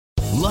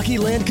Lucky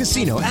Land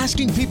Casino,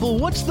 asking people,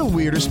 what's the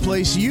weirdest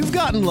place you've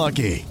gotten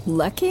lucky?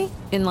 Lucky?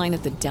 In line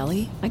at the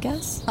deli, I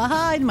guess?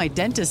 Aha, in my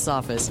dentist's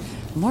office.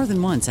 More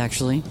than once,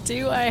 actually.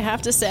 Do I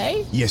have to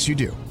say? Yes, you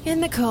do. In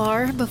the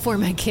car before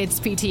my kids'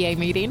 PTA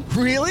meeting.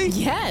 Really?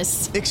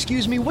 Yes.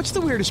 Excuse me, what's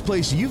the weirdest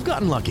place you've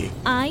gotten lucky?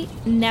 I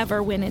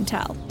never win and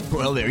tell.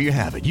 Well, there you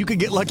have it. You can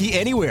get lucky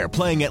anywhere,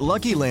 playing at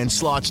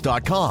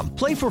LuckyLandSlots.com.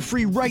 Play for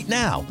free right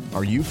now.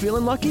 Are you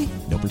feeling lucky?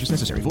 No purchase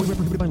necessary. Void where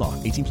prohibited by law.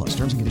 18 plus.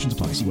 Terms and conditions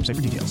apply. See website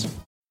for details.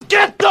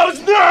 Get those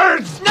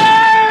nerds!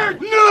 Nerds!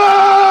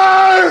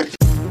 Nerds!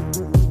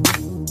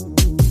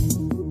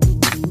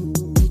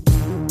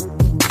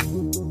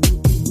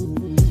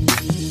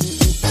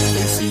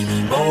 They see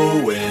me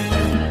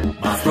mowing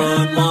my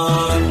front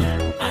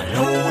lawn. I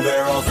know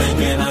they're all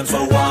thinking I'm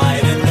so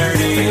white and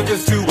nerdy. Think I'm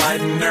just too white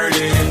and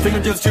nerdy. Think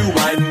I'm just too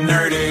white and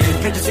nerdy.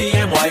 Can't you see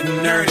I'm white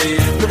and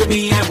nerdy? Look at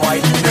me, I'm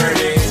white and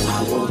nerdy.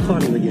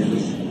 Fun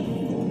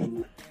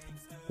begins.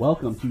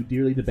 Welcome to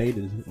Dearly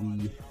Debated,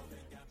 the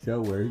show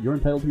where you're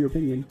entitled to your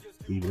opinion,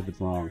 even if it's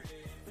wrong.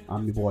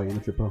 I'm your boy,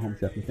 amateur pro home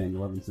chef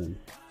Nathaniel Levinson.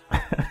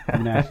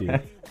 I'm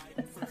Nashy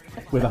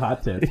with a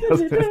hot tip. Do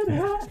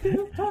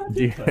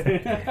you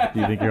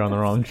think you're on the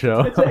wrong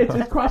show?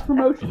 It's cross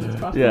promotion.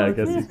 Yeah, I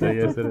guess it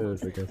is.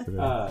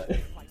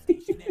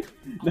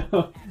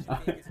 No,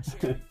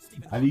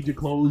 I need your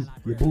clothes,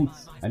 your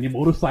boots, and your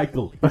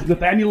motorcycle. It's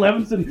Nathaniel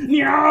Levinson.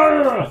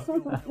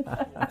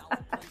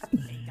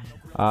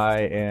 I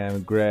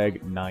am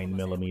Greg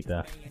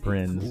 9mm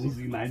Prince.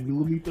 Uzi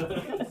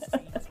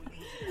 9mm.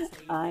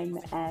 I'm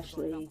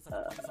Ashley.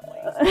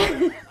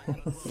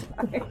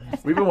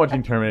 We've been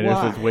watching Terminator,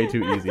 so it's way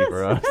too easy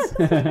for us.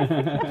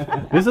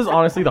 This is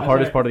honestly the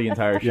hardest part of the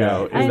entire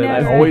show. Yeah. Is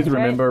that I always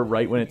remember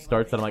right when it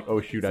starts that I'm like,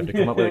 oh shoot, I have to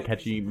come up with a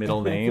catchy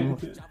middle name.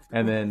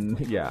 And then,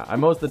 yeah, I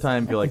most of the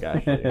time feel like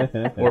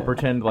Ashley. Or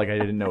pretend like I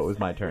didn't know it was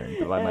my turn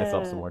to buy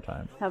myself some more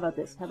time. How about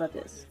this?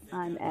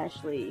 I'm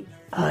Ashley.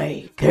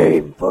 I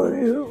came for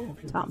you.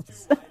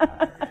 Thomas.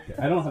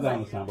 I don't have that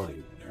on the soundboard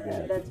either.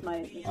 That's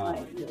my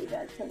really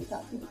bad Tony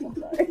Tompkins. I'm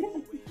sorry.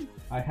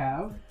 I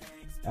have,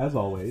 as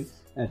always,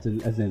 as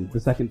in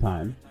the second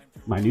time,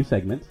 my new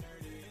segment,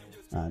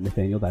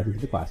 Nathaniel dives into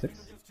the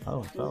classics.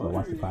 Oh, so I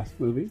watched a classic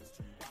movie,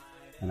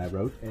 and I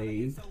wrote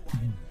a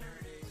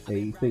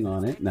thing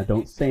on it. Now,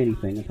 don't say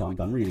anything until I'm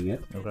done reading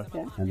it.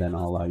 Okay. And then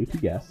I'll allow you to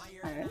guess.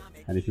 All right.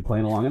 And if you're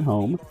playing along at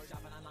home,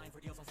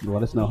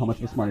 let us know how much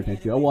of a smarty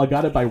pants you are. Oh, well, I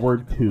got it by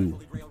word 2,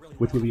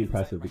 which would be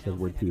impressive because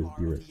word 2 is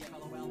dearest.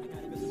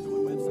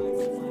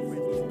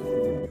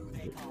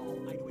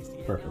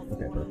 Perfect.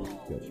 Okay, perfect.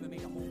 Good.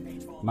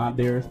 My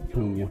dearest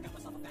Petunia,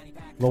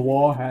 the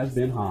war has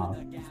been hard.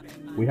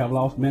 We have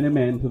lost many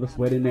men to the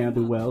sweaty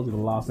ne'er-do-wells of the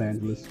Los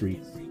Angeles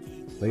streets.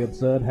 The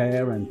absurd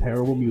hair and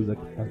terrible music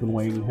has been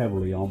weighing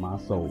heavily on my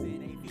soul.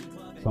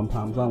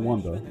 Sometimes I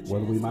wonder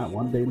whether we might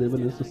one day live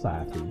in a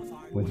society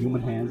where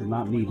human hands are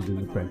not needed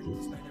in the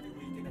trenches.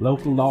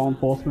 Local law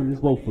enforcement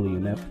is woefully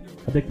inept,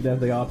 addicted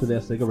as they are to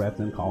their cigarettes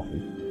and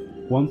coffee.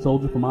 One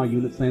soldier from our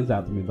unit stands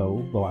out to me,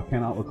 though I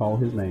cannot recall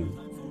his name.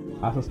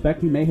 I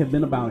suspect he may have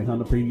been a bounty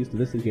hunter previous to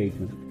this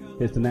engagement.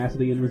 His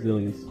tenacity and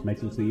resilience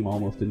makes him seem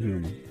almost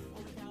inhuman.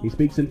 He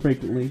speaks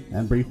infrequently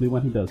and briefly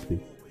when he does speak,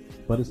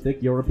 but his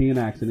thick European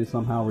accent is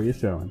somehow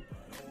reassuring,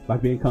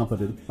 like being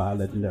comforted by a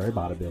legendary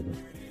bodybuilder.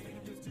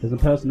 His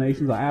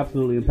impersonations are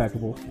absolutely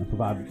impeccable and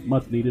provide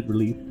much-needed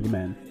relief to the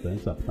men during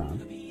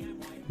suppertime.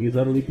 He is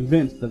utterly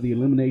convinced that the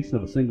elimination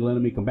of a single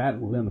enemy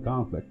combatant will end the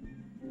conflict.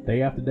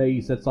 Day after day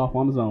he sets off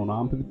on his own,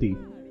 armed to the teeth.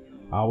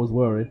 I always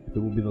worry if it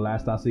will be the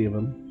last I see of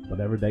him, but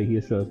every day he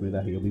assures me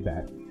that he'll be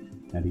back,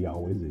 and he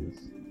always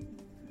is.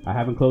 I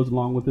have enclosed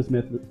along with this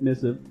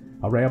missive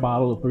a rare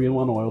bottle of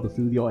 3-in-1 oil to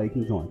soothe your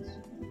aching joints.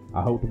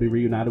 I hope to be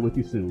reunited with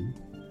you soon.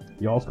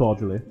 Yours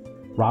cordially,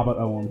 Robert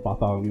Owen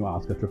Bartholomew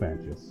Oscar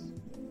Trevantius.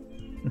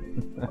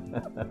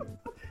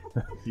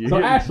 So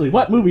Ashley,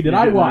 what movie did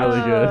I watch?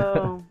 Really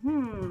good.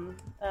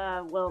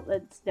 Well,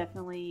 it's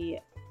definitely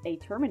a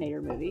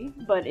Terminator movie,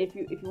 but if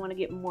you want to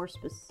get more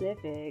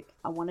specific,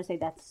 I want to say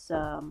that's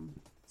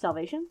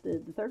Salvation,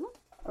 the third one,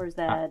 or is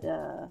that?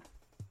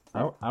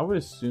 I would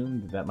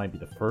assume that might be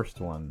the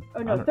first one.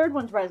 Oh no, third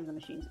one's Rise of the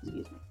Machines.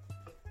 Excuse me.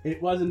 It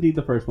was indeed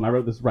the first one. I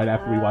wrote this right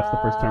after we watched the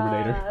first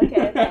Terminator.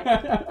 Okay.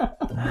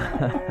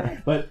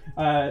 But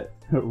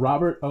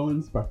Robert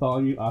Owens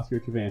Bartholomew Oscar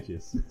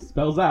Trevantius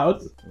spells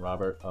out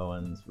Robert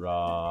Owens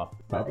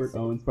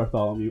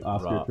Bartholomew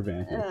Oscar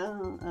Trevantius.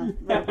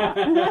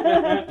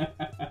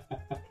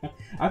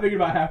 I figured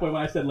about halfway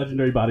when I said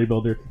legendary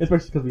bodybuilder,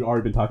 especially because we've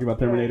already been talking about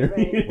Terminator.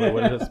 Right. Wait,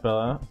 what does it spell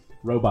out?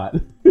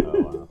 Robot. Oh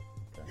wow.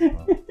 Okay,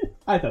 well.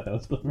 I thought that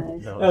was fun.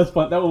 Nice. That was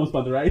fun. That one was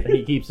fun to write.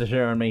 He keeps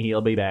assuring me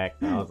he'll be back.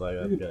 I was like,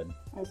 that's good.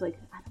 I was like,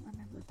 I don't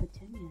remember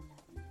Petunia.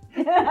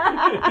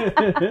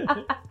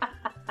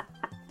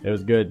 It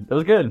was good. It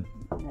was good.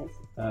 Nice.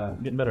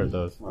 I'm getting better at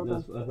those. Well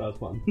that done. was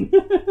fun.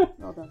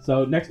 Well done.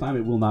 So next time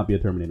it will not be a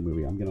Terminator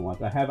movie. I'm gonna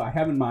watch. I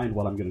have in mind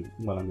what I'm gonna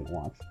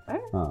watch.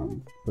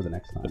 For the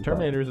next time. The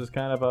Terminators is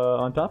kind of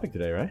on topic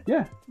today, right?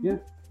 Yeah.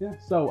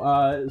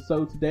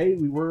 So today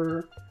we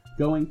were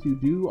going to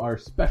do our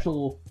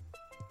special,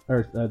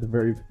 or the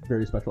very,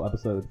 very special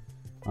episode.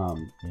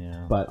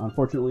 But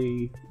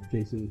unfortunately,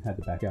 Jason had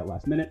to back out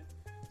last minute.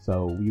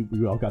 So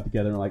we all got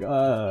together and were like,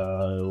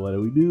 what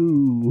do we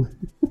do?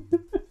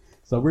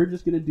 So we're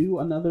just going to do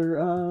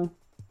another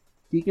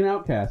Geekin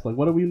Out cast. Like,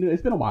 what do we do?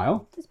 It's been a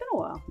while.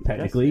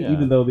 Technically,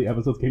 even though the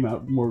episodes came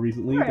out more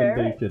recently than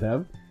they should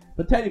have.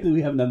 But technically,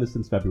 we haven't done this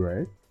since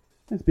February.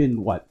 It's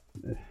been, what?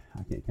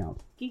 I can't count.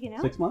 Geeking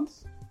Out? 6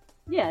 months?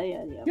 Yeah.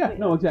 Yeah,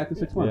 no, exactly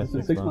 6 months. It's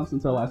been 6 months. months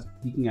since our last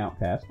Geeking Out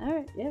cast. All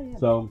right, yeah.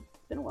 So,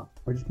 it's been a while.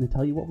 We're just going to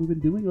tell you what we've been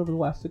doing over the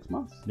last 6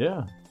 months.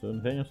 Yeah. So,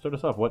 Nathaniel, start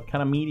us off. What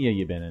kind of media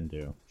you been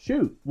into?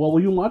 Shoot. Well,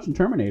 we've been watching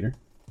Terminator.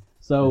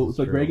 So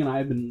True. Greg and I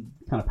have been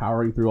kind of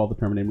powering through all the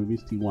Terminator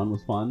movies. T1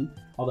 was fun.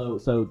 Although,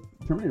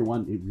 Terminator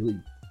 1, it really,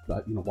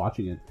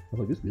 watching it, I was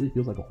like, this really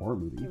feels like a horror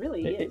movie. It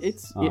really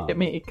is.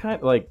 It kind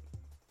of like,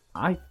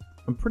 I'm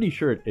pretty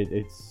sure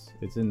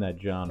it's in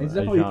that genre. It's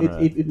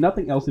definitely, if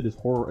nothing else, it is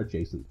horror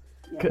adjacent.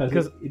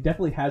 Because it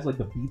definitely has like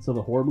the beats of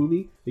a horror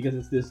movie.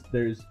 Because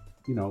there's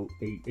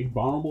a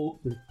vulnerable,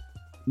 there's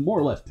more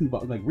or less two,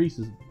 like Reese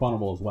is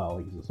vulnerable as well,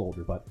 like he's a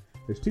soldier, but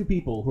there's two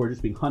people who are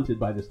just being hunted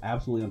by this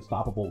absolutely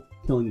unstoppable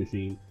killing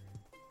machine.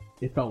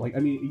 It felt like,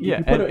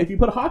 if you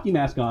put a hockey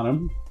mask on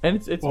him, and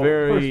it's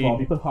very. First of all,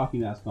 if you put a hockey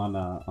mask on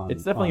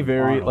it's definitely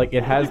very Arnold, like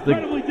it has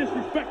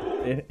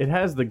it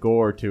has the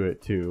gore to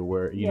it too,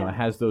 where it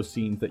has those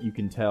scenes that you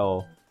can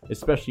tell,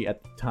 especially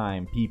at the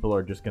time, people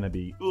are just gonna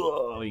be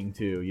going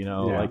to,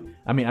 like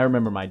I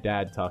remember my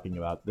dad talking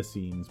about the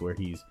scenes where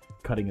he's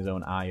cutting his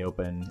own eye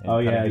open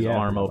and cutting his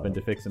arm open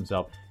to fix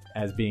himself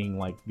as being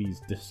like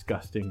these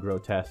disgusting,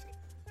 grotesque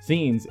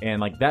scenes,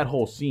 and like that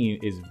whole scene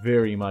is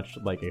very much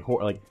like a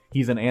horror. Like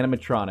he's an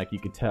animatronic, you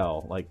could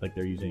tell, like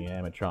they're using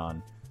an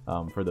animatron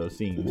for those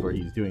scenes where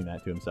he's doing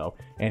that to himself,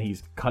 and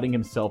he's cutting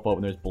himself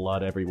open. There's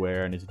blood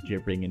everywhere, and it's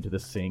dripping into the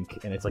sink,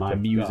 and it's like the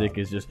music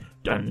is just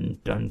dun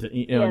dun, dun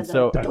and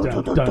so dun,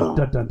 dun, dun,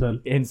 dun, dun,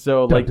 dun, and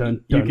so like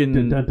dun, you dun, can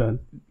dun, dun, dun.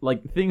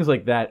 like things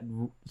like that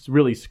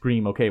really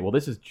scream. Okay, well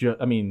this is just.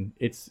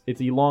 It's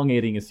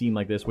elongating a scene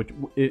like this, which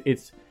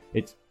it's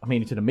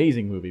an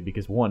amazing movie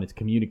because one, it's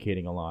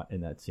communicating a lot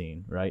in that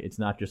scene, right? It's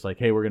not just like,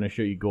 hey, we're going to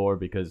show you gore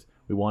because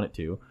we want it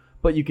to,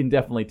 but you can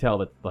definitely tell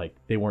that like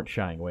they weren't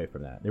shying away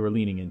from that. They were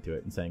leaning into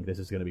it and saying this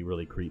is going to be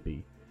really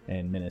creepy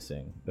and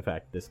menacing. The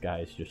fact this guy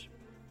is just,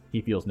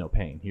 he feels no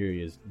pain. Here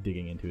he is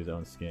digging into his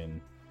own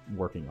skin,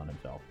 working on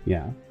himself.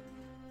 Yeah.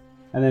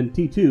 And then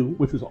T2,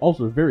 which was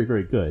also very,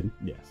 very good,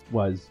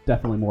 was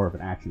definitely more of an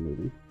action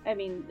movie.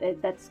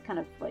 That's kind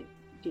of like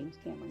James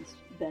Cameron's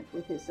bent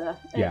with his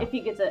if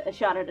he gets a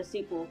shot at a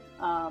sequel,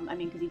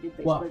 because he did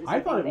basically the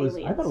same thing with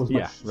Aliens. I thought it was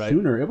much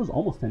sooner. It was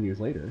almost 10 years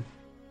later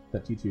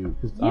that T2.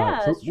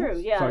 That's true.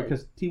 Yeah. Sorry,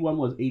 because T1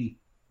 was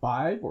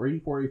 85 or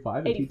 84,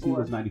 85, and T2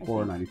 was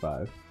 94 or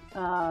 95.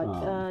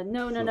 No.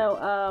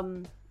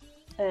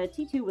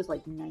 T2 was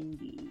like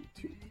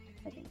 92,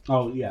 I think.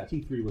 Oh yeah,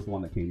 T3 was the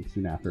one that came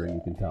soon after, and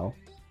you can tell.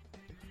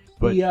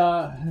 But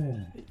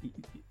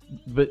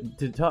But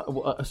to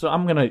talk, so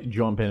I'm gonna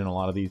jump in a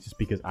lot of these just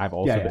because I've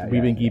also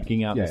we've been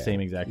geeking out the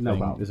same exact thing.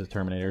 Problem. This is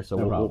Terminator, so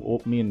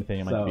we'll me and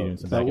Nathaniel might be doing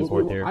some back and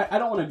forth here. I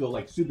don't want to go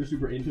like super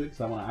into it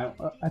because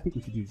I think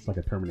we should do just like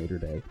a Terminator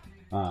day.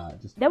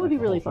 That would be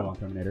really fun.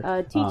 Terminator.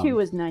 T2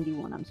 was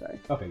 91. I'm sorry.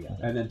 Okay, yeah,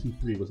 and then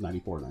T3 was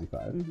 94,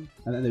 95, and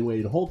then they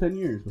waited a whole 10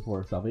 years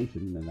before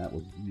Salvation, and that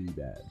was really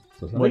bad.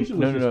 So Salvation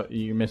no,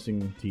 you're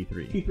missing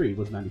T3. T3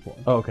 was 94.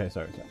 Oh, okay,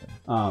 sorry.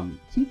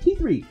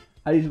 T3.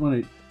 I just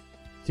want to.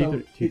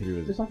 T3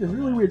 was. There's like this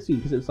really weird scene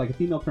because it's like a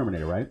female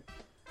Terminator, right? And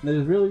there's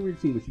this really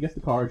weird scene where she gets the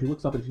car, she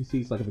looks up and she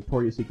sees like a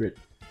Victoria's Secret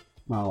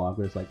monologue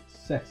where it's like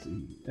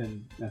sexy,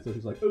 and so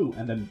she's like ooh,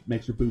 and then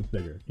makes her boobs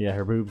bigger. Yeah,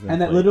 her boobs.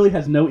 And that literally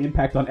has no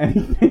impact on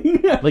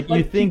anything. like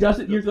you think she does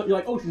it, you're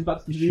like oh, she's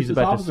about to seduce this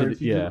officer, and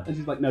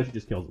she's like no, she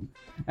just kills him,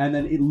 and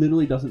then it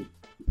literally doesn't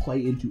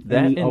play into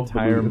that any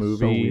entire of the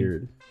movie. movie. So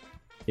weird.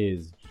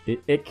 Is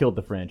it killed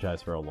the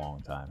franchise for a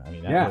long time? I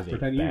mean, that was a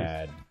bad.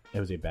 Years. It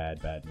was a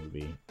bad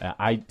movie.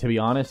 To be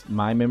honest,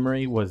 my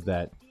memory was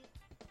that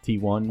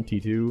T1,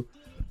 T2,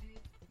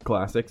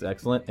 classics,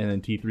 excellent, and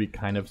then T3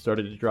 kind of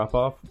started to drop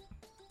off.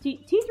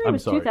 T3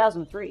 was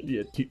 2003.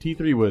 Yeah,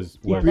 T3 was...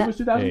 T3 was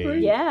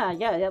 2003? Yeah,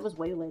 that was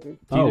way later.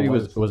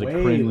 T3 was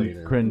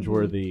a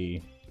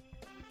cringe-worthy...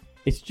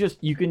 It's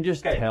just, you can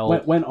just tell...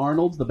 When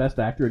Arnold's the best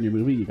actor in your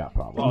movie, you got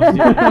problems.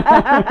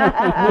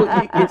 Well,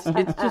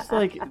 it's just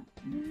like...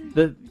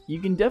 You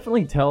can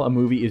definitely tell a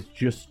movie is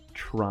just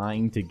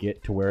trying to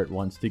get to where it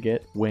wants to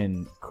get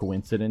when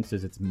coincidence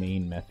is its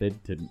main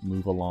method to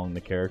move along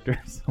the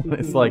characters.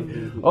 It's like,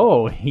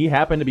 oh, he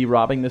happened to be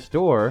robbing the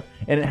store,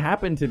 and it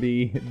happened to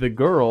be the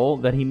girl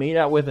that he made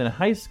out with in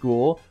high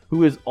school,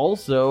 who is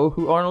also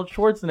who Arnold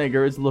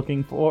Schwarzenegger is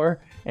looking for,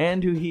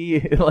 and who he,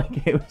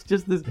 like, it was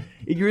just this,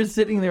 you're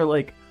sitting there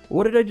like,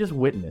 what did I just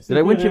witness? Did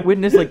I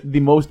witness like the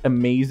most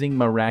amazing,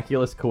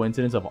 miraculous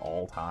coincidence of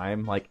all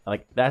time? Like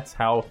that's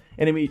how,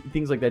 and I mean,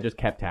 things like that just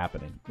kept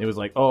happening. It was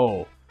like,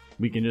 oh,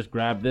 we can just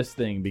grab this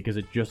thing because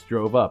it just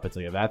drove up. It's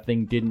like, if that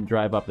thing didn't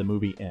drive up, the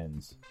movie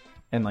ends.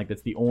 And like,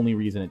 that's the only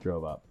reason it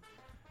drove up.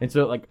 And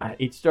so like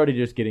it started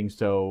just getting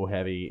so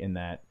heavy in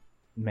that,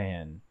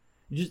 man.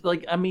 Just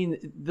like, I mean,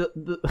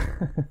 the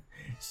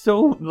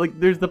so like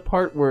there's the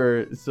part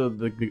where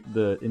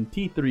the in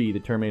T3 the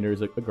Terminator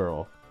is a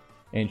girl,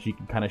 and she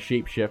can kind of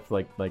shapeshift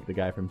like the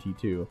guy from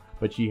T2,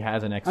 but she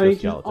has an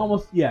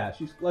exoskeleton.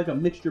 She's like a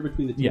mixture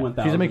between the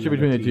T-1000. She's a mixture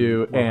between the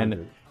two,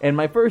 and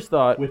my first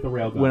thought with the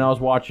railgun when I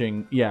was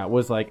watching,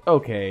 was like,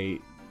 okay,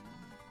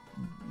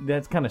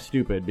 that's kind of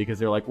stupid because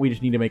they're like, we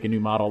just need to make a new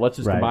model. Let's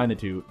just combine the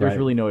two. There's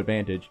really no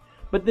advantage.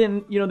 But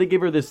then, they give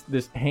her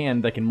this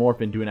hand that can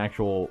morph into an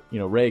actual,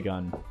 ray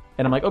gun.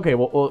 And I'm like, okay,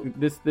 well,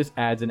 this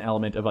adds an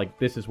element of, like,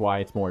 this is why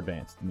it's more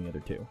advanced than the other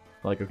two.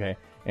 Like, okay,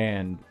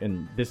 and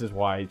this is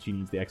why she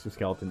needs the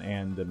exoskeleton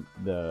and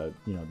the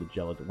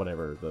gelatin,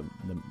 whatever, the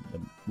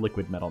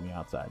liquid metal on the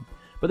outside.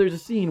 But there's a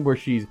scene where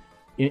she's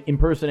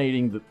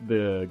impersonating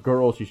the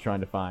girl she's trying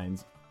to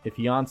find, a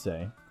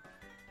fiance.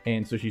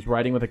 And so she's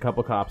riding with a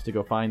couple cops to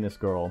go find this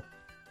girl.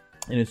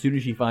 And as soon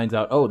as she finds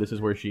out, oh, this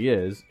is where she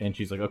is, and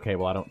she's like, okay,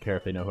 well, I don't care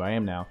if they know who I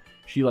am now.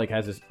 She like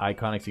has this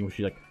iconic scene where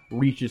she like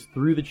reaches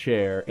through the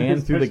chair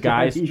and through the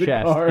guy's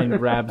chest and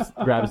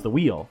grabs the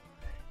wheel.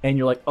 And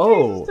you're like,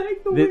 oh,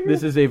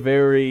 this is a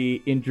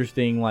very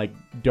interesting, like,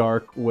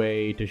 dark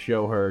way to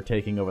show her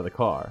taking over the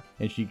car.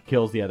 And she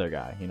kills the other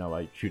guy,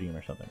 like shooting him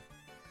or something.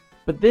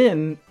 But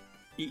then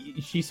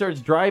she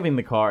starts driving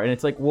the car, and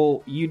it's like,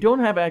 well, you don't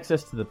have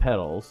access to the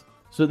pedals.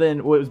 So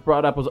then what was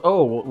brought up was,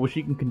 oh, well,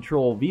 she can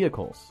control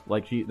vehicles.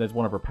 Like, that's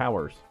one of her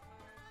powers.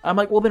 I'm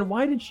like, well, then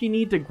why did she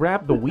need to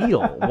grab the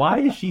wheel? Why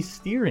is she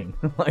steering?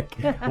 Like,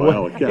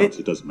 well, it counts.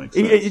 It doesn't make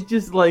sense. It's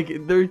just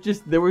like,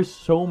 there were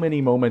so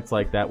many moments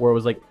like that where it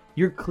was like,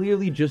 you're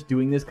clearly just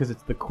doing this because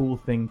it's the cool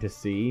thing to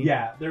see.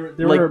 Yeah, there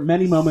were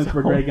many moments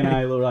where Greg and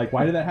I were like,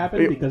 why did that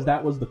happen? Because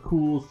that was the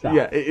cool shot.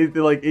 Yeah,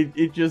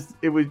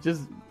 it was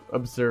just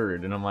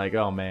absurd, and I'm like,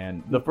 oh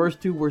man, the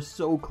first two were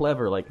so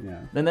clever. Like,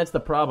 and that's the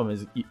problem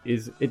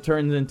is it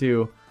turns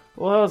into,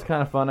 well, that was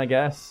kind of fun, I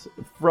guess.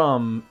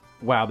 From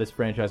wow, this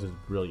franchise was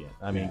brilliant.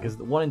 I mean, because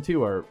 1 and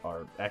 2 are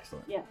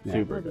excellent. Yeah,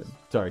 super good.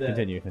 Sorry,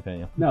 continue,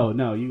 Nathaniel. No,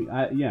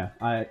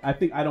 I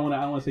think I don't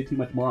want to say too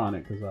much more on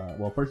it because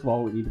well, first of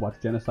all, we need to watch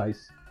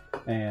Genesis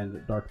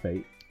and Dark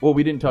Fate. Well,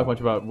 we didn't talk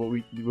much about what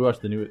we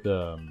watched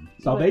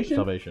Salvation.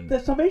 Salvation.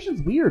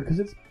 Salvation's weird because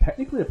it's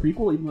technically a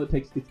prequel, even though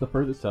it's the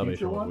furthest Salvation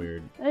future one.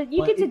 Weird.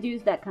 You can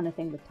deduce that kind of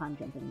thing with time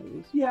jumping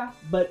movies. Yeah,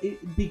 but it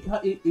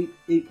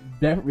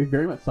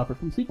very much suffered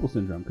from sequel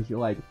syndrome because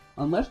you're like,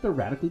 unless they're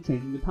radically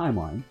changing the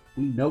timeline,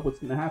 we know what's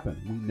going to happen.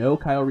 We know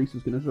Kyle Reese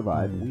is going to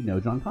survive, and we know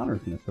John Connor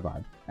is going to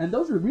survive, and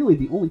those are really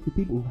the only two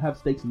people who have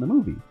stakes in the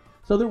movie.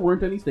 So there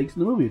weren't any stakes in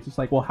the movie. It's just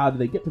like, well, how did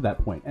they get to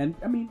that point? And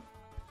I mean,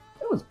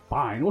 it was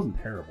fine. It wasn't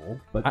terrible,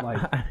 but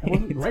like it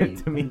wasn't great.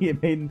 To me,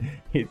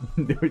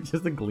 there was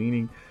just a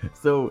gleaning.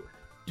 So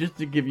just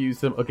to give you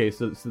some, okay,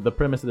 so the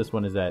premise of this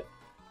one is that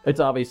it's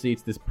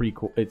this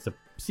prequel. It's a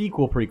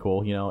sequel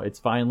prequel. It's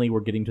finally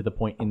we're getting to the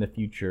point in the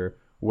future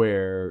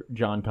where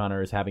John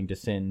Connor is having to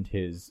send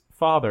his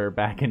father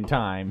back in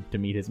time to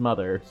meet his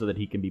mother so that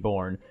he can be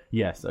born.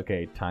 Yes,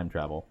 okay, time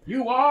travel.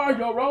 You are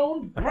your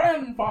own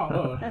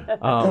grandfather.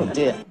 Oh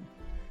dear.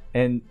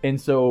 And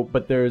so,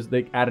 but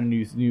they add a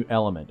new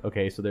element.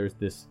 Okay, so there's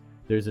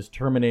this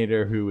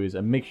Terminator who is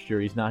a mixture.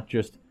 He's not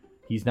just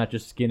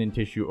skin and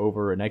tissue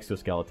over an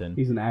exoskeleton.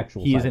 He's an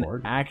actual. He cyborg. is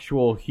an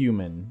actual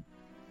human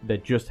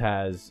that's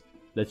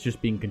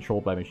just being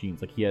controlled by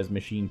machines. Like, he has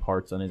machine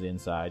parts on his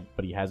inside,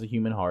 but he has a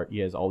human heart. He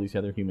has all these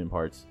other human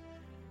parts,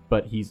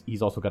 but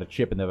he's also got a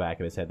chip in the back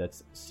of his head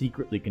that's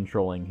secretly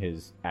controlling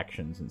his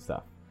actions and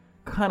stuff.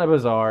 Kind of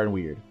bizarre and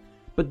weird.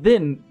 But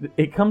then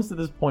it comes to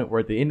this point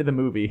where at the end of the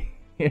movie.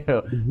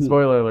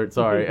 Spoiler alert,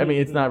 sorry. I mean,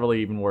 it's not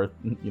really even worth,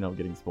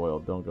 getting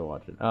spoiled. Don't go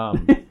watch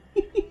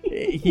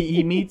it.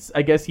 He meets,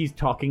 I guess he's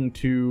talking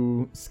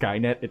to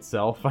Skynet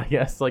itself, I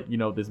guess, like,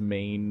 this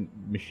main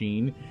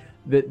machine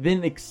that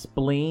then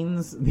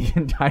explains the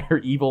entire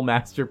evil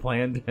master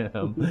plan to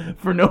him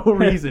for no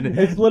reason.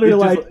 It's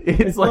literally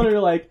it's literally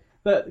like,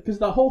 because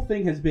the whole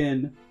thing has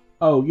been,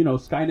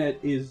 Skynet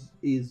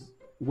is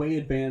way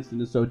advanced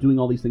and is so doing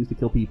all these things to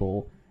kill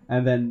people,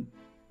 and then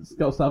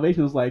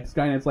Salvation is like,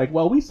 Skynet's like,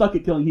 well, we suck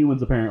at killing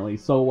humans apparently,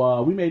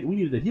 so we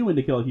needed a human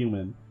to kill a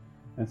human,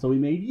 and so we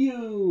made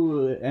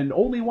you, and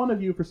only one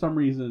of you for some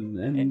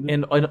reason,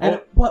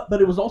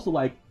 but it was also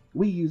like,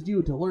 we used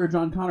you to lure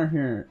John Connor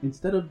here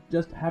instead of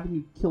just having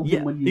you kill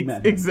him when you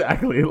met him.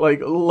 Exactly.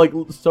 Like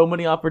so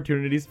many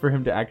opportunities for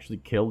him to actually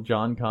kill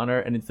John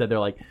Connor, and instead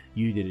they're like,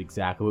 you did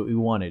exactly what we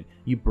wanted.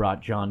 You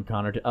brought John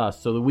Connor to us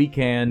so that we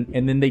can,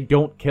 and then they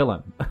don't kill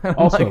him.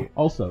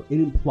 Also, it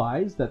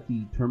implies that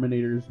the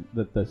Terminators,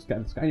 that the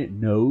Skynet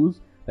knows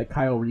that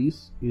Kyle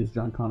Reese is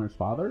John Connor's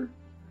father,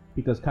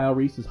 because Kyle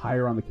Reese is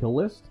higher on the kill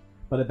list.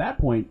 But at that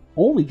point,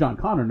 only John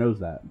Connor knows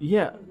that.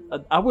 Yeah,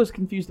 I was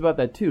confused about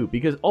that too.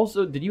 Because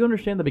also, did you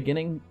understand the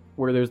beginning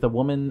where there's the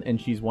woman and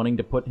she's wanting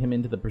to put him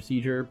into the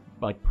procedure,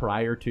 like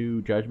prior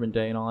to Judgment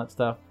Day and all that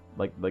stuff?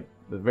 Like the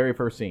very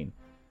first scene.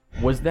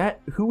 Was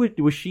that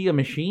was she a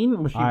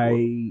machine? Was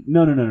she?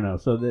 No.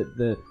 So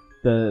the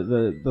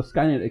the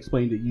Skynet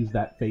explained it used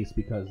that face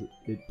because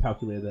it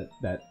calculated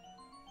that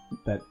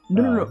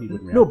No. he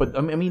wouldn't No, react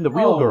but to it. I mean the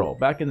real girl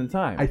back in the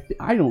time.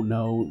 I don't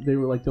know. They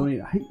were like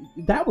donating.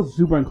 That was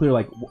super unclear.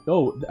 Like,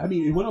 I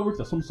mean, it went over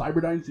to some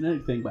Cyberdyne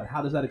genetic thing, but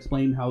how does that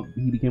explain how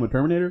he became a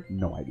Terminator?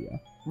 No idea.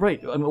 Right.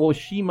 I mean, well,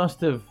 she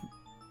must have.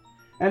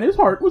 And his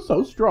heart was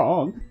so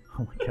strong.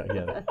 Oh my god,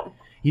 yeah.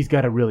 He's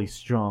got a really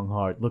strong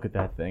heart. Look at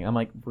that thing. I'm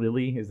like,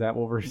 really? Is that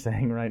what we're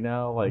saying right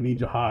now? Like, I need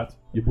your heart,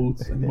 your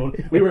boots. And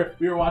we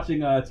were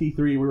watching T3.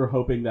 We were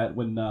hoping that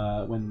when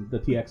the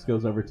TX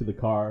goes over to the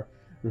car,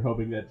 we're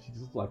hoping that she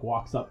just like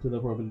walks up to the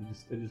rope and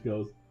just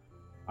goes,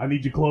 "I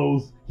need your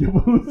clothes, your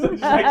boots." And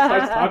she like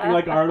starts talking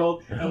like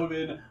Arnold. That would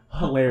have been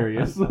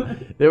hilarious.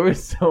 There were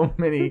so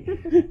many,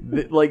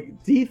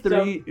 like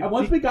T3. So,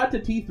 once we got to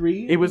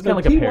T3, it was kind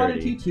of like a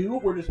parody. T1 and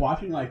T2, we're just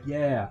watching like,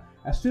 yeah.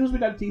 As soon as we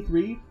got to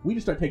T3, we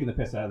just start taking the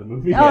piss out of the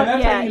movie. Oh, and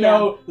that's how you yeah.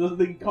 know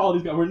the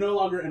quality's gone. We're no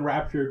longer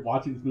enraptured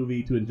watching this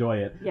movie to enjoy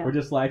it. Yeah. We're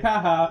just like,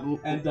 haha.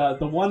 And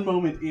the one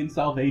moment in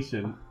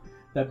Salvation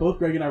that both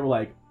Greg and I were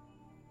like,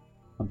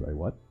 I'm sorry,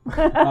 what?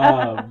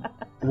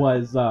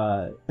 Was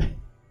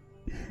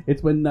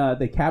it's when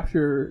they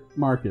capture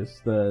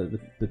Marcus, the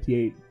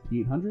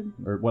T800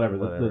 or whatever.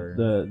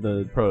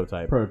 The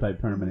prototype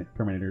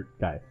Terminator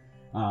guy,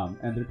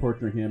 and they're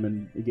torturing him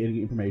and getting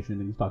information,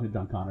 and he's talking to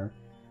John Connor,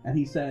 and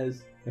he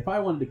says, "If I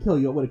wanted to kill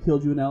you, I would have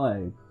killed you in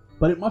L.A."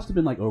 But it must have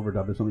been like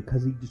overdubbed or something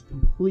because he just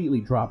completely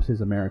drops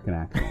his American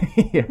accent.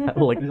 Yeah,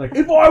 like he's like,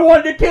 "If I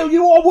wanted to kill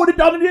you, I would have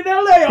done it in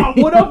L.A. I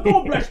would have.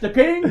 God bless the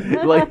king."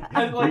 like,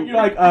 and like you're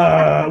like,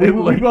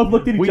 we both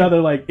looked at each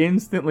other like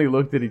instantly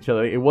looked at each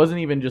other. It wasn't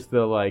even just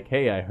the like,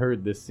 "Hey, I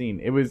heard this scene."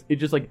 It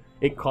just like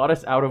it caught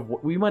us out of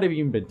what we might have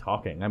even been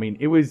talking. I mean,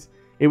 it was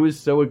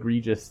so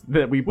egregious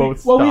that we both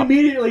stopped. Well, we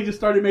immediately just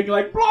started making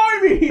like,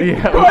 "Blimey!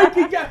 Yeah.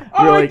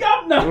 Oh my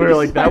God!" We were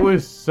like, that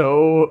was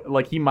so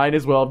like he might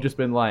as well have just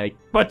been like,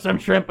 "Put some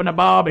shrimp in a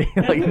barbie,"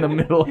 like in the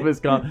middle of his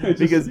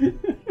because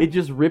it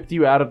just ripped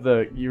you out of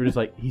the. You were just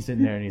like, he's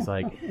in there and he's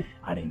like,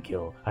 I didn't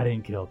kill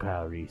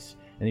Kyle Reese."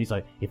 And he's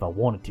like, "If I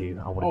wanted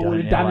to, I would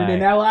have done it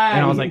in LA.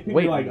 And I was like,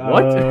 "Wait, like,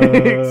 what?"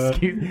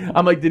 Excuse.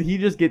 I'm like, did he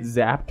just get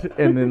zapped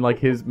and then like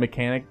his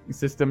mechanic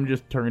system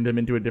just turned him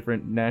into a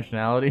different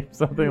nationality or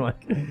something?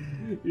 Like,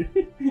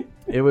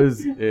 it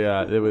was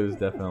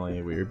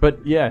definitely weird.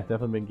 But yeah,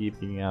 definitely been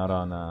geeking out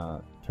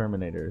on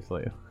Terminators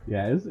lately.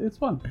 Yeah, it's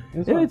fun.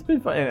 It's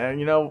been fun. And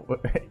you know,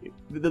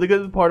 the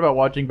good part about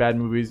watching bad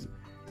movies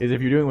is if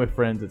you're doing it with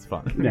friends, it's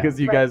fun because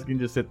you guys can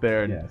just sit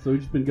there and so we've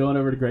just been going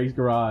over to Greg's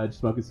garage,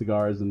 smoking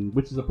cigars, and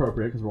which is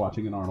appropriate because we're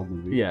watching an Arnold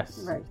movie.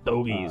 Yes,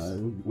 stogies.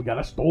 We got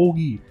a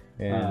stogie.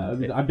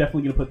 And I'm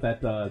definitely gonna put that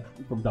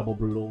from Double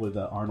Brutal with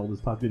Arnold is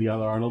talking to the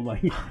other Arnold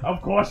like,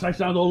 "Of course I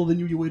sound older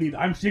than you idiot.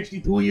 I'm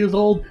 62 years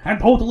old and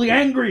totally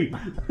angry."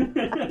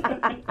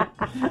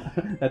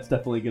 That's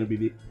definitely gonna be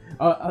the.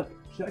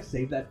 Should I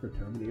save that for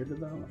Terminator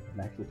though? An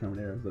actual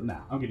Terminator?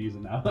 Nah, I'm gonna use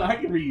it now. I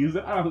can reuse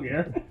it. I don't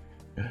care.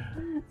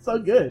 So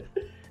good.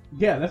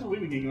 Yeah, that's what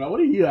we've been geeking about. What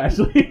are you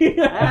actually?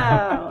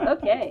 Oh,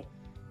 okay.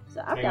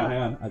 So I've Hang got.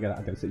 on. I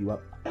gotta set you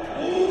up.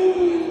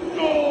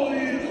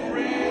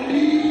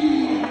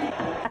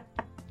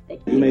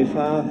 You may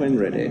fire when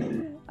ready.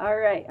 All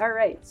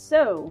right.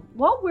 So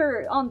while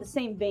we're on the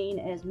same vein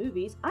as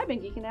movies, I've been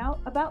geeking out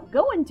about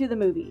going to the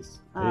movies.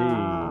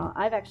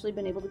 I've actually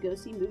been able to go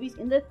see movies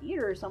in the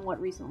theater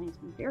somewhat recently. It's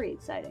been very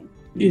exciting.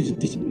 Is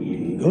this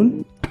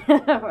legal?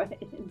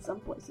 In some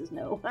places,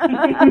 no.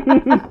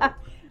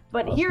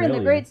 But here in the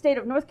great state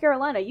of North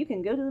Carolina, you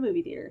can go to the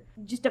movie theater.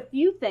 Just a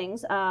few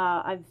things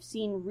I've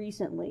seen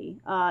recently.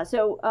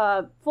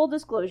 So full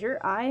disclosure,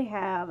 I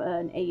have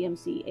an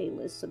AMC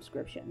A-list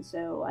subscription,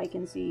 so I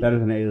can see... That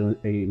is an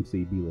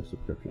AMC B-list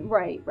subscription.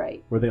 Right.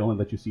 Where they only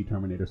let you see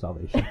Terminator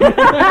Salvation.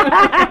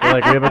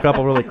 Like, we have a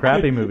couple really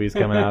crappy movies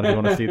coming out if you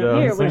want to see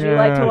those. Here, would you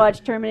like to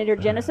watch Terminator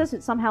Genesis?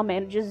 It somehow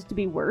manages to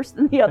be worse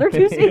than the other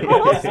two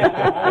sequels.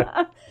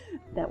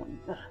 That one,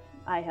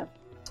 I have...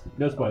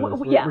 No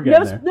spoilers. Yeah, we're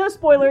getting there. No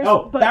spoilers.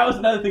 Oh, but that was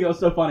another thing that was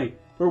so funny.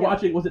 We're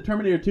watching, was it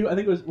Terminator 2? I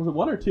think it was it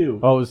 1 or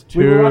 2? Oh, it was 2.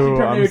 We were watching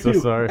Terminator I'm so 2,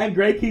 sorry. and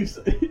Greg keeps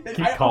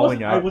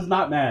calling out. I was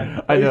not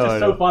mad. I know. It's just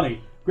so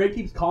funny. Greg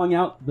keeps calling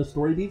out the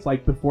story beats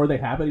like before they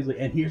happen. He's like,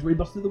 "And here's where he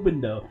busts through the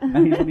window,"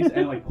 and he's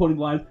and like quoting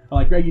lines. I'm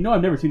like, "Greg, you know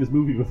I've never seen this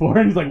movie before,"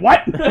 and he's like,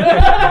 "What?"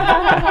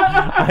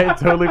 I had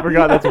totally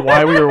forgot that's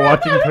why we were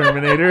watching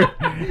Terminator.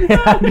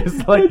 I'm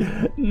just like,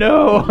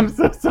 no, I'm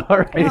so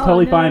sorry. It's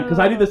totally fine because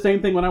I do the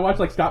same thing when I watch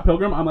like Scott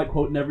Pilgrim. I'm like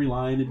quoting every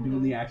line and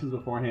doing the actions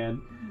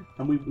beforehand.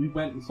 And we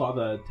went and saw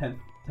the 10th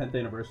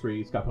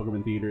anniversary Scott Pilgrim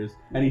in theaters,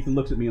 and Ethan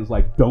looks at me and is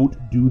like, "Don't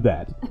do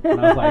that."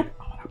 And I was like,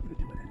 "Oh, I'm gonna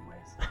do it anyways."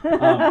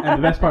 And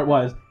the best part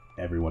was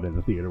everyone in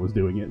the theater was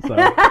doing it. So,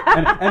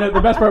 and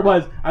the best part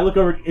was I look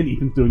over and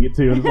Ethan's doing it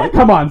too, and it's like,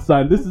 "Come on,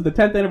 son! This is the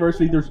 10th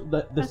anniversary." There's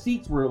the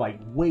seats were like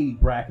way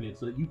bracketed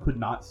so that you could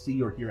not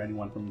see or hear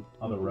anyone from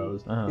other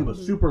rows. It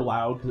was super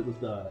loud because it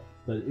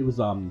was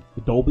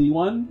the Dolby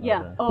one.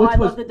 Yeah. Okay. I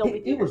love the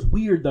Dolby It was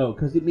weird though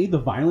because it made the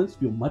violence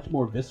feel much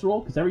more visceral.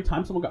 Because every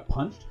time someone got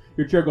punched,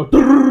 your chair goes,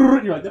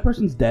 and you're like, that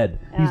person's dead.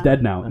 Yeah. He's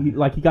dead now. He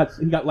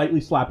got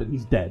lightly slapped and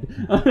he's dead.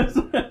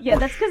 Yeah,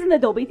 that's because in the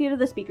Dolby Theater,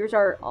 the speakers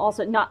are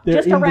also not They're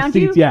just in the around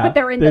seats, you, yeah. but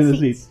they're in the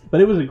seats.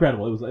 But it was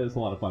incredible. It was a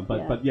lot of fun.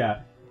 But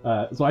yeah.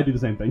 So I do the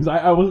same things.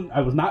 I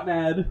was not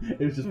mad.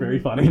 It was just very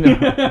funny.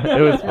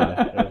 It was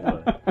funny.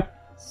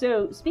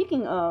 So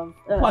speaking of,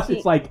 plus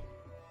it's like,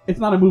 it's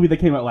not a movie that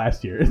came out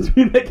last year. It's a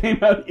movie that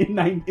came out in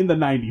the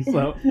 90s.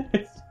 So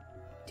it's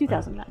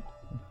 2009.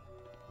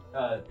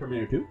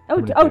 Terminator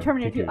 2.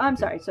 Terminator 2. I'm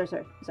sorry.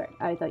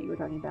 I thought you were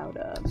talking about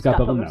Scott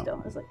Pilgrim still.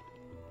 I was like,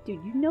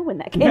 dude, you know when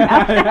that came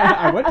out.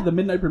 I went to the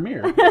midnight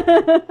premiere.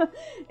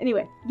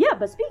 Anyway, yeah,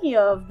 but speaking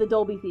of the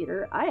Dolby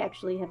Theater, I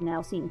actually have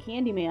now seen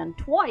Candyman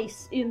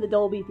twice in the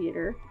Dolby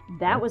Theater.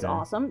 That was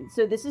awesome.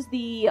 So this is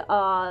the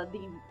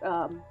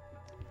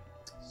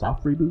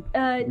soft reboot?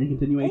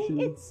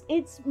 Recontinuation?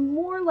 It's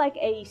more like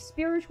a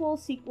spiritual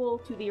sequel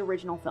to the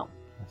original film.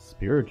 A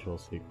spiritual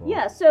sequel?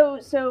 Yeah, so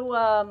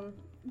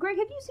Greg,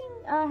 have you seen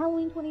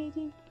Halloween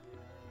 2018?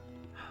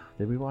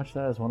 Did we watch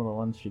that as one of the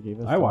ones she gave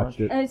us? I watched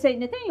it. I say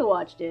Nathaniel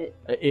watched it.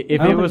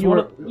 If it was one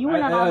of... You were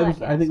not on that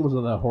cast. I think it was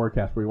the horror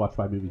cast where we watched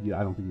 5 movies.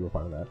 I don't think you were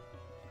part of that.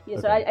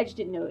 Yeah, so I just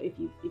didn't know if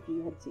you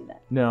had seen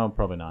that. No,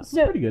 probably not.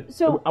 So, pretty good.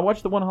 So I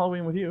watched the one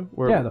Halloween with you.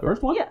 Yeah, the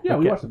first one? Yeah,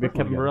 we watched the first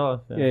Kevin one.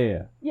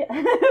 Barella. Yeah.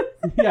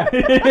 Yeah.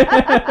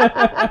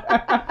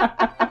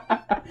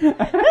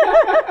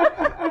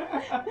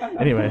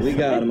 Anyways. We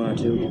got him, aren't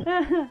you?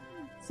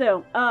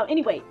 So,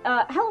 anyway,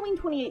 Halloween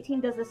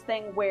 2018 does this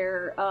thing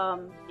where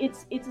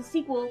it's a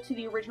sequel to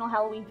the original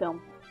Halloween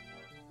film.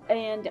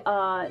 And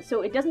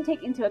so it doesn't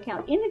take into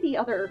account any of the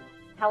other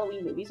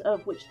Halloween movies,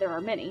 of which there are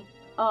many.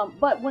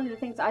 But one of the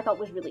things I thought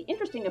was really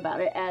interesting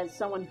about it, as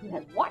someone who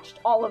has watched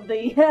all of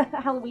the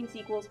Halloween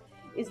sequels,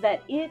 is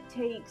that it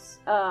takes,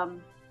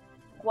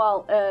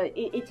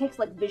 it takes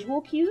like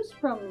visual cues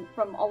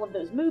from all of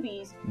those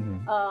movies,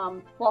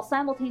 while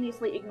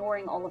simultaneously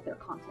ignoring all of their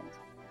content.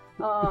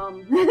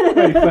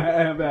 Wait,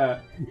 I have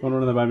one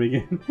run that by me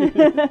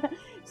again.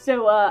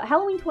 So,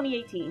 Halloween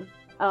 2018,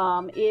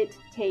 it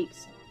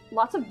takes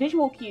lots of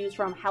visual cues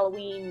from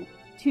Halloween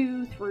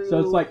 2 through... So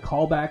it's like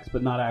callbacks,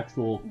 but not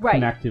actual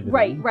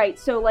connectivity. Right.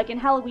 So, like in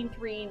Halloween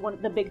 3,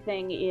 the big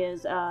thing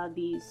is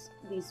these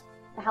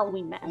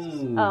Halloween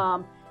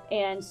masks.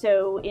 And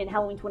so in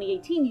Halloween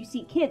 2018, you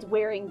see kids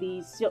wearing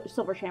these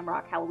Silver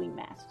Shamrock Halloween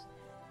masks.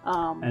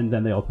 And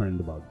then they all turn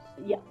into bugs.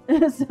 Yeah,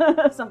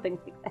 something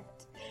like that.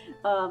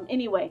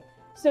 Anyway,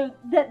 so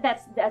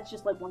that's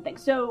just like one thing.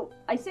 So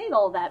I say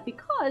all that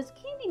because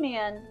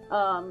Candyman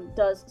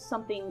does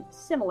something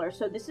similar.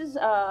 So this is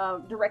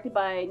directed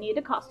by Nia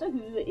DaCosta,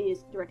 who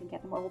is directing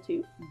Captain Marvel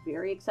 2.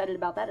 Very excited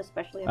about that,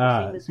 especially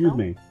after seeing this film.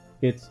 Excuse me.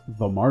 It's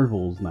The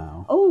Marvels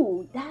now.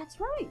 Oh, that's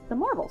right. The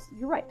Marvels.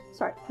 You're right.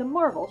 Sorry. The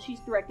Marvels. She's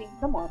directing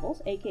The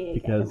Marvels, a.k.a.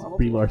 Because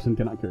Brie Larson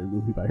cannot carry a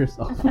movie by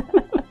herself.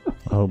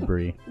 Oh,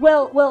 Brie.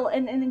 Well,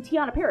 and then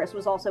Tiana Paris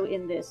was also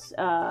in this.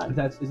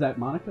 Is that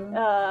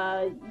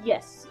Monica?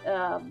 Yes.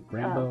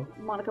 Rambo?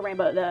 Monica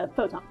Rambeau, the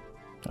Photon.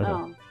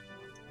 Okay.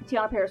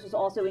 Tiana Paris was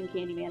also in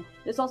Candyman.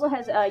 This also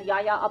has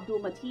Yahya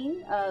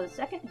Abdul-Mateen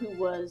II, who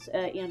was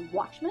in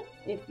Watchmen,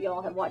 if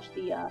y'all have watched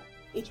the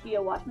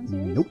HBO Watchmen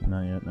series. Nope.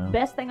 Not yet, no.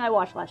 Best thing I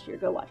watched last year.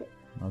 Go watch it.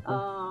 Okay.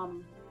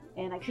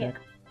 And I can't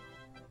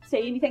say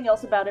anything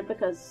else about it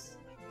because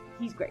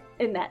he's great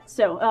in that.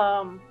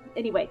 So,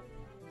 anyway,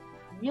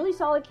 really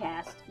solid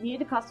cast. Nia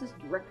DaCosta's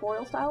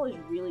directorial style is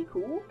really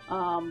cool.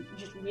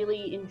 Just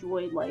really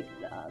enjoyed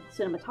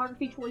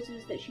cinematography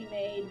choices that she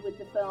made with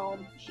the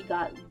film. She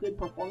got good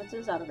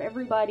performances out of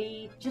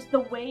everybody. Just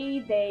the way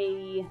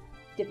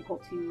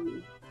difficult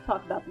to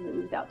talk about the movie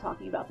without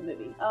talking about the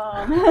movie.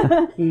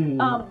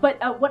 But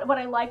what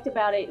I liked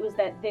about it was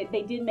that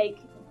they did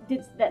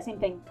that same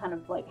thing kind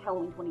of like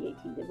Halloween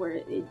 2018 did, where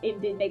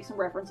it did make some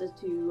references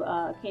to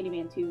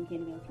Candyman 2 and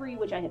Candyman 3,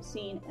 which I have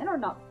seen and are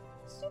not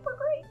super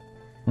great.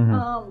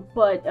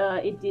 But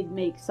it did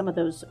make some of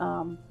those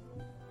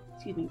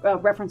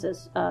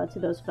references to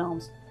those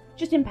films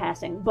just in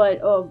passing.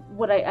 But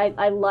what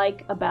I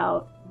like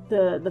about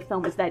the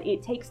film is that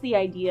it takes the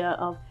idea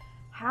of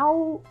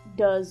how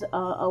does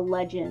a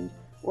legend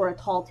or a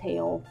tall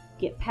tale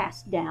get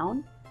passed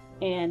down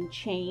and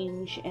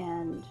change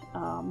and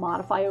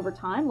modify over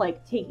time.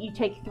 Like you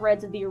take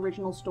threads of the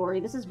original story.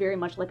 This is very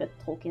much like a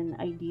Tolkien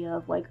idea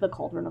of like the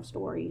Cauldron of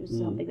Stories,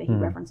 something that he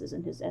references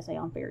in his essay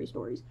on fairy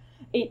stories.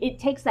 It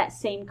takes that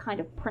same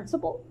kind of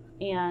principle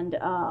and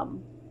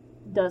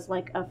does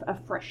like a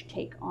fresh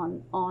take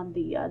on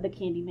the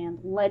Candyman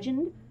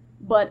legend,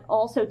 but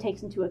also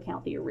takes into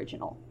account the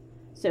original.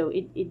 So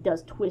it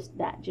does twist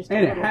that just a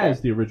little bit. And it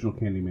has the original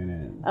Candyman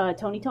in it.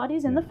 Tony Todd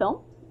is in the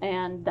film,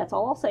 and that's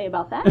all I'll say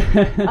about that.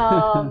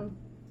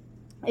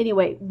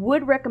 Anyway,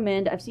 would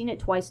recommend. I've seen it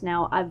twice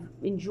now. I've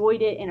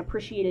enjoyed it and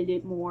appreciated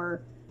it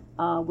more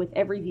with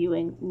every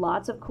viewing.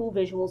 Lots of cool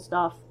visual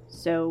stuff,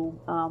 so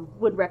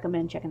would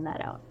recommend checking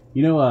that out.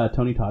 You know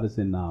Tony Todd is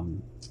in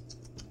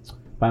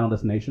Final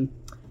Destination?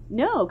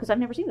 No, because I've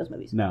never seen those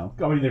movies. No,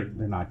 I mean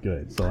they're not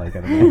good. So like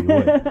I don't know if you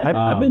would. I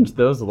binged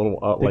those a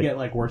little. They get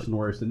like worse and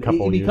worse, and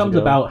couple it years becomes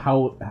ago. about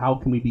how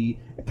can we be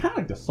kind of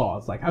like the Saw.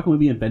 It's like how can we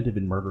be inventive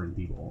in murdering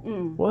people?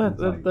 Well,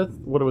 that's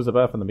what it was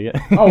about from the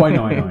beginning. Oh, I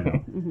know.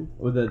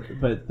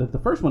 But the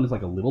first one is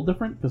like a little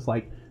different because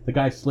like the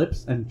guy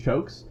slips and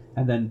chokes,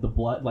 and then the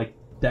blood, like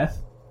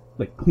death,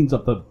 like cleans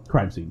up the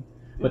crime scene.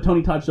 But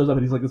Tony Todd shows up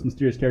and he's like this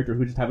mysterious character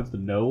who just happens to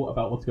know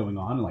about what's going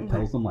on and like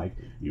tells them like,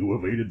 "You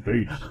evaded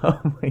fate." Oh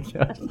my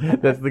gosh,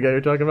 that's the guy you're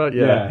talking about.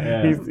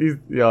 Yeah.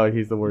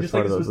 He's the worst just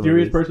part like of this those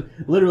mysterious movies.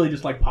 person literally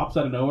just like pops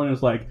out of nowhere and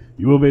is like,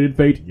 "You evaded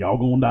fate, y'all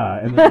gonna die,"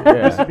 and then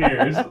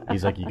disappears.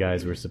 He's like, "You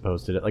guys were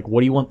supposed to like, what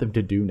do you want them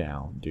to do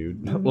now,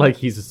 dude?" Like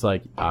he's just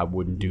like, "I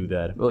wouldn't do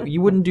that." Well, you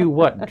wouldn't do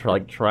what?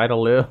 Try to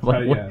live?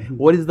 Like,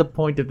 what is the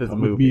point of this Come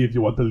movie? with me if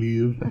you want to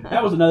leave.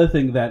 That was another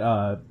thing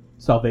that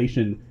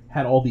Salvation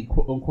had all the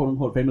quote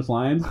unquote famous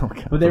lines,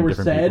 but they were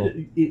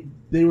said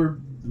they were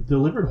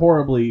delivered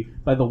horribly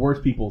by the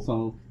worst people.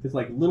 So it's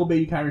like little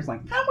baby Kyrie's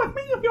like, "Come with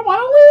me if you want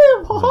to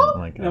live." Oh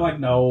my God. And I'm like,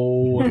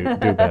 no,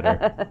 do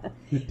better.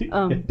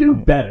 do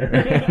better.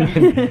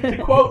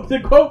 to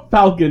quote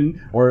Falcon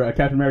or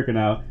Captain America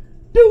now,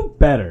 do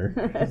better.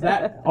 Because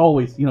that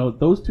always,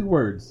 those two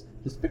words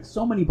just fix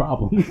so many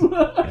problems.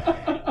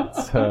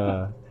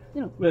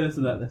 This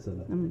and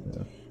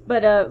that.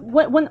 But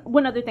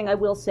one other thing I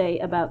will say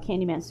about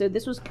Candyman. So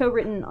this was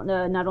co-written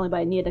not only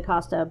by Nia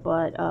DaCosta,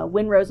 but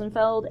Wynn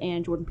Rosenfeld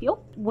and Jordan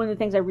Peele. One of the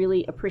things I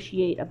really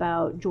appreciate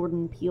about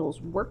Jordan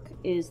Peele's work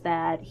is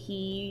that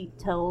he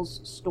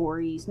tells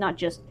stories not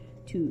just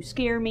to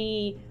scare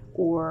me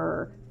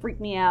or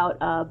freak me out,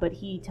 but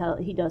he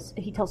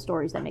tells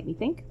stories that make me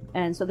think.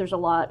 And so there's a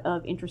lot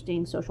of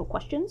interesting social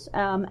questions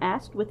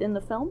asked within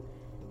the film,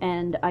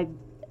 and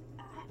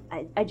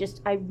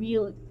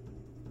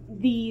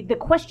the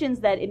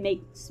questions that it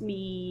makes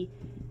me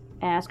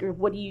ask are,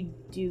 what do you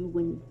do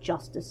when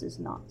justice is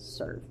not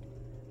served?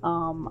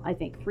 I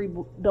think Three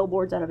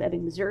Billboards outside of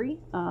Ebbing,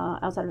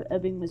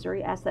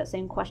 Missouri, asked that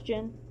same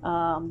question.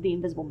 The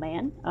Invisible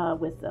Man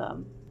with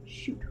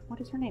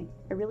what is her name?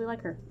 I really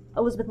like her.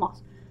 Elizabeth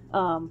Moss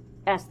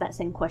asked that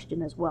same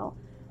question as well.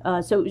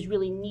 So it was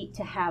really neat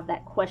to have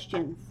that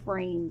question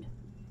framed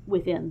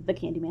within the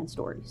Candyman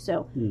story.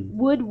 So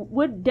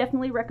would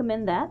definitely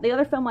recommend that. The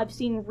other film I've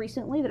seen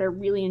recently that I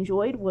really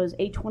enjoyed was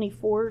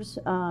A24's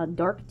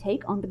Dark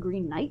Take on The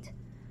Green Knight,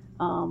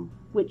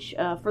 which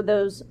for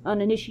those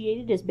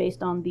uninitiated is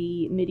based on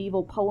the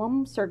medieval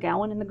poem Sir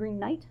Gawain and the Green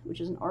Knight,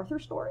 which is an Arthur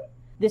story.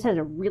 This has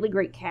a really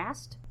great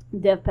cast.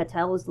 Dev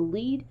Patel is the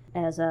lead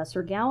as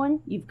Sir Gawain.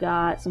 You've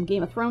got some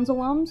Game of Thrones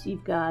alums.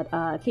 You've got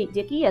Kate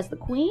Dickie as the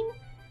Queen.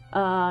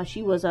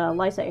 She was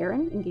Lysa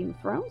Arryn in Game of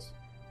Thrones.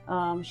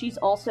 She's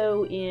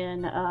also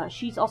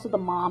the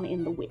mom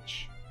in The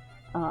Witch.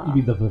 You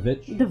mean the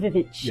Vivitch? The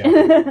Vivitch.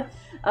 Yeah.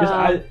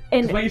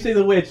 Because when you say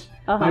The Witch,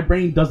 my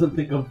brain doesn't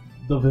think of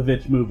the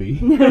Vivitch movie.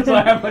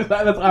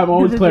 I'm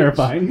always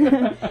clarifying.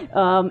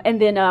 And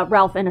then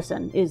Ralph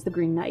Ineson is the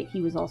Green Knight.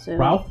 He was also...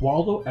 Ralph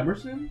Waldo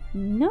Emerson?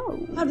 No.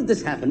 How did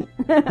this happen?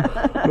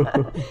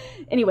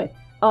 Anyway,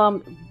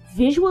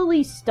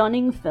 visually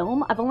stunning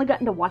film. I've only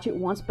gotten to watch it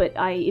once, but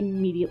I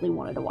immediately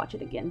wanted to watch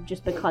it again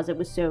just because it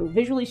was so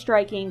visually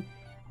striking.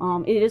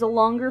 It is a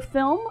longer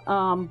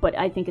film, but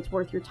I think it's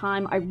worth your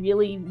time. I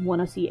really want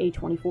to see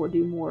A24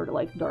 do more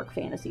like dark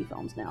fantasy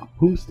films now.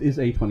 Who is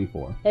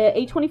A24?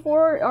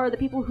 A24 are the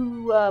people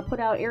who put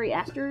out Ari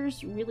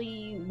Aster's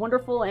really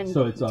wonderful and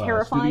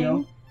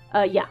terrifying.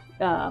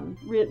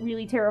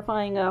 Really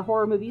terrifying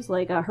horror movies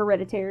like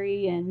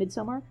Hereditary and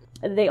Midsommar.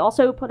 They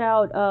also put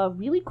out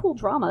really cool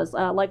dramas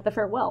like The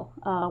Farewell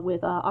with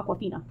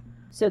Awkwafina.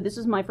 So this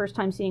is my first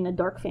time seeing a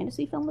dark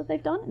fantasy film that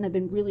they've done, and I've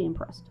been really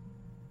impressed.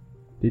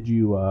 Did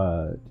you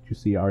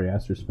see Ari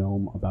Aster's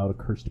film about a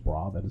cursed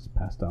bra that is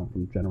passed down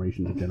from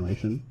generation to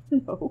generation?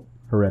 No.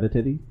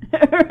 Hereditary?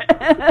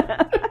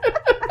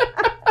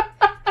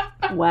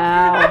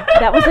 Wow,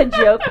 that was a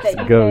joke that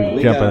you Go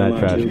made. jump in that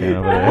trash can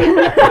over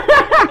there.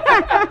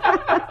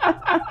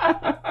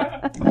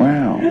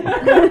 Wow.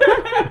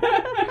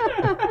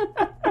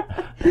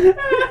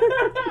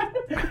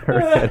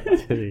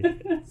 Hereditary.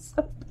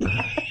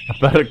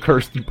 About a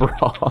cursed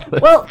bra.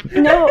 Well,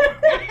 no.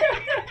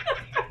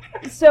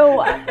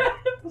 So,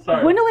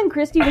 Gwendolyn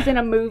Christie was in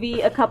a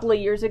movie a couple of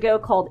years ago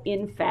called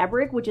In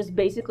Fabric, which is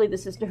basically the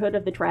sisterhood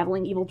of the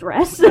traveling evil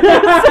dress. So,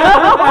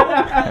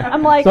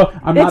 I'm like,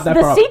 it's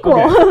the sequel.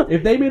 Okay.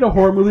 If they made a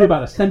horror movie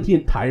about a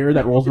sentient tire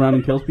that rolls around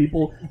and kills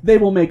people, they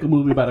will make a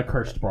movie about a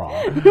cursed bra.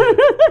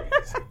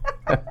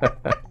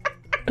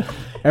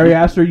 Ari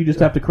Aster, you just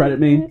have to credit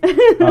me.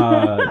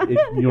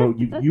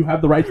 You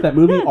have the rights to that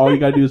movie. All you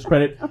got to do is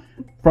credit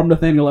from the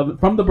brain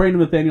of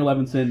Nathaniel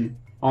Levinson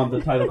on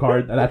the title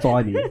card. That's all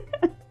I need.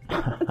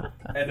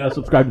 And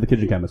subscribe to the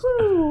Kitchen Chemist.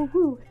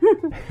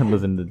 And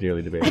listen to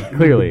Dearly Debated.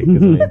 Clearly.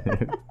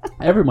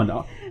 Everyone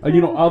knows.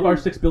 Of our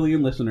 6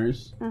 billion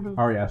listeners,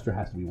 Ari Aster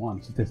has to be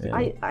one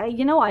statistically.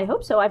 I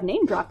hope so. I've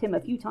name dropped him a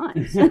few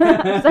times.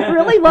 I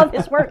really love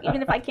his work,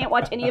 even if I can't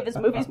watch any of his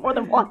movies more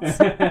than once.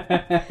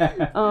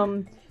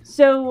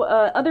 So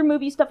other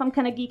movie stuff I'm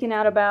kind of geeking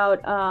out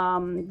about.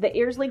 The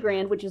Airsley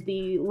Grand, which is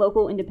the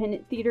local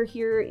independent theater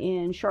here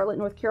in Charlotte,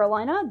 North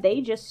Carolina,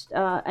 they just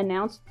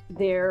announced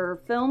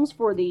their films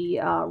for the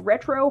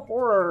retro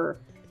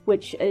horror,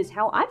 which is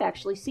how I've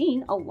actually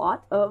seen a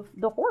lot of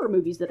the horror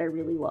movies that I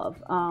really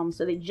love.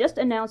 So they just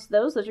announced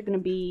those. Those are going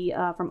to be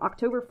from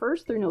October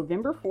 1st through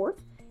November 4th.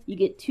 You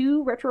get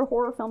 2 retro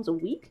horror films a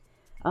week.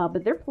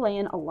 But they're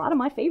playing a lot of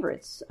my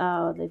favorites.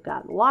 They've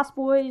got Lost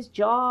Boys,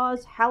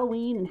 Jaws,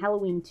 Halloween and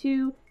Halloween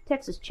 2,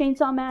 Texas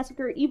Chainsaw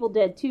Massacre, Evil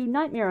Dead 2,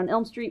 Nightmare on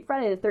Elm Street,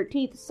 Friday the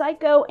 13th,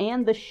 Psycho,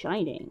 and The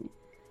Shining.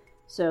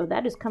 So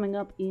that is coming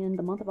up in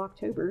the month of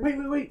October.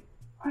 Wait.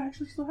 I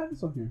actually still have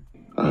this on here.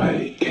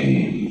 I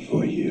came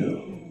for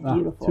you.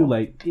 Beautiful. Too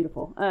late.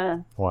 Beautiful.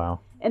 Wow.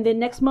 And then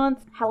next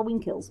month, Halloween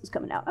Kills is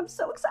coming out. I'm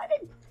so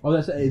excited. Oh,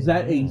 is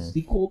that a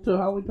sequel to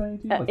Halloween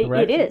 2018?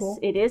 Like it is. sequel?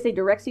 It is a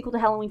direct sequel to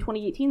Halloween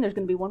 2018. There's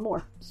going to be one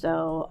more.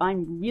 So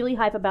I'm really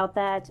hype about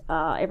that.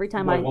 Every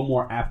time one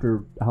more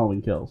after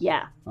Halloween Kills?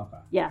 Yeah. Okay.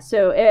 Yeah,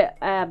 so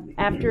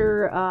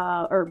after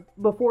or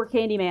before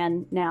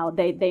Candyman now,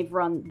 they've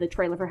run the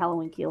trailer for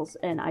Halloween Kills,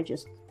 and I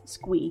just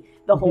squee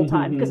the whole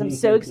time because I'm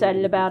so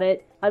excited about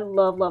it. I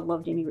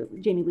love Jamie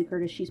Lee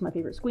Curtis. She's my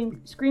favorite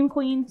scream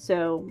queen,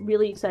 so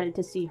really excited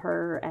to see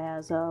her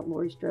as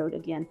Laurie Strode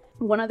again.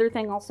 One other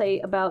thing I'll say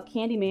about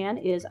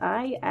Candyman is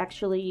I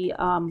actually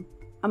I'm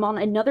on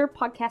another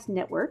podcast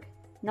network.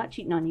 Not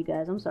cheating on you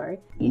guys, I'm sorry.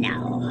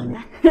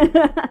 No.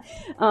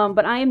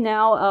 But I am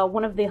now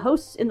one of the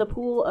hosts in the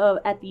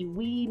pool at the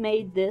We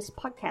Made This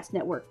podcast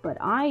network. But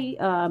I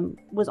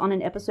was on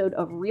an episode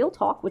of Real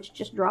Talk, which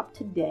just dropped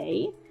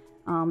today,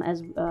 at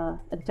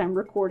the time of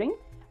recording,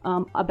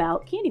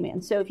 about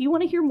Candyman. So if you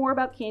want to hear more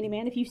about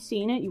Candyman, if you've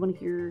seen it, you want to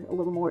hear a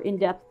little more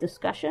in-depth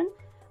discussion,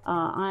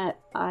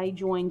 I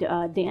joined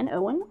Dan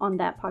Owen on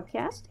that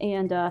podcast,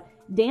 and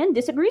Dan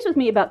disagrees with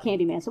me about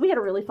Candyman, so we had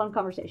a really fun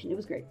conversation. It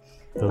was great.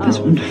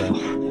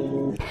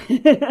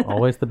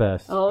 Always the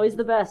best. Always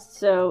the best.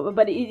 So,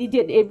 but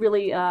it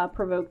really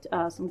provoked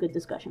some good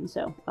discussion.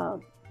 So,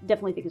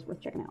 definitely think it's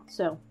worth checking out.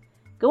 So,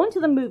 going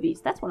to the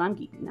movies. That's what I'm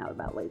geeking out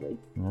about lately.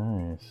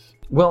 Nice.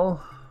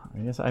 Well, I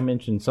guess I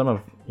mentioned some of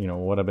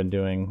what I've been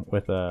doing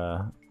with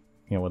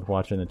with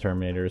watching the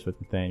Terminators with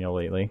Nathaniel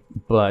lately.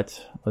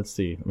 But let's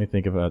see. Let me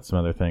think about some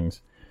other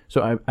things.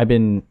 So I've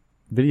been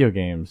video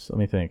games. Let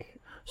me think.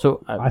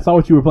 So I saw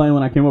what you were playing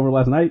when I came over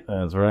last night.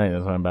 That's right.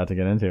 That's what I'm about to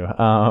get into.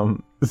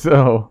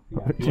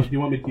 Do you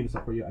want me to keep this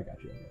up for you? I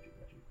got you.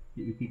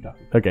 You keep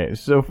talking. Okay,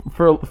 so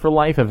for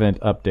life event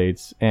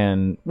updates,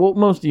 and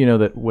most of you know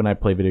that when I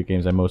play video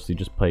games, I mostly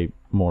just play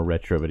more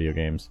retro video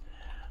games.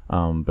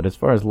 But as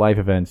far as life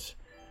events,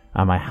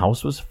 my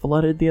house was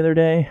flooded the other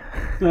day,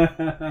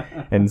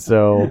 and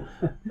so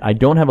I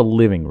don't have a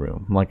living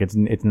room. Like it's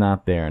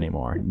not there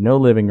anymore. No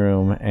living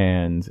room,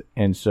 and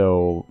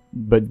so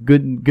but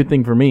good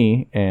thing for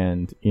me,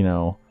 and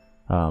some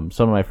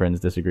of my friends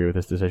disagree with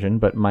this decision.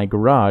 But my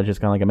garage is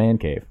kind of like a man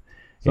cave.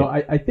 So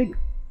I think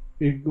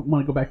if you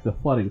want to go back to the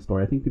flooding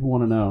story, I think people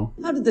want to know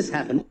How did this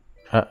happen?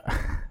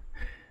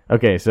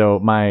 Okay, so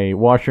my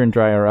washer and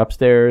dryer are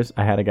upstairs.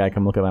 I had a guy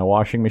come look at my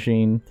washing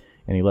machine,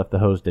 and he left the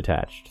hose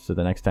detached. So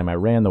the next time I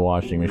ran the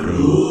washing machine...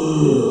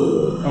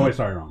 Oh, wait,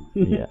 sorry, wrong.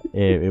 Yeah,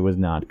 it was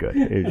not good.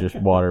 It was just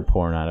water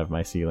pouring out of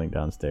my ceiling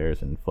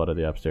downstairs and flooded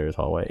the upstairs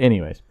hallway.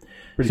 Anyways,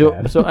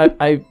 so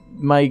I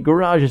my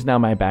garage is now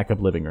my backup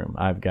living room.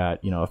 I've got,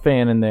 a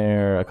fan in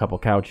there, a couple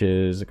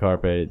couches, a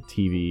carpet,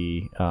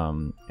 TV,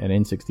 an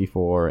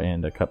N64,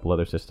 and a couple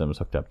other systems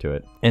hooked up to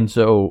it. And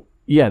so...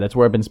 yeah, that's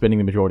where I've been spending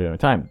the majority of my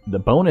time. The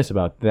bonus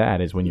about that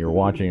is when you're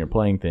watching or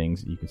playing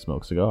things, you can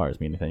smoke cigars.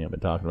 Me and Nathaniel have been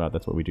talking about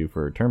that's what we do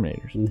for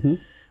Terminators. Mm-hmm.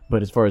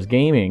 But as far as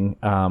gaming,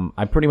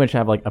 I pretty much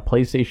have like a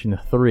PlayStation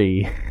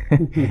 3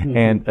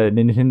 and a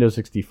Nintendo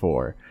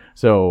 64.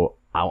 So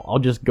I'll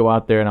just go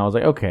out there and I was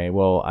like, okay,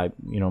 well,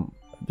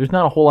 there's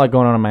not a whole lot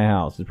going on in my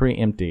house. It's pretty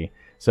empty.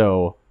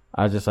 So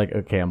I was just like,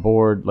 okay, I'm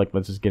bored. Like,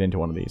 let's just get into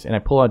one of these. And I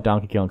pull out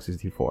Donkey Kong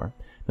 64.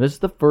 Now, this is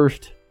the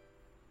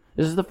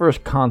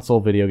first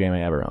console video game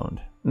I ever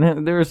owned.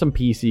 There were some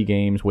PC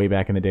games way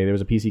back in the day. There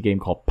was a PC game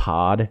called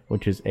Pod,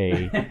 which is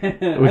we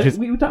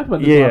talked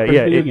about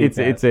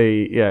this.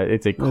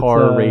 It's a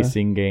car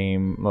racing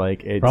game.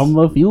 Like it's from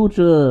the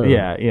future.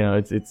 Yeah,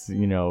 it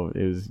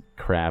was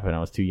crap, and I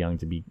was too young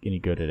to be any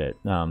good at it.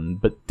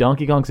 But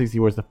Donkey Kong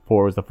 64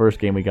 was the first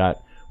game we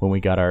got when we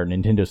got our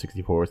Nintendo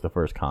 64. Was the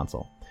first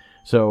console.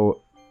 So.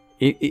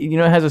 It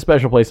has a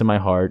special place in my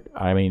heart.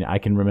 I mean, I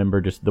can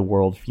remember just the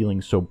world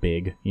feeling so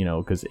big,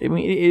 because it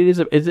is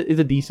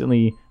a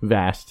decently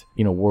vast,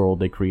 world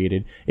they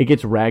created. It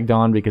gets ragged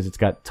on because it's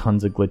got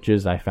tons of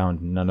glitches. I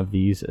found none of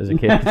these as a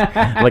kid.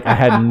 Like, I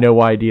had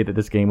no idea that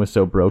this game was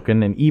so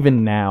broken. And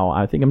even now,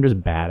 I think I'm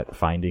just bad at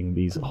finding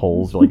these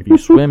holes. Like, if you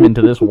swim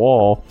into this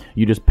wall,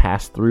 you just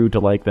pass through to,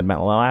 like, the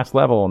last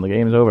level and the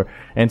game's over.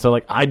 And so,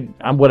 like, I'm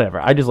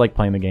whatever. I just like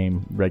playing the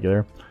game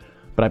regular.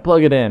 But I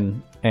plug it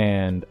in,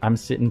 and I'm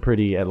sitting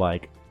pretty at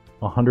like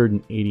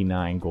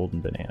 189 golden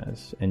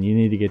bananas, and you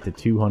need to get to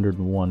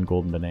 201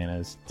 golden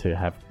bananas to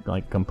have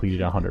like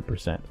completed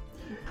 100%.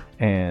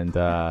 and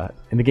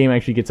the game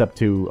actually gets up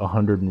to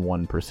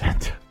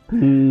 101%.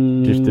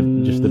 just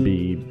to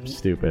be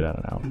stupid. I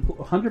don't know.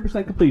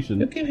 100% completion.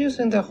 You keep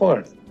using the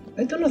word.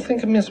 I don't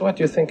think it means what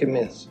you think it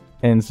means.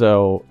 And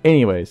so,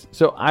 anyways,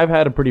 so I've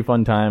had a pretty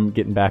fun time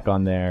getting back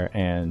on there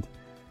and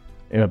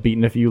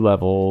beating a few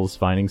levels,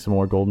 finding some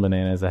more golden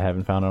bananas I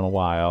haven't found in a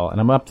while, and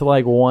I'm up to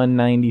like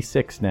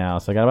 196 now.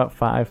 So I got about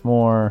 5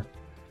 more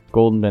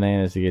golden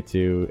bananas to get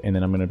to, and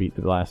then I'm gonna beat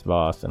the last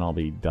boss, and I'll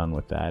be done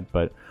with that.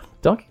 But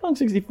Donkey Kong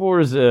 64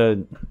 is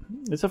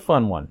it's a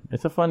fun one.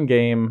 It's a fun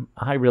game.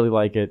 I really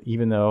like it,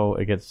 even though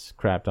it gets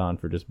crapped on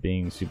for just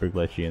being super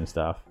glitchy and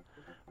stuff.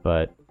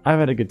 But I've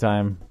had a good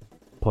time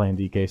playing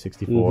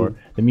DK64. Mm-hmm.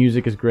 The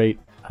music is great.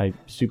 I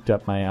souped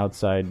up my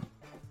outside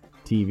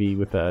TV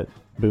with a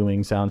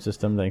booming sound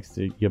system thanks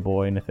to your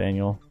boy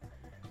Nathaniel,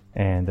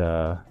 and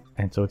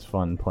so it's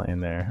fun playing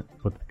there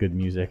with good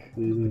music,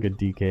 good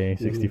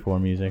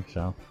DK64 music.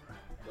 So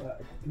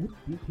good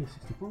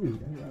DK64 music.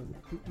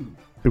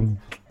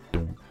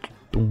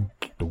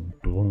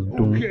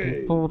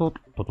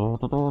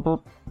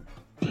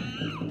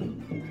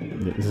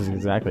 This is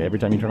exactly every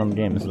time you turn on the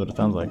game. This is what it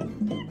sounds like.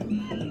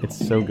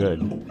 It's so good.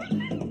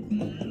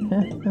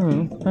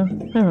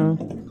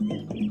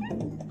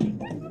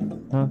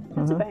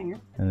 That's a banger.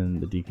 And then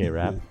the DK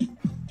rap.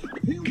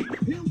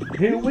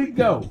 Here we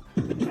go.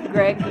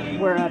 Greg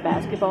were a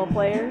basketball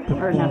player,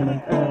 or not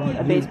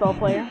a baseball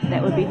player.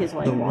 That would be his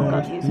like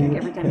walk-up music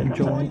every time he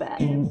comes up to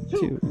bat.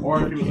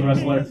 Or if he was a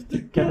wrestler.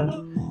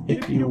 Together,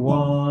 if you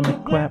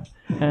wanna clap.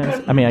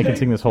 I mean, I can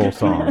sing this whole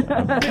song.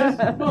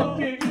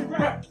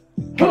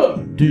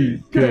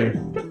 DK,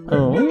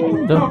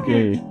 oh,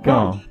 Donkey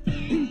Kong,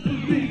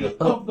 leader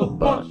of the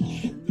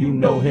bunch. You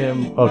know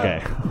him.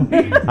 Okay,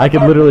 I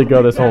could literally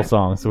go this whole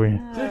song. So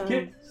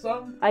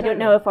I don't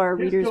know if our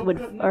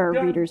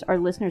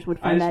listeners would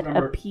find that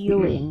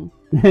appealing.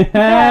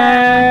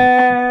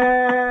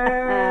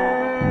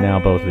 Now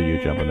both of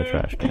you jump in the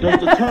trash can. Does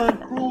the term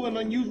cruel and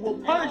unusual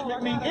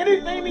punishment mean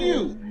anything to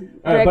you?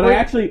 Greg, but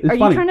it's are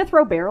funny. you trying to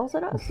throw barrels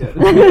at us?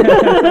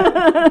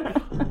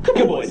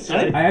 Good boy,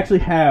 son. I actually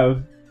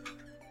have.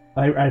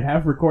 I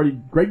have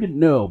recorded. Greg didn't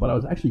know, but I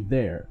was actually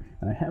there,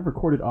 and I have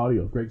recorded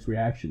audio of Greg's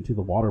reaction to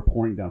the water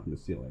pouring down from the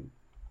ceiling.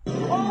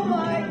 Oh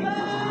my God!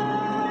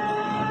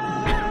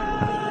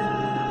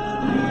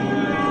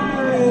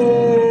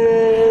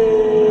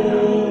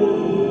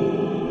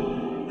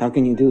 How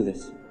can you do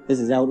this? This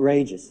is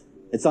outrageous.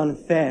 It's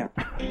unfair.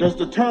 Does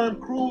the term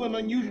cruel and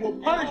unusual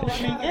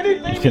punishment mean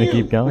anything Just gonna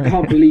keep going. I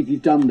can't believe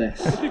you've done this.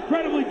 It's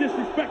incredibly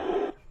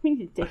disrespectful. We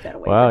need to take that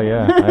away. Wow,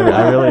 yeah.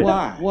 I really...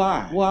 Why?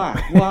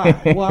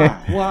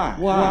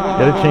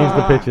 Gotta change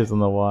the pitches on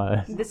the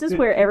why. This is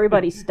where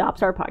everybody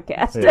stops our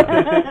podcast.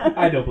 Yeah.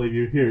 I don't believe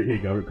you. Here you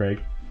go,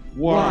 Craig.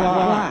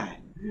 Why?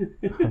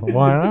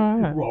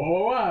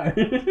 Why?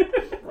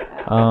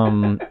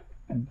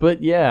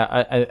 But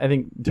yeah, I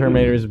think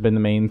Terminator has been the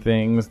main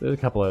things. There's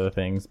a couple other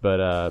things, but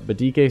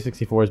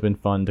DK64 has been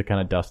fun to kind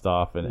of dust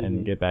off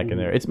and get back in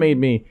there. It's made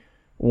me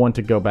want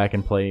to go back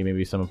and play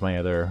maybe some of my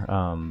other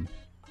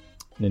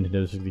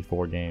Nintendo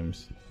 64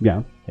 games.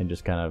 Yeah. And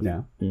just kind of,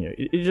 you know,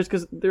 it's just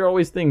because there are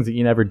always things that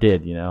you never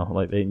did, you know,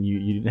 like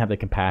you didn't have the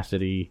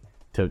capacity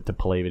to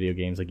play video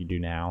games like you do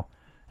now.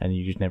 And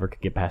you just never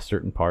could get past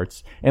certain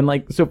parts. And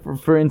like, so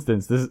for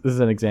instance, this is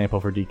an example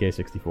for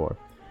DK64.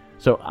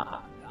 So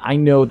I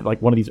know that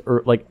like one of these,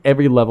 like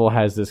every level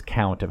has this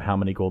count of how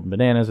many golden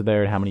bananas are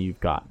there and how many you've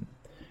gotten.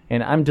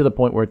 And I'm to the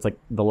point where it's like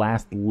the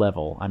last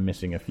level, I'm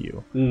missing a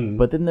few.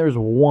 But then there's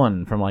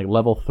one from like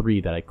level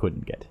 3 that I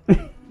couldn't get.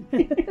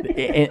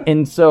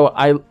 and so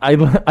I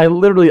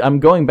literally, I'm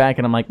going back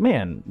and I'm like,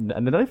 man,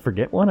 did I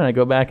forget one? And I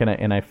go back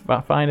and I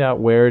find out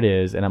where it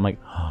is. And I'm like,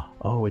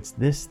 oh, it's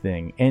this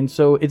thing. And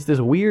so it's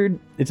this weird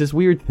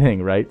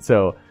thing, right?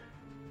 So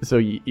it's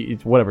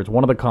whatever. It's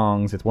one of the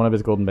Kongs. It's one of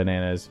his golden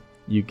bananas.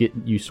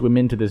 You swim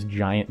into this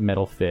giant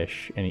metal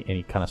fish and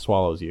he kind of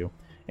swallows you.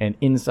 And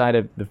inside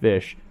of the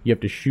fish, you have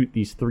to shoot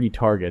these 3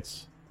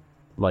 targets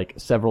like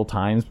several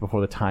times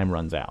before the time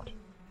runs out.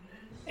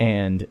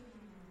 And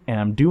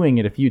I'm doing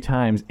it a few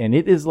times, and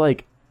it's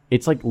like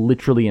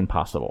literally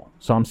impossible.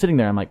 So I'm sitting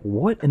there, I'm like,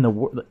 what in the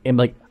world? And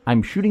like,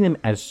 I'm shooting them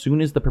as soon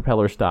as the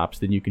propeller stops,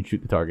 then you can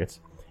shoot the targets.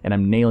 And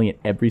I'm nailing it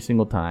every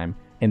single time,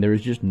 and there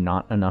is just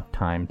not enough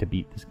time to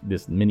beat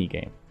this mini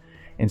game.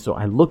 And so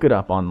I look it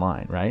up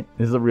online, right?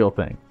 This is a real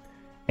thing.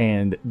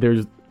 And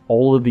there's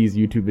all of these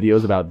YouTube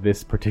videos about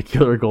this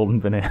particular golden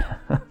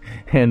banana.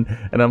 and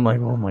I'm like,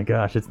 oh my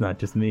gosh, it's not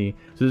just me.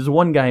 So there's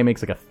one guy who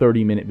makes like a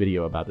 30-minute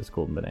video about this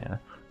golden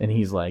banana. And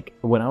he's like,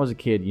 when I was a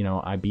kid, you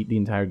know, I beat the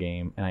entire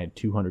game and I had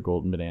 200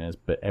 golden bananas,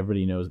 but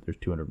everybody knows that there's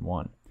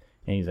 201.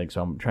 And he's like,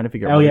 so I'm trying to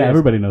figure out what it is.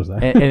 Everybody knows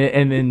that.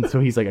 and then so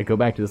he's like, I go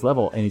back to this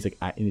level, and he's like,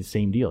 in the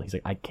same deal. He's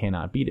like, I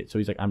cannot beat it. So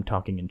he's like, I'm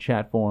talking in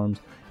chat forums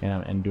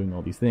and I'm doing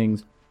all these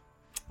things.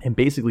 And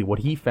basically what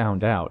he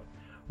found out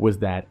was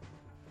that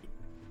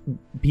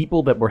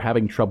people that were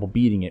having trouble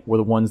beating it were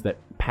the ones that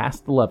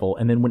passed the level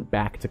and then went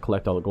back to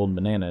collect all the golden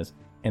bananas,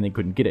 and they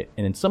couldn't get it.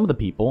 And then some of the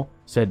people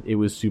said it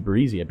was super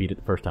easy. I beat it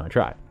the first time I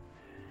tried.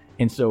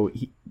 And so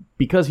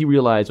because he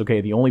realized,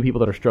 okay, the only people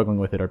that are struggling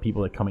with it are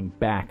people that are coming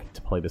back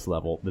to play this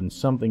level, then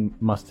something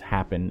must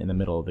happen in the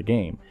middle of the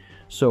game.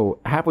 So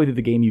halfway through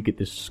the game, you get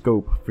this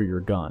scope for your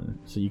gun,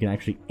 so you can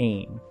actually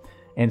aim.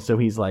 And so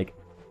he's like,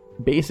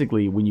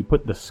 basically, when you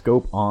put the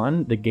scope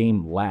on, the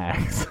game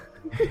lags.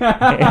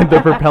 And the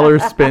propeller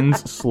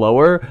spins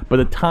slower, but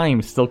the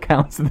time still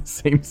counts at the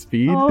same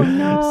speed. Oh,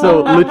 no.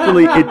 So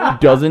literally,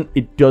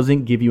 it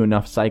doesn't give you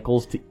enough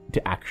cycles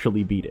to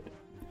actually beat it.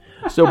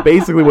 So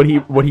basically,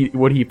 what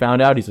he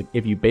found out, he's like,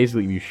 if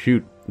you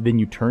shoot, then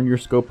you turn your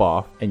scope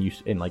off and you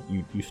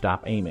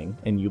stop aiming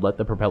and you let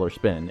the propeller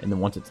spin, and then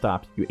once it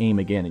stops, you aim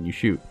again and you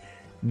shoot.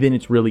 Then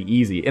it's really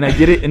easy. And I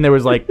did it, and there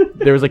was like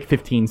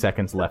 15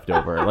 seconds left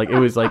over. Like it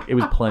was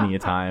plenty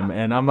of time,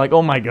 and I'm like,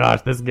 oh my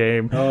gosh, this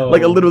game!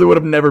 Like I literally would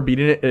have never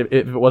beaten it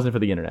if it wasn't for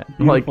the internet.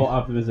 Beautiful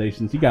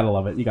optimizations. You gotta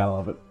love it.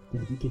 Yeah,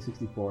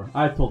 DK64.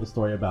 I've told the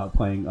story about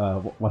playing.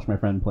 Watch my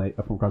friend play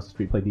from across the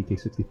street play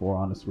DK64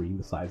 on a screen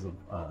the size of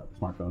a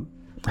smartphone.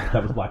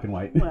 That was black and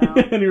white. Wow.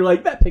 And you're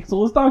like, that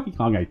pixel is Donkey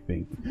Kong, I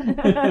think.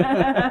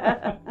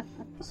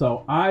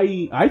 So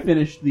I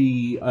finished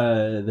the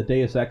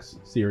Deus Ex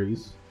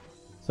series.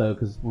 So,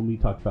 because when we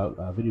talked about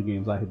video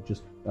games, I had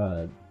just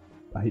I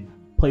had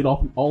played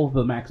all of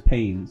the Max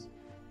Paynes,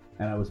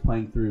 and I was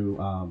playing through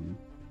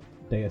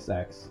Deus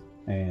Ex,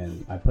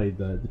 and I played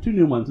the two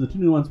new ones. The two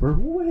new ones were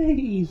way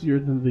easier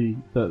than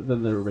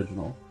the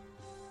original,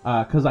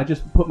 because I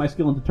just put my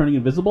skill into turning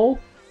invisible,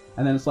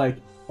 and then it's like,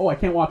 oh, I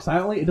can't walk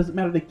silently. It doesn't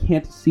matter; they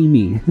can't see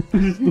me.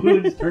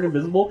 just turn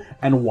invisible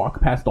and walk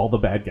past all the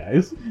bad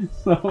guys.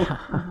 So,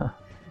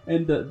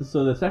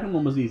 so the second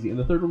one was easy, and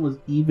the third one was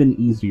even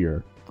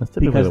easier.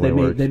 Because they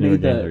made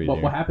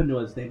what happened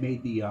was they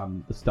made the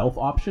stealth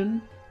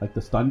option, like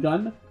the stun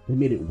gun, they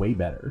made it way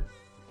better.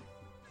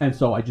 And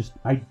so I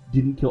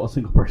didn't kill a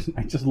single person.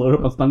 I just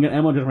loaded up a stun gun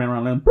ammo and just ran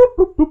around and boop,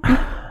 boop, boop,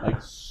 boop.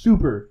 Like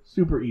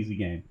super easy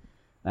game.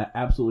 I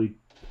absolutely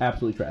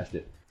trashed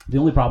it. The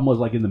only problem was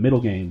like in the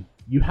middle game,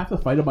 you have to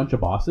fight a bunch of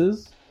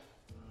bosses,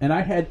 and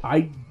I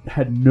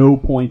had no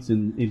points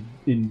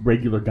in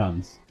regular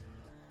guns.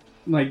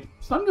 Like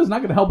stun gun's not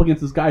going to help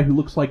against this guy who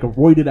looks like a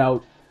roided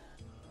out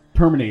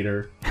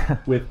Terminator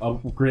with a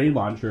grenade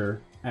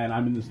launcher, and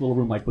I'm in this little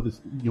room like with this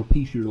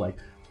pea shooter like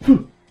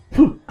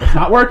it's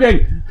not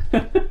working.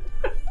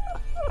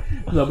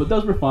 But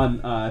those were fun.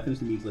 I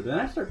finished them easily. Then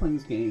I started playing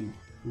this game,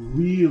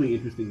 really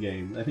interesting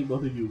game. I think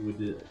both of you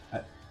would.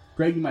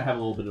 Greg, you might have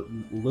a little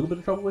bit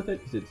of trouble with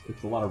it because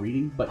it's a lot of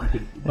reading, but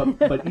you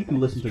can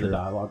listen to the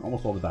dialogue.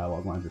 Almost all the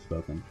dialogue lines are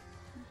spoken.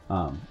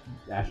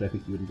 Ashley, I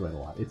think you would enjoy it a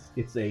lot.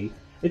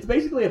 It's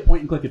basically a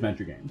point and click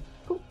adventure game.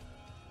 Cool.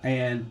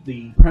 And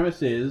the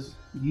premise is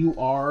you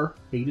are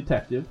a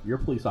detective, you're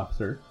a police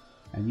officer,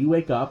 and you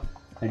wake up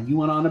and you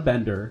went on a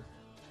bender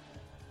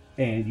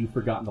and you've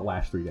forgotten the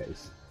last 3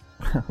 days.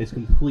 It's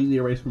completely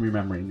erased from your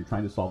memory and you're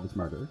trying to solve this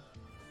murder.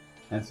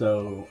 And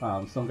so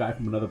some guy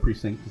from another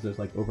precinct, because there's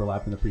like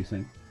overlap in the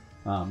precinct,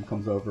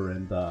 comes over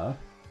and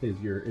is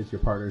your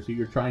partner. So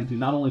you're trying to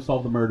not only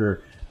solve the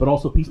murder, but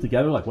also piece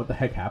together like what the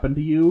heck happened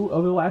to you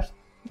over the last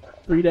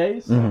 3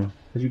 days.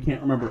 Because you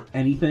can't remember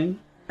anything.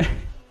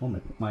 Oh,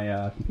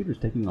 my computer's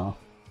taking off.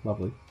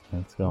 Lovely.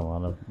 It's got a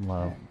lot of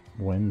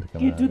wind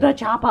coming out. Get to the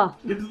chopper.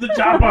 Get to the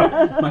chopper.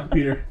 My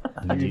computer.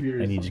 I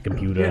need your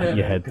computer,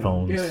 your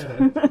headphones,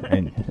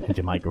 and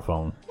your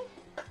microphone.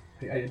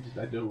 I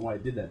don't know why I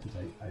did that because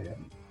I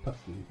haven't touched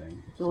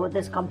anything. So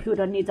this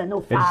computer needs a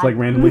new fan. It just like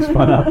randomly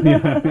spun up.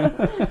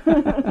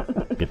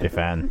 Get the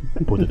fan.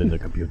 Put it in the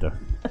computer.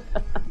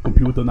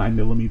 Computer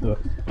 9mm.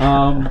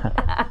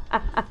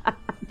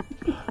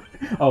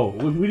 Oh,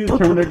 when we do the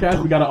Terminator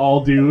cast, we gotta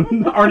all do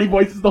Arnie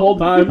voices the whole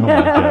time. Oh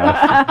my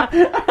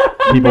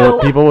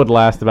gosh. People would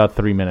last about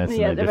 3 minutes.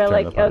 Yeah, and they're just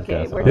turn like, the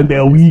okay, podcast off. Then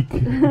they're weak.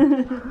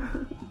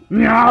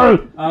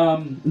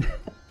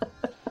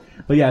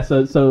 But yeah,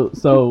 so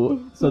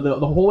the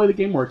whole way the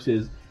game works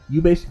is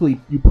you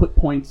put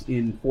points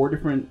in 4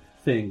 different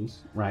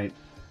things, right?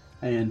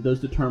 And those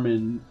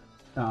determine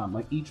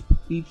like each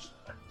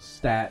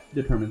stat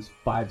determines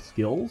 5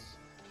 skills.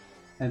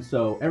 And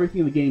so everything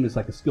in the game is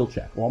like a skill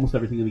check. Well, almost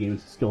everything in the game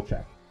is a skill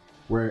check,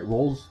 where it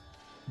rolls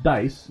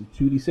dice,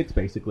 2d6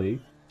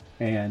 basically,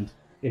 and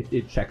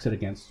it checks it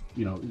against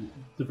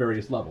the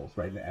various levels,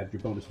 right? And it adds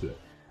your bonus to it.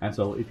 And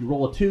so if you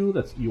roll a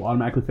 2, you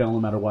automatically fail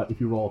no matter what.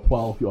 If you roll a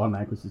 12, you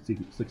automatically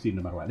succeed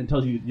no matter what. And it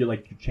tells you your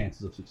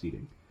chances of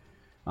succeeding.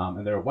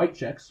 And there are white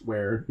checks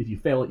where if you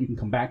fail it, you can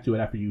come back to it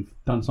after you've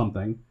done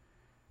something.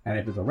 And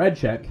if it's a red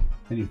check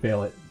and you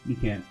fail it, you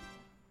can't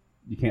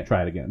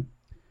try it again.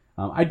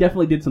 I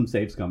definitely did some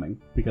save scumming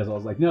because I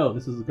was like, no,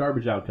 this is a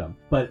garbage outcome.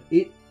 But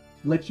it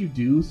lets you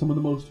do some of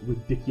the most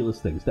ridiculous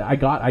things. I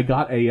got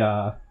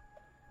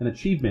an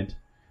achievement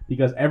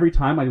because every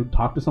time I would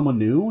talk to someone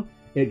new,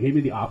 it gave me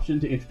the option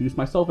to introduce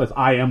myself as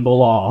I am the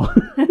law.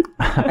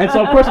 And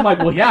so of course I'm like,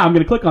 well, yeah, I'm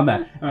going to click on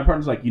that. And my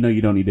partner's like, you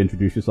don't need to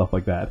introduce yourself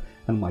like that.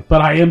 And I'm like, but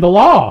I am the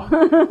law. So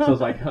I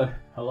was like,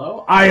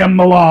 hello? I am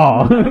the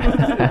law.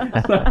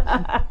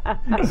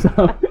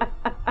 so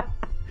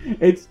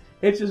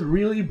It's just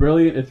really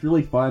brilliant. It's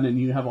really fun, and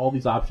you have all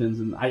these options.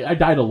 And I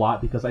died a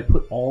lot because I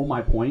put all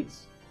my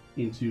points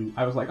into...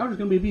 I was like, I'm just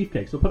going to be a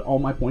beefcake. So I put all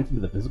my points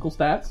into the physical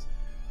stats.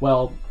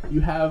 Well, you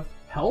have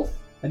health,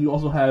 and you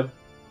also have,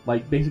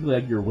 like, basically,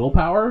 like, your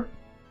willpower.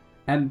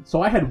 And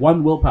so I had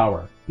 1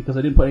 willpower because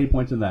I didn't put any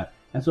points in that.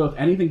 And so if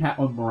anything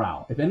happened with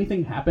morale, if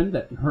anything happened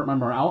that hurt my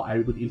morale, I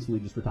would instantly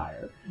just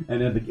retire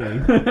and end the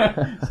game.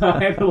 So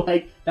I had to,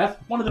 like... That's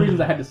one of the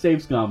reasons I had to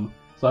save scum.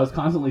 So I was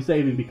constantly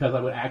saving because I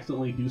would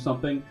accidentally do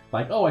something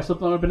like, oh, I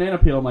slipped on a banana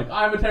peel. I'm like,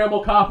 I'm a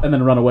terrible cop, and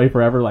then run away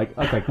forever. Like,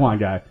 okay, come on,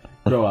 guy,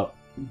 grow up.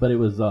 But it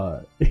was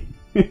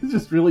it's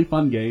just really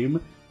fun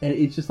game, and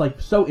it's just like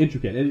so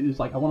intricate. It's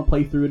like I want to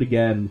play through it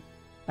again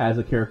as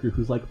a character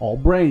who's like all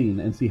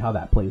brain and see how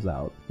that plays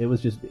out. It was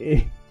just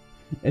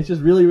it's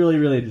just really, really,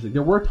 really interesting.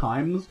 There were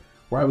times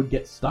where I would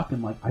get stuck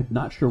and like I'm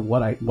not sure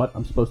what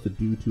I'm supposed to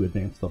do to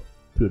advance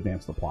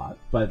the plot.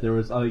 But there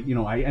was I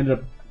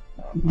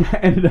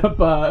ended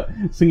up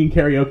singing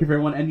karaoke for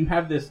everyone, and you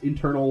have this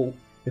internal.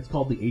 It's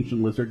called the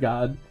Ancient Lizard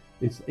God.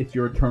 It's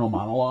your internal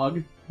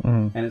monologue,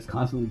 and it's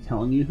constantly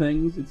telling you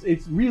things.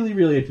 It's really,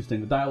 really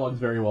interesting. The dialogue is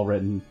very well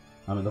written,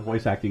 and the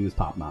voice acting is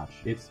top notch.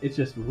 It's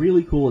just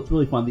really cool. It's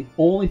really fun. The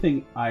only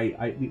thing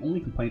the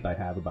only complaint I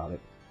have about it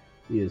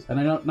is, and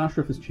I'm not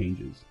sure if this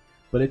changes,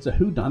 but it's a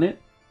whodunit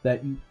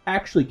that you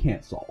actually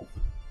can't solve.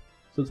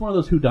 So it's one of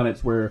those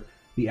whodunits where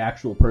the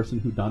actual person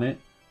who done it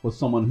was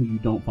someone who you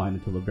don't find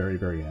until the very,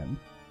 very end,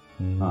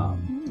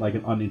 like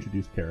an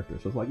unintroduced character.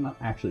 So it's like not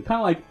actually kind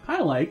of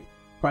like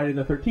Friday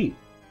the 13th,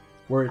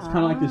 where it's kind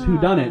of like this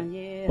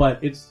whodunit, but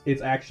it's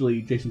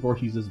actually Jason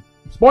Voorhees'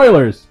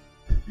 spoilers.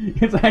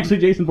 It's actually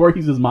Jason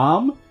Voorhees'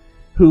 mom,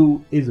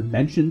 who is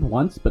mentioned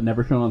once but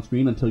never shown on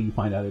screen until you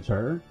find out it's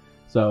her.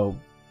 So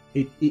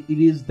it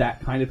is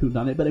that kind of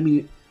whodunit. But I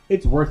mean,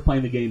 it's worth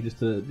playing the game just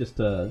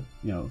to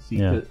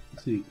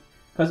see.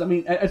 Because I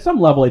mean, at some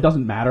level, it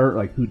doesn't matter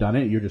like who done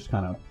it. You're just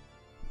kind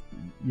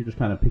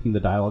of picking the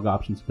dialogue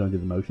options, going through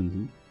the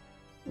motions.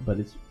 But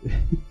it's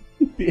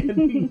the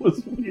ending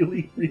was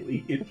really,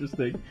 really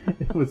interesting.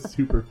 It was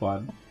super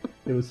fun.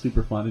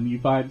 And you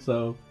find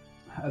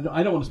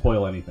I don't want to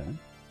spoil anything.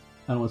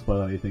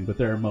 But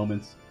there are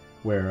moments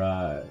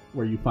where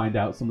you find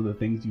out some of the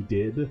things you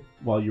did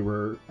while you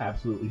were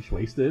absolutely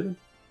wasted,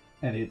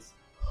 and it's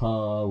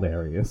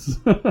hilarious.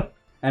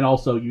 And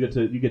also, you get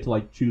to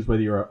like choose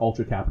whether you're an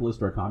ultra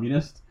capitalist or a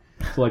communist.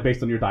 So like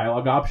based on your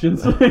dialogue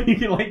options, you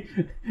can like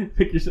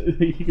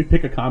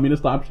pick a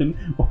communist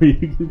option or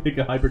you can pick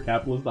a hyper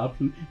capitalist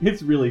option.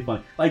 It's really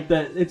fun. Like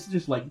that, it's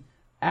just like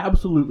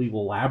absolutely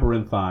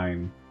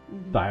labyrinthine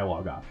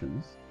dialogue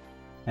options,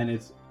 and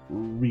it's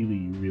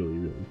really, really,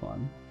 really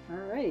fun. All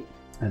right.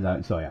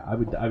 And so yeah, I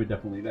would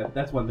definitely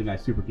that's one thing I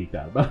super geeked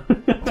out about.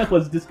 That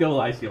was Disco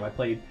Elysium. I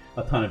played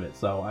a ton of it,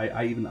 so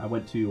I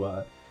went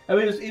to. I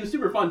mean, it was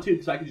super fun too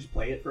because I could just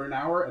play it for an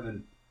hour and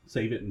then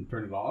save it and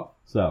turn it off.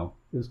 So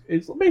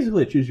it's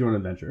basically a choose your own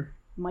adventure.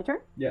 My turn?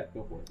 Yeah,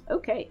 go for it.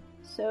 Okay,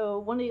 so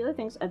one of the other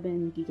things I've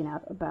been geeking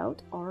out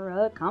about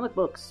are comic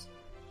books.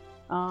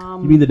 You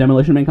mean the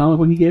Demolition Man comic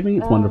book you gave me?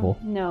 It's wonderful.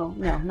 No,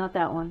 not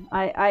that one.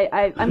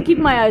 I'm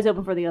keeping my eyes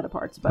open for the other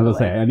parts. By I was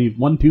the way, say I need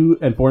 1, 2,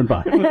 and 4, and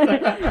 5.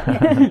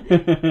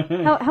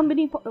 How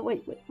many?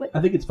 Wait, what?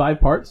 I think it's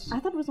 5 parts. I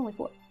thought it was only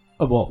 4.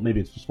 Oh well, maybe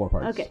it's just 4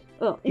 parts. Okay.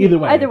 Well, either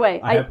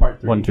way, I have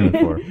part 3. 1, 2, and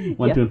 4.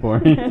 1, 2, and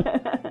 4.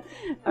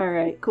 All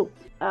right, cool.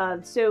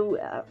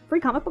 So Free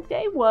Comic Book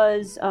Day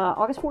was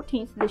August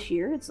 14th this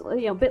year. It's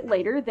a bit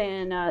later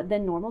than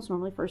normal. It's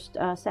normally first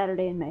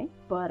Saturday in May,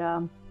 but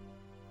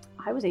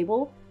I was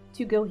able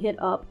to go hit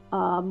up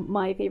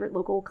my favorite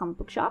local comic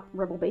book shop,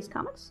 Rebel Base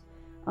Comics,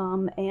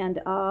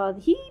 and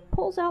he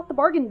pulls out the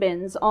bargain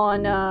bins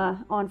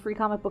on Free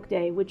Comic Book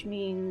Day, which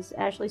means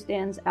Ashley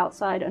stands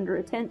outside under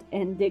a tent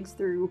and digs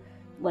through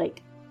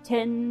like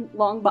 10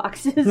 long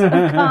boxes of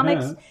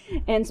comics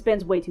and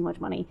spends way too much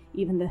money,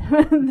 even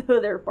though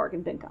they're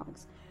bargain bin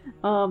comics.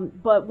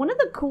 But one of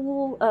the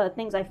cool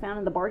things I found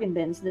in the bargain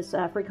bins this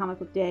Free Comic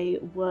Book Day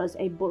was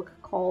a book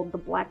called The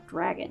Black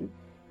Dragon.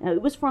 It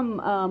was from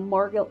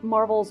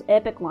Marvel's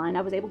Epic line.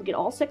 I was able to get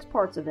all 6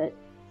 parts of it.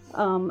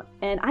 And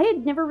I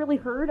had never really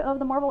heard of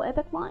the Marvel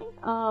Epic line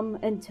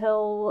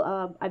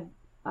until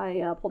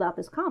I pulled out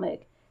this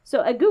comic.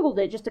 So I Googled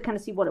it just to kind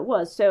of see what it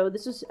was. So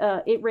this is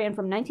it ran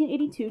from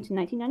 1982 to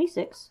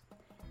 1996.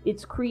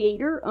 It's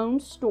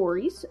creator-owned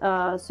stories,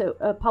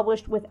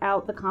 published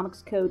without the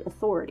Comics Code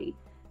Authority.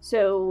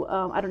 So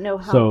I don't know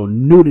how. So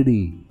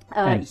nudity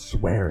and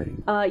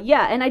swearing.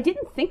 Yeah, and I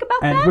didn't think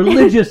about that. And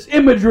religious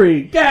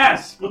imagery.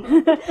 Gasp!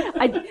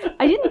 I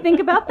didn't think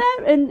about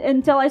that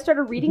until I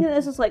started reading it.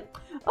 This is like,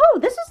 oh,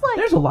 this is like.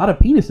 There's a lot of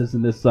penises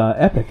in this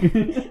epic.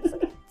 This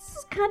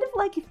is kind of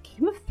like if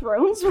Game of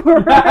Thrones were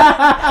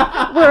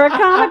a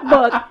comic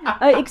book,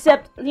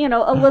 except a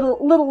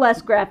little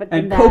less graphic than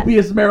and that.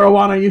 Copious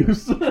marijuana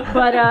use.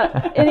 But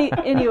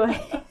anyway.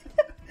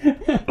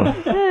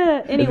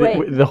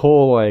 The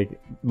whole like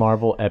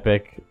Marvel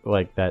Epic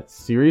like that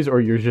series,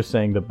 or you're just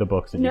saying the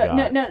books that you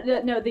got?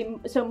 No.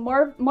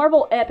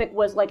 Marvel Epic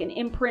was like an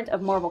imprint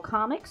of Marvel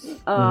Comics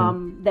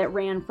that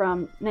ran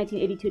from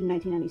 1982 to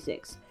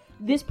 1996.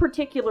 This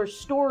particular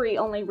story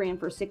only ran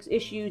for 6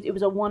 issues. It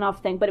was a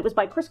one-off thing, but it was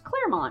by Chris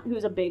Claremont,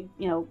 who's a big,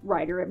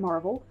 writer at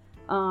Marvel,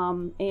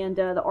 and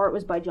the art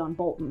was by John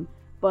Bolton.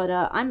 But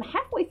I'm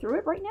halfway through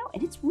it right now,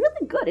 and it's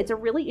really good. It's a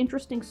really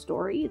interesting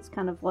story. It's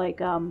kind of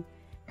like a,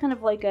 for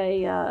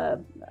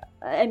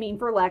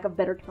lack of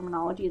better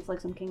terminology, it's like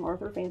some King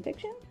Arthur fan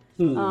fiction.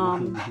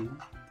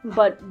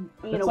 But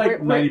it's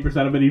like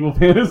 90% of medieval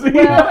fantasy.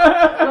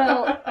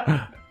 Well,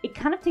 it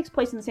kind of takes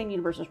place in the same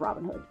universe as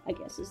Robin Hood, I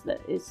guess is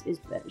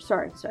better.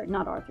 Sorry,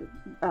 not Arthur,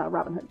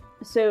 Robin Hood.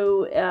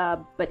 So,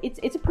 but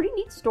it's a pretty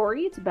neat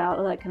story. It's about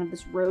like kind of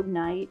this rogue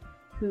knight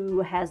who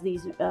has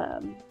these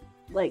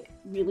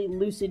really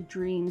lucid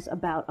dreams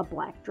about a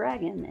black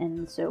dragon,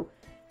 and so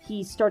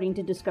he's starting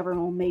to discover,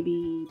 well,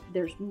 maybe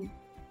there's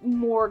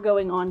more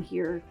going on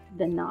here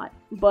than not.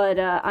 But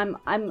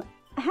I'm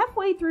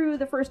halfway through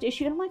the first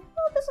issue, and I'm like,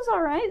 oh, this is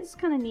all right. It's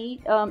kind of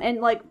neat.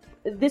 And like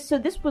this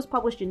was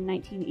published in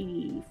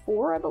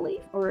 1984, I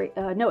believe, or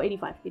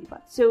 85.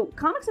 So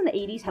comics in the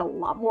 80s had a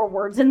lot more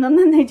words in them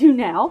than they do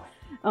now.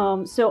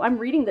 So I'm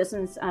reading this,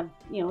 and it's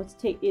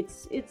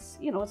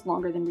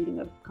longer than reading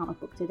a comic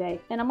book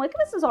today, and I'm like,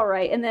 this is all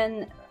right. And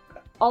then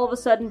all of a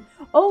sudden,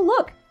 oh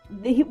look,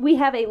 we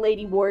have a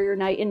lady warrior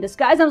knight in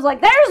disguise. I was like,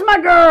 there's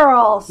my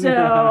girl. So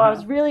I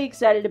was really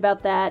excited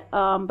about that.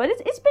 But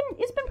it's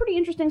been pretty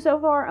interesting so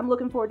far. I'm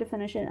looking forward to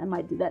finishing. I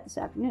might do that this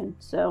afternoon.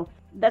 So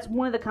that's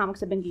one of the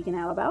comics I've been geeking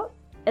out about.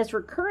 As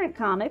for current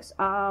comics,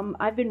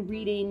 I've been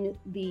reading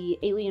the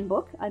Alien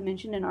book I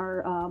mentioned in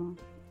our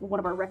one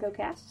of our Reco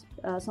casts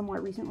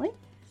somewhat recently.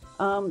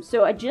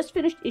 So I just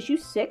finished issue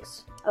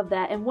 6 of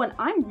that, and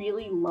I'm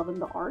really loving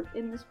the art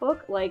in this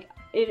book. Like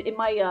in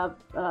my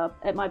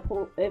at my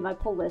pull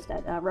list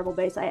at Rebel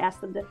Base, I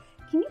asked them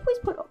can you please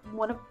put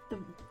one of the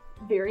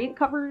variant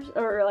covers,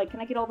 or like,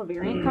 can I get all the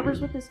variant covers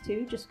with this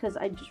too? Just because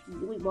I just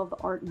really love the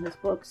art in this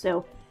book.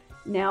 So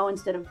now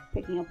instead of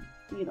picking up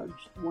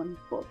just one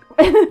book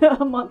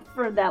a month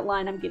for that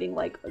line, I'm getting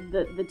like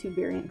the 2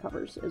 variant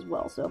covers as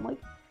well. So I'm like,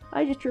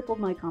 I just tripled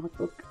my comic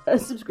book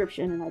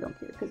subscription, and I don't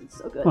care because it's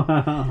so good.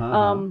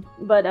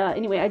 But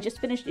anyway, I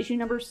just finished issue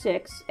number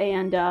 6,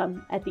 and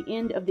at the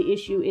end of the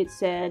issue, it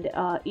said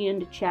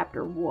end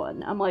chapter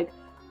 1. I'm like,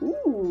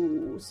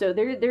 ooh! So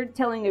they're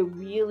telling a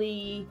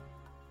really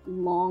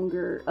long,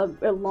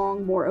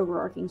 more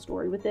overarching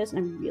story with this, and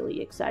I'm really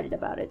excited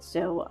about it.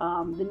 So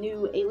the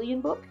new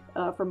Alien book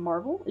from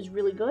Marvel is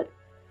really good.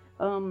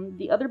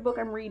 The other book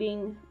I'm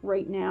reading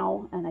right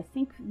now, and I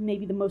think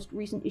maybe the most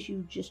recent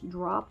issue just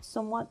dropped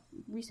somewhat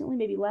recently,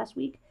 maybe last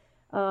week,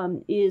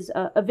 is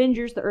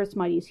Avengers, the Earth's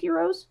Mightiest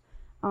Heroes.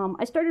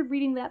 I started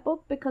reading that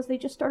book because they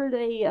just started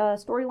a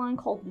storyline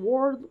called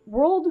World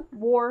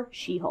War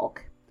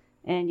She-Hulk.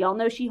 And y'all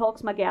know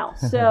She-Hulk's my gal.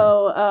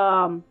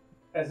 So,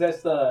 is this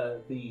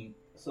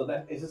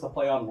is this a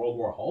play on World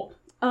War Hulk?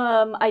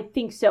 I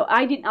think so.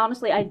 I didn't,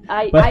 honestly,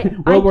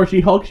 World War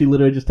She-Hulk, she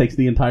literally just takes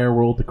the entire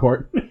world to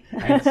court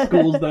and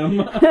schools them.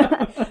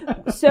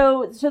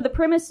 So the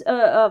premise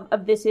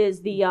of this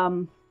is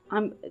who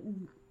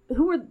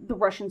are the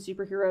Russian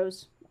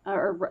superheroes?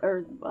 I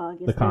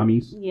guess the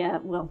commies? Yeah,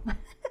 well.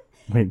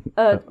 Wait,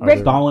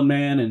 Stalin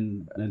Man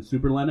and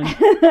Super Lenin?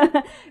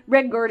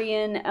 Red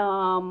Guardian,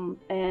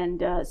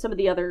 and some of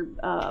the other.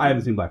 I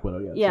haven't seen Black Widow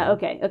yet. Yeah. So.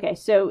 Okay.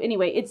 So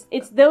anyway,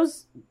 it's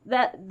those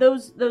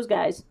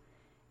guys.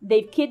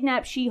 They've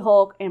kidnapped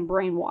She-Hulk and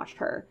brainwashed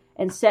her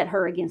and set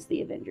her against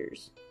the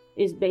Avengers.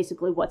 Is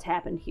basically what's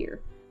happened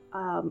here.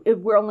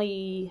 We're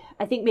only,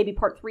 I think maybe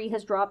part 3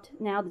 has dropped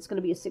now. That's going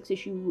to be a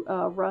 6-issue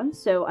run.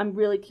 So I'm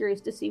really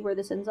curious to see where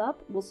this ends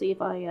up. We'll see if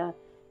I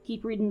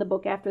keep reading the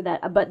book after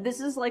that. But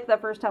this is like the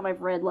first time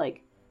I've read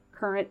like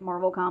current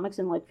Marvel comics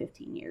in like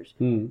 15 years.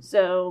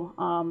 So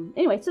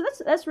anyway, so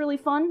that's really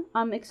fun.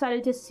 I'm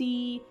excited to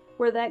see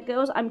where that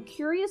goes. I'm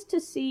curious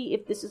to see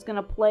if this is going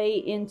to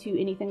play into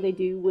anything they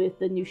do with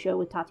the new show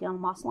with Tatiana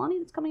Maslany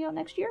that's coming out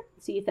next year.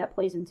 See if that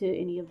plays into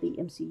any of the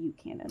MCU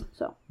canon.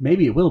 So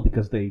maybe it will,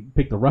 because they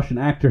picked a Russian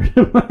actor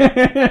to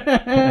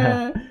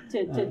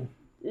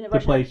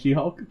play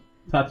She-Hulk.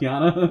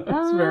 Tatiana.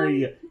 It's a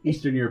very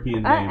Eastern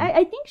European name.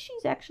 I think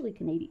she's actually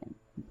Canadian.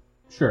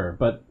 Sure,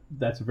 but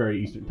that's a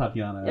very Eastern.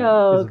 Tatiana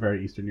is a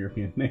very Eastern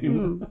European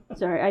name.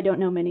 Sorry, I don't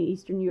know many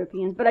Eastern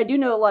Europeans, but I do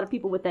know a lot of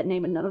people with that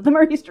name, and none of them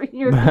are Eastern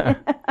European.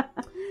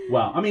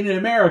 Well, I mean, in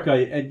America,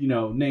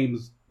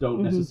 names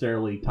don't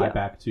necessarily tie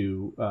back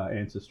to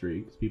ancestry,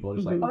 because people are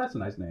just like, oh, that's a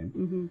nice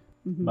name.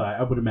 But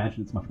I would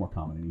imagine it's much more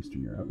common in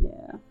Eastern Europe.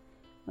 Yeah.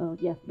 Oh,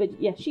 yeah.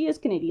 But yeah, she is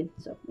Canadian,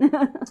 so.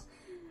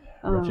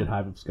 Wretched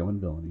hive of scum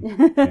and villainy.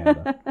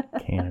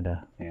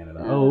 Canada.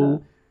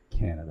 Oh,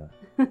 Canada.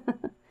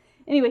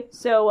 Anyway,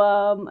 so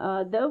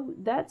though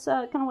that's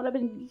kind of what I've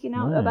been geeking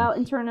out about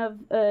in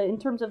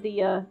terms of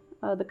the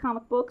the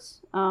comic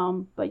books.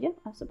 But yeah,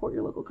 I support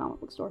your local comic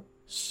book store.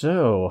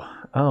 So,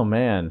 oh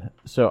man.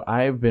 So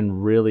I've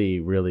been really,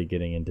 really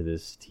getting into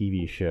this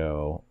TV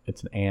show.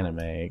 It's an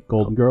anime.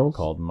 Golden Girls?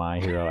 Called My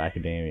Hero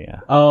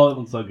Academia. Oh, that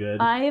one's so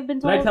good. I have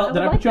been told.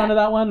 Did I put you onto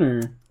that one,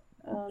 or?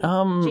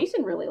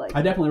 Jason really likes it.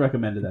 I definitely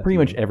recommended that. Pretty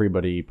much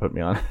everybody put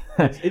me on.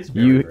 It's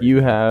very, you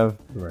have.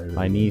 very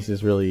my niece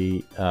is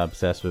really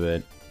obsessed with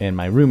it, and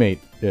my roommate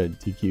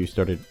TQ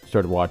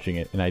started watching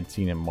it, and I'd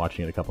seen him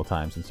watching it a couple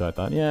times, and so I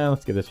thought, yeah,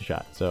 let's give this a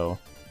shot. So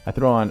I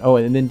throw on. Oh,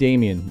 and then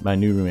Damien, my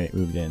new roommate,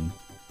 moved in.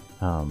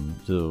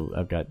 So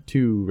I've got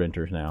 2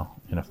 renters now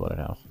in a flooded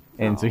house.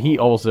 And so he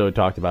also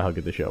talked about how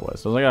good the show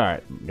was. So I was like, all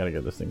right, gotta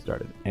get this thing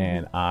started.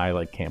 And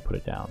I can't put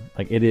it down.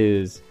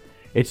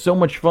 It's so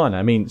much fun.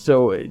 I mean,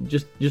 so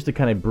just to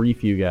kind of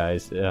brief you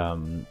guys,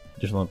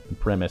 just on the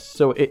premise.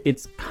 So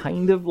it's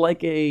kind of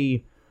like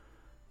a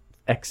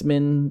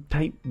X-Men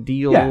type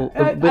deal. Yeah,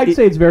 I'd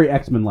say it's very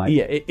X-Men like.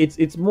 Yeah,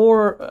 it's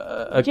more.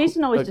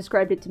 Jason always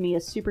described it to me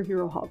as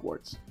superhero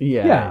Hogwarts.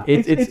 Yeah,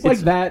 it's like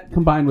that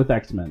combined with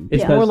X-Men.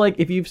 It's more like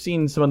if you've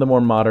seen some of the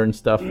more modern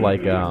stuff,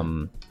 like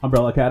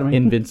Umbrella Academy,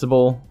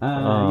 Invincible.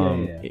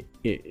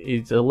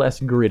 It's a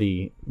less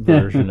gritty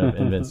version of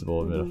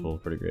Invincible. Invincible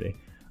is pretty gritty.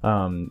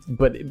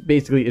 But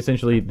basically,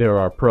 essentially, there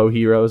are pro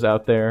heroes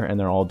out there, and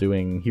they're all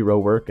doing hero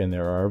work, and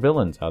there are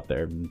villains out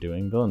there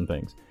doing villain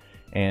things,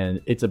 and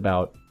it's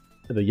about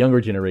the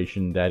younger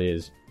generation that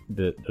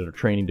are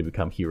training to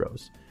become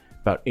heroes.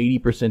 About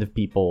 80% of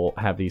people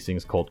have these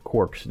things called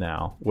quirks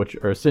now, which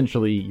are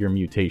essentially your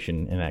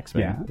mutation in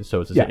X-Men. Yeah.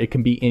 So it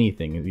can be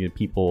anything.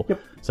 People,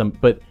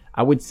 but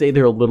I would say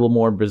they're a little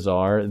more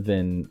bizarre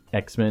than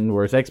X-Men,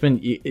 whereas X-Men,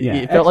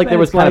 it felt like there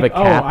was kind of a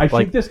cap. Oh, I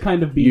shoot this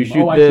kind of beam. You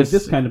shoot I shoot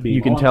this kind of beam.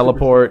 You can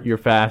teleport, you're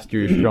fast,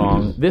 you're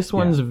strong. This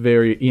one's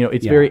very,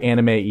 it's very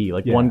anime-y.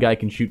 One guy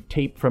can shoot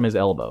tape from his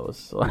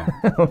elbows.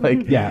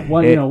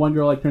 One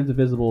girl turns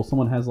invisible.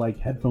 Someone has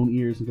headphone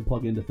ears and can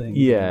plug into things.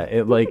 Yeah,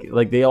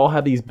 they all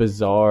have these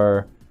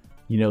bizarre...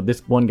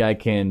 this one guy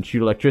can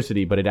shoot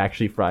electricity, but it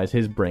actually fries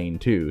his brain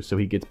too, so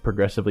he gets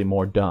progressively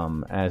more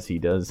dumb as he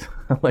does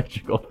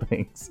electrical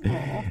things.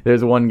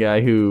 There's one guy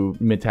who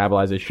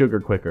metabolizes sugar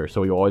quicker,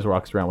 so he always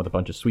walks around with a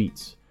bunch of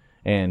sweets,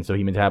 and so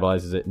he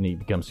metabolizes it and he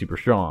becomes super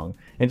strong.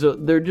 And so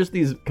they're just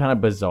these kind of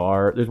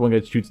bizarre... There's one guy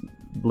that shoots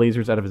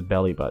lasers out of his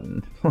belly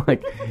button.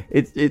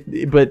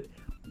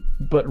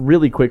 But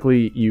really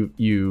quickly,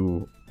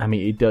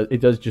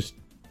 it does just...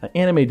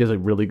 Anime does a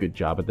really good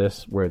job at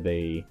this, where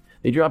they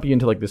drop you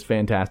into this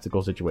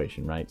fantastical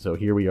situation, right? So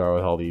here we are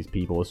with all these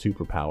people with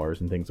superpowers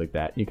and things like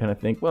that. You kind of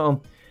think,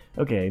 well,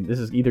 okay, this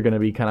is either going to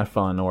be kind of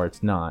fun or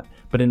it's not.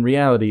 But in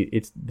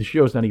reality, the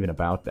show's not even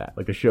about that.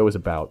 The show is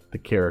about the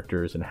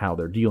characters and how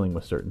they're dealing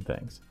with certain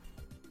things.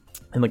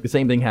 And the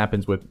same thing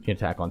happens with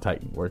Attack on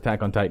Titan, where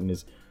Attack on Titan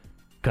is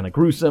kind of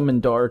gruesome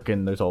and dark,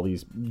 and there's all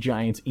these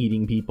giants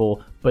eating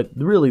people. But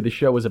really, the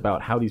show is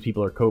about how these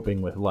people are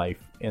coping with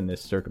life in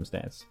this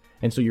circumstance.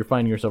 And so you're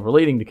finding yourself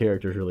relating to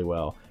characters really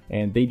well.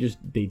 And they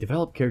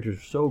develop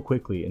characters so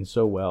quickly and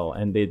so well.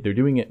 And they're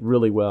doing it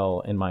really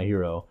well in My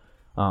Hero,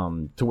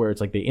 to where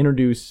it's they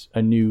introduce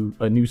a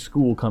new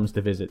school comes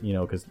to visit,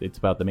 because it's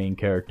about the main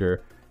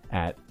character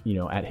at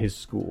his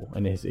school.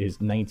 And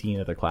his 19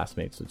 other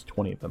classmates, so it's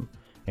 20 of them.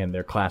 And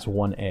their class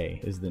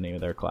 1A is the name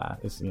of their class.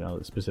 It's, the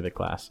specific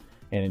class.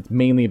 And it's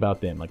mainly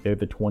about them. They're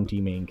the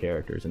 20 main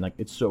characters. And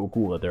it's so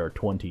cool that there are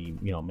 20,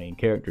 main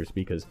characters,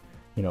 because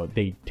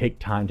they take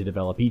time to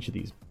develop each of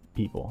these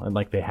people, and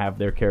they have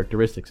their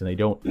characteristics, and they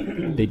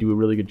do a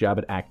really good job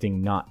at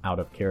acting not out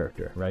of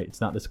character, right?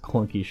 It's not this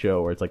clunky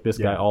show where it's this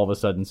guy all of a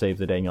sudden saves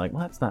the day, and you're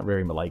well, that's not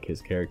very like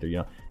his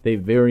character. They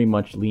very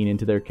much lean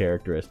into their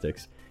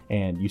characteristics,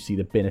 and you see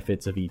the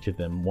benefits of each of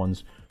them.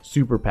 One's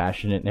super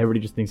passionate, and everybody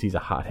just thinks he's a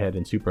hothead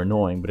and super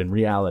annoying, but in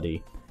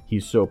reality,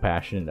 he's so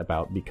passionate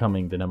about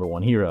becoming the number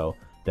one hero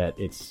that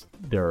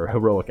there are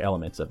heroic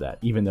elements of that,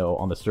 even though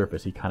on the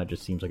surface he kind of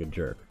just seems like a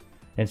jerk.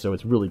 And so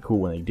it's really cool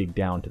when they dig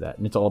down to that.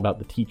 And it's all about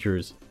the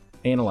teachers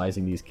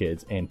analyzing these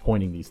kids and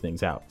pointing these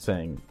things out,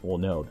 saying, well,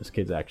 no, this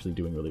kid's actually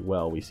doing really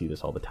well. We see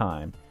this all the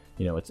time.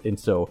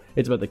 So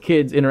it's about the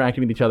kids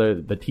interacting with each other,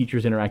 the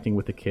teachers interacting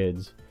with the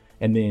kids,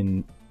 and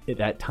then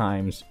at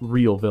times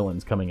real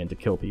villains coming in to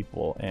kill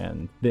people,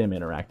 and them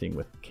interacting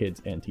with kids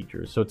and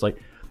teachers. So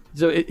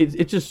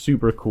it's just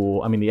super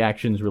cool. I mean, the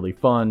action's really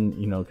fun,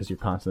 because you're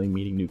constantly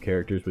meeting new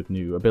characters with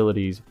new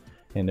abilities,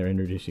 and they're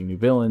introducing new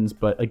villains.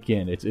 But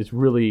again, it's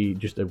really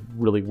just a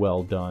really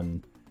well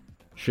done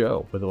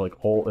show with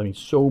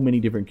so many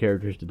different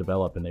characters to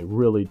develop, and they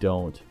really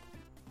don't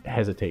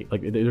hesitate.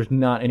 There's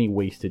not any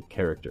wasted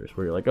characters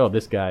where you're oh,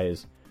 this guy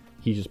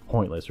he's just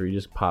pointless, or he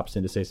just pops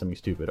in to say something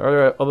stupid.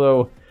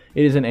 Although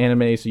it is an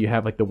anime, so you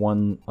have the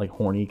one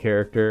horny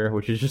character,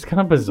 which is just kind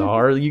of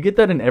bizarre. You get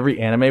that in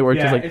every anime where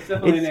it's it's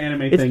definitely an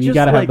anime thing. You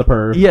gotta have the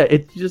perv. Yeah,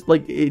 it's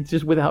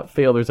just without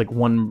fail. There's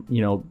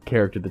one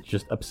character that's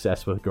just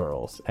obsessed with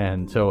girls,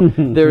 and so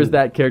there's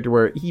that character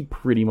where he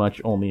pretty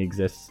much only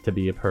exists to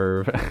be a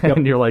perv,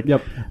 and you're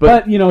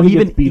but he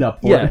gets beat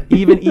up for it.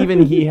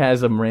 even he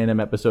has some random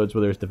episodes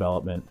where there's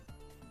development.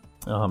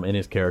 in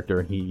his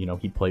character.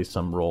 He plays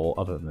some role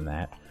other than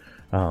that,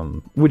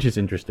 which is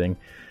interesting.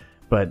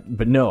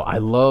 But no, I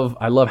love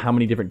how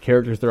many different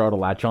characters there are to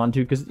latch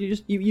onto, because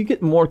you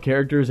get more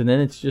characters, and then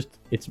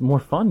it's more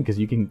fun because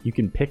you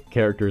can pick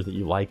characters that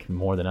you like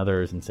more than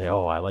others and say,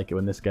 oh, I like it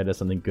when this guy does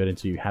something good, and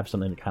so you have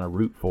something to kind of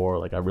root for.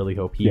 Like, I really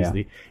hope he's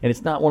and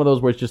it's not one of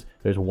those where it's just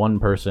there's one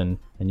person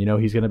and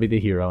he's going to be the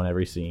hero in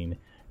every scene,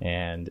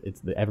 and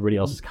everybody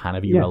else is kind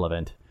of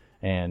irrelevant,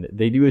 and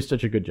they do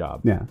such a good job.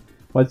 Yeah,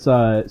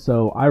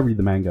 so I read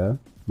the manga,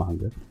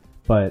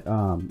 but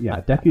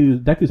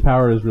Deku's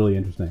power is really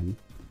interesting.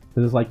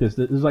 There's like this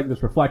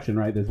reflection,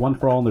 right? There's One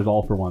for All and there's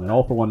All for One. And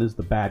All for One is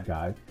the bad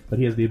guy, but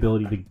he has the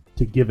ability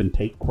to give and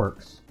take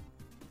quirks.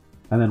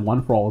 And then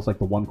One for All is like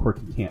the one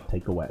quirk he can't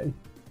take away.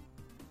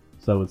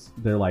 So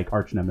they're like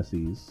arch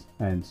nemeses.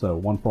 And so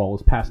One for All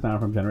is passed down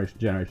from generation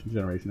to generation to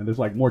generation. And there's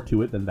like more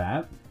to it than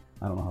that.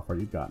 I don't know how far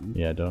you've gotten.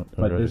 Yeah, don't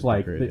but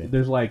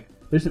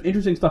there's some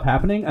interesting stuff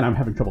happening, and I'm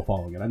having trouble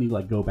following it. I need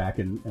to go back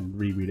and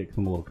reread it because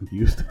I'm a little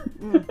confused.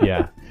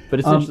 Yeah,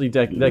 but essentially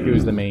Deku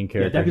is the main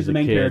character. Yeah, Deku's the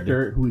main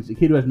character who's a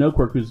kid who has no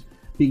quirk, who's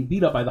being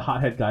beat up by the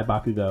hothead guy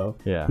Bakugo.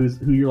 Yeah,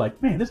 who you're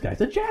like, man, this guy's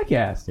a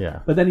jackass. Yeah,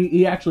 but then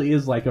he actually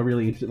is like a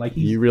really interesting.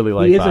 You really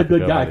like. He is Bakugo a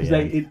good guy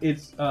because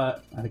it's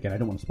again, I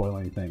don't want to spoil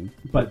anything,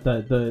 but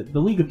the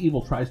League of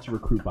Evil tries to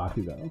recruit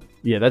Bakugo.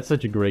 Yeah, that's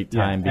such a great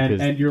time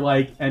because and you're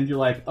like,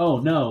 oh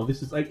no,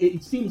 this is like,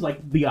 it seems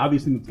like the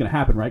obvious thing that's going to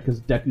happen, right? Because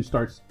Deku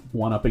starts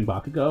one-upping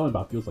Bakugo, and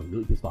Bakugo's like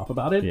really pissed off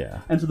about it. Yeah,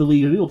 and so the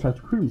League of Evil tries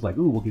to recruit him. He's like,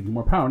 ooh, we'll give you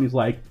more power, and he's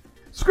like,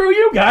 screw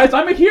you guys,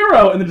 I'm a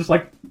hero, and then just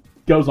like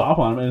goes off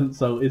on him, and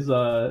so it's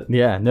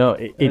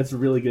it's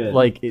really good.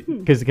 Like,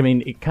 because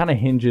it kind of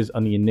hinges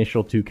on the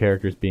initial two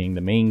characters being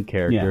the main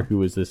character,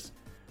 who is this,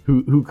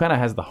 who kind of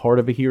has the heart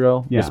of a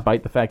hero,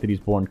 despite the fact that he's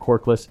born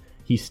quirkless.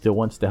 He still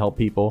wants to help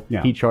people.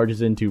 Yeah. He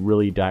charges into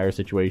really dire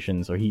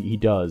situations, or he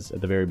does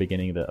at the very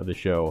beginning of the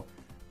show,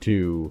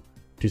 to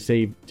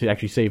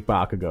actually save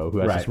Bakugo, who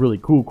has this really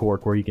cool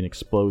quirk where he can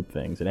explode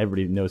things, and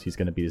everybody knows he's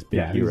going to be this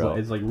big hero.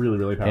 It's like really,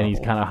 really powerful. And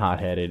he's kind of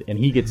hot-headed, and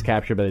he gets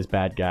captured by this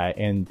bad guy,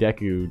 and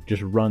Deku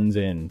just runs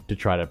in to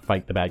try to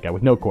fight the bad guy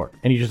with no quirk,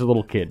 and he's just a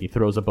little kid. He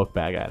throws a book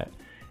bag at it,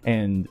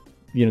 and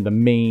the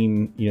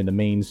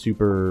main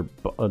super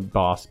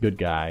boss good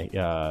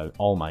guy,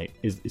 All Might,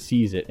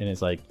 sees it and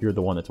is like, you're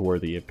the one that's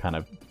worthy of kind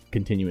of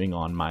continuing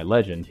on my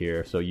legend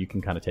here, so you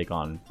can kind of take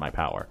on my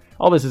power.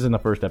 All this is in the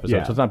first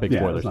episode, so it's not big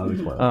spoilers. It's not big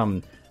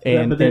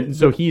spoilers.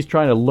 So he's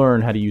trying to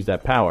learn how to use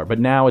that power, but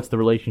now it's the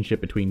relationship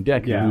between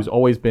Deku, who's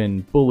always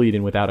been bullied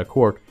and without a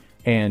quirk,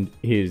 and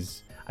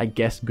his, I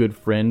guess, good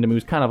friend. I mean, he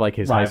was kind of like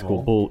his high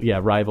school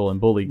rival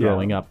and bully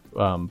growing up,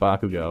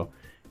 Bakugo.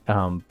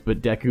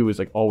 But Deku is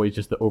like always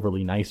just the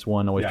overly nice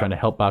one, always trying to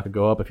help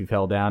Bakugo up if he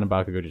fell down, and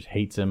Bakugo just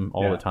hates him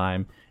all the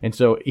time. And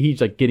so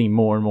he's like getting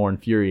more and more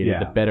infuriated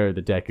the better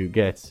the Deku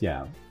gets.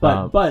 Yeah,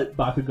 but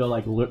Bakugo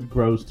like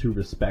grows to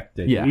respect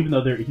it. Yeah, even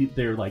though they're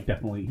like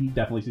he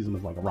definitely sees him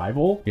as like a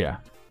rival. Yeah,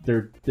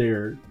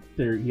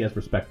 he has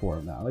respect for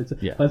him now.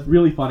 What's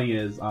really funny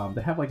is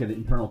they have like an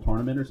internal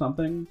tournament or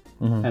something,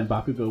 and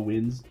Bakugo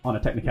wins on a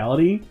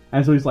technicality,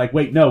 and so he's like,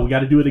 wait, no, we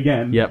got to do it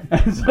again. Yep.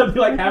 And so they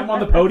like have him on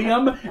the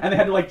podium, and they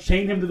had to like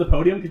chain him to the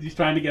podium because he's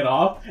trying to get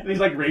off, and he's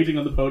like raging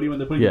on the podium,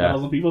 and they're putting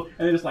medals on people,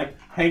 and they just like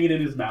hang it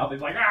in his mouth.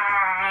 He's like,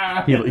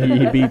 ah!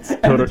 He beats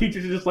and the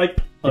teachers are just like,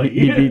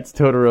 he beats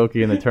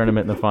Todoroki in the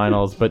tournament in the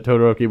finals, but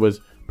Todoroki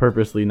was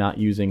purposely not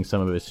using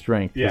some of his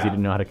strength because he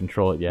didn't know how to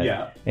control it yet.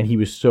 Yeah. And he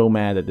was so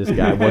mad that this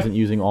guy wasn't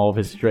using all of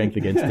his strength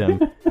against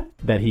him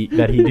that he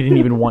didn't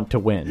even want to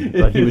win.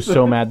 But he was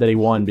so mad that he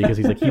won because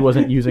he's like, he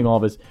wasn't using all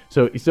of his.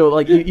 So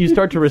like you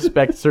start to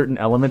respect certain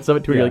elements of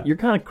it to where you're like, you're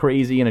kind of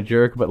crazy and a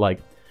jerk, but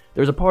like,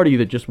 there's a part of you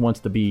that just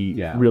wants to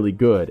be really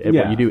good at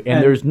what you do,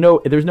 and there's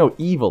no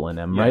evil in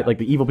him, right? Like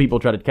the evil people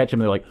try to catch him,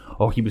 they're like,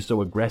 oh, he was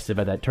so aggressive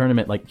at that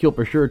tournament, like he'll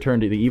for sure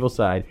turn to the evil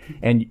side.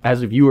 And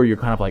as a viewer, you're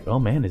kind of like, oh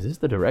man, is this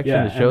the direction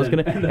the show's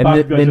gonna? And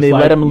then they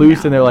let him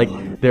loose, and they're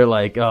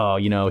like, oh,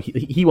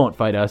 he won't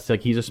fight us.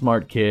 Like he's a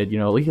smart kid,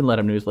 we can let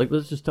him loose. Like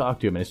let's just talk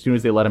to him. And as soon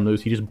as they let him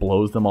loose, he just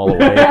blows them all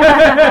away.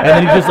 And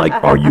then he's just like,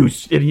 are you?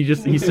 And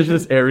he's such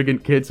this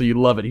arrogant kid, so you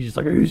love it. He's just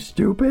like, are you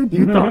stupid?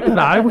 You thought that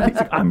I was? He's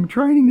like, I'm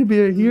training to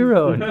be a hero.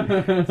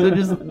 So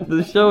just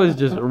the show is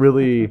just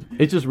really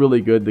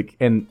good,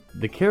 and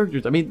the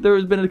characters, I mean,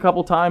 there's been a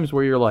couple times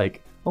where you're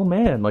like, oh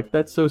man, like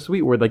that's so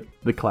sweet, where like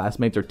the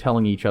classmates are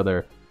telling each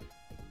other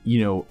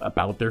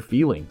about their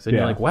feelings, and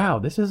you're like, wow,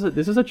 this is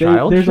a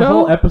child there's show. A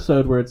whole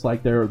episode where it's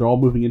like they're all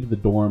moving into the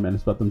dorm, and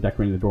it's about them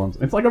decorating the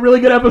dorms. It's like a really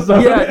good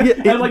episode.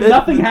 And like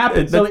nothing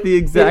happens. That's the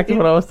exact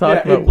one I was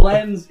talking about.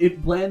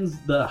 It blends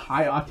the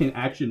high octane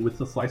action with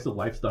the slice of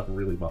life stuff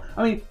really well.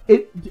 I mean,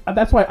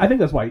 that's why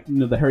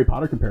the Harry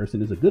Potter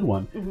comparison is a good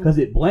one, because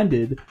it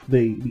blended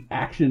the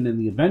action and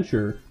the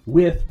adventure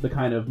with the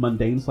kind of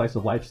mundane slice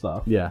of life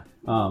stuff. Yeah.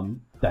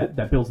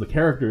 That builds the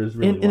characters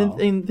really well.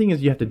 And the thing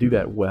is, you have to do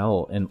that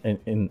well,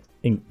 and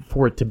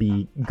for it to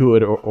be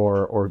good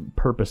or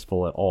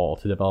purposeful at all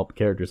to develop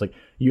characters. Like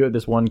you have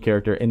this one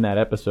character in that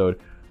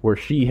episode where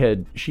she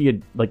had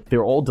like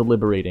they're all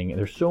deliberating, and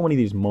there's so many of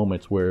these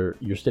moments where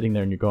you're sitting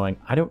there and you're going,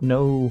 I don't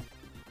know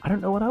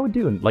what I would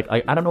do, and like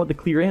I don't know what the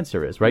clear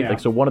answer is, right? Like,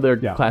 so one of their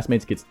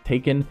classmates gets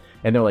taken,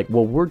 and they're like,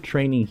 well, we're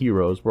training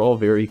heroes, we're all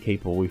very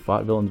capable, we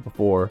fought villains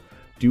before.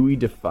 Do we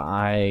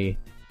defy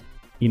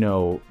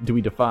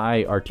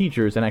our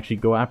teachers and actually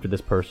go after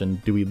this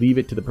person? Do we leave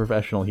it to the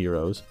professional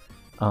heroes?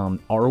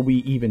 Are we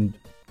even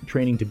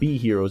training to be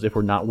heroes if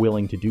we're not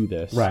willing to do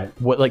this? Right.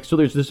 So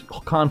there's this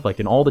conflict,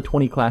 and all the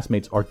 20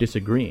 classmates are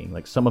disagreeing.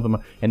 Like, some of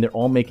them and they're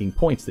all making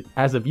points that,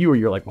 as a viewer,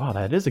 you're like, wow,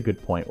 that is a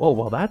good point. Oh,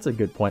 well, that's a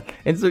good point.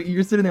 And so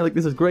you're sitting there like,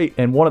 this is great.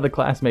 And one of the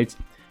classmates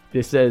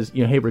says,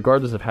 hey,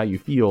 regardless of how you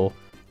feel,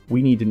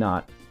 we need to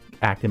not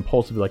act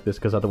impulsively like this,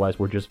 because otherwise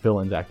we're just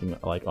villains acting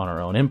like on our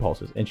own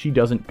impulses. And she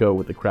doesn't go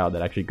with the crowd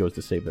that actually goes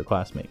to save their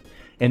classmate.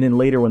 And then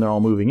later, when they're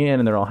all moving in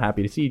and they're all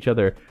happy to see each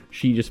other,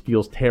 she just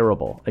feels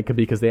terrible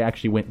because they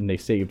actually went and they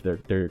saved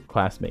their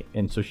classmate.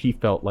 And so she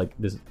felt like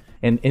this,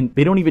 and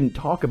they don't even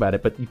talk about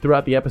it, but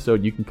throughout the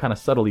episode you can kind of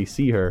subtly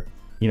see her,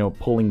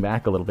 pulling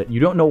back a little bit. You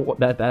don't know what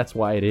that's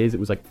why it is. It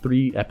was like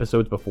 3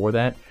 episodes before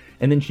that,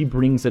 and then she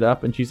brings it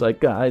up and she's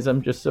like, guys,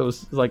 I'm just so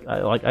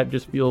I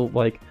just feel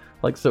like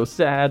so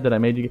sad that I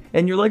made you,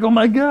 and you're like, oh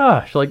my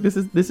gosh, like this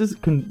is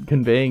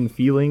conveying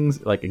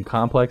feelings like in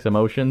complex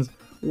emotions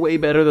way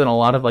better than a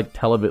lot of like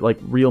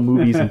real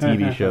movies and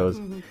TV shows.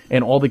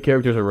 And all the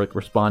characters are like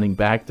responding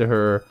back to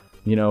her,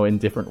 in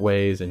different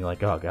ways, and you're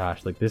like, oh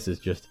gosh, like it's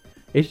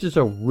just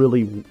a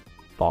really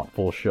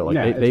thoughtful show.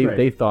 Like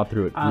they thought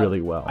through it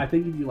really well. I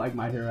think if you like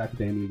My Hero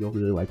Academia, you'll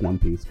really like One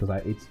Piece, because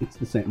it's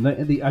the same.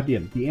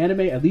 The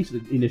anime, at least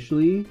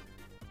initially,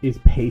 is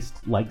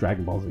paced like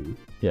Dragon Ball Z.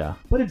 Yeah.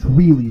 But it's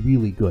really,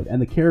 really good. And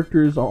the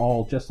characters are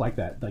all just like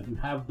that. Like,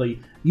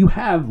 you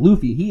have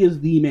Luffy, he is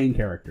the main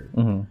character.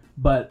 Mm-hmm.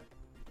 But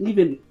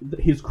even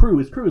his crew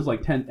is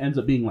like 10, ends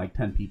up being like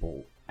 10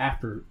 people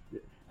after,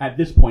 at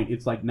this point,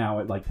 it's like now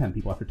at like 10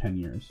 people after 10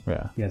 years.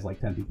 Yeah. He has like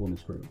 10 people in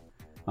his crew.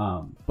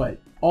 But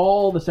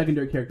all the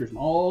secondary characters and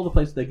all the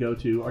places they go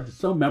to are just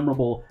so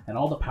memorable, and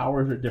all the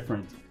powers are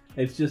different.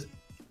 It's just,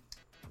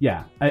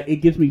 yeah, it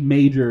gives me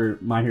major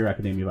My Hero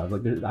Academia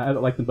vibes. I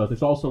like them both.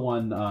 There's also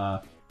one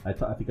I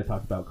think I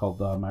talked about called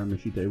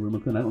Marumoshita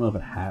Iruma-kun. I don't know if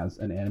it has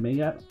an anime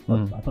yet,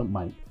 but I thought it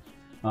might.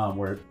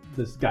 Where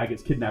this guy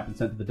gets kidnapped and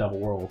sent to the Devil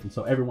World, and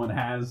so everyone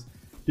has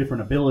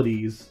different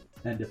abilities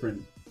and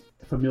different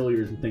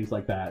familiars and things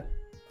like that,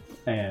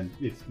 and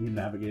you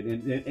navigate.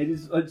 And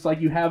it's like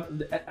you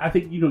have, I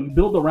think, you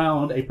build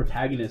around a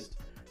protagonist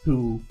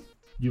who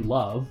you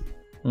love,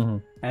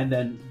 and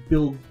then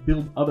build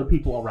other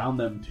people around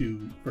them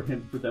for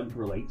them to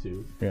relate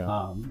to.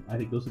 Yeah. I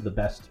think those are the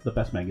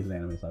best mangas and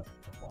animes I've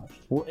watched.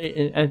 Well,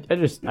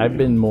 I've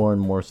been more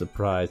and more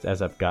surprised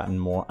as I've gotten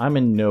more. I'm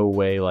in no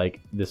way like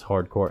this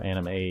hardcore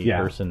anime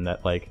person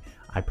that like,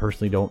 I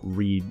personally don't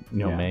read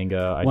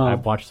manga.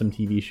 I've watched some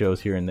TV shows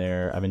here and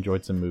there. I've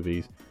enjoyed some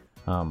movies.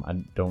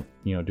 I don't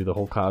do the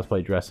whole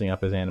cosplay dressing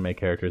up as anime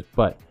characters,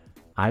 but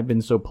I've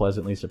been so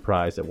pleasantly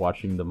surprised at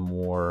watching the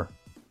more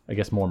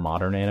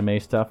modern anime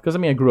stuff. Because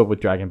I grew up with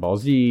Dragon Ball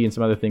Z and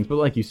some other things, but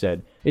like you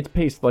said, it's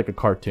paced like a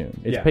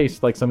cartoon. It's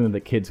paced like something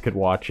that kids could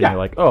watch, and you're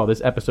like, oh,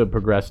 this episode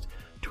progressed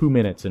 2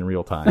 minutes in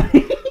real time,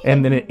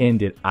 and then it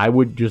ended. I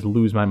would just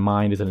lose my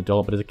mind as an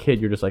adult, but as a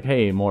kid, you're just like,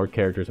 hey, more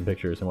characters and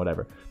pictures and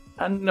whatever.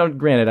 And no,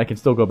 granted, I can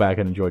still go back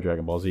and enjoy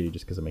Dragon Ball Z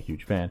just because I'm a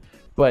huge fan.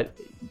 But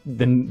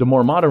then the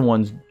more modern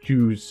ones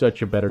do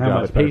such a better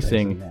job at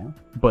pacing,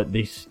 but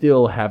they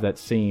still have that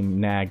same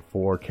nag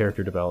for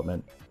character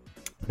development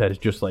that is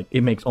just like,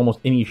 it makes almost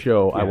any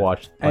show I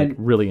watch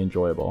really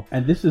enjoyable.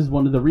 And this is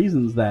one of the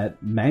reasons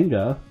that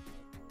manga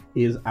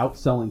is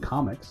outselling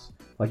comics.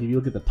 Like, if you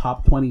look at the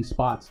top 20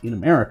 spots in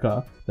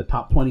America, the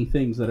top 20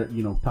 things that are,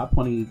 top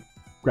 20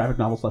 graphic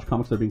novels /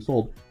 comics that are being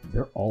sold,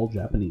 they're all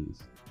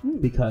Japanese.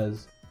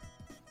 Because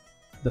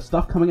the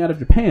stuff coming out of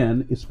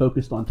Japan is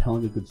focused on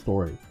telling a good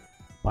story.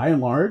 By and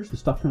large, the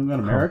stuff coming out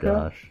of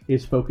America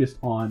is focused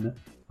on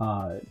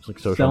like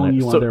selling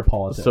you on their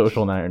politics.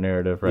 Social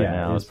narrative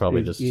now is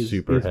probably just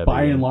super heavy.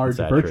 By and large,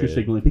 virtue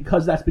signaling,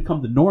 because that's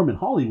become the norm in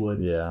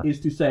Hollywood. is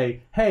to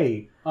say,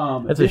 hey,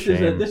 this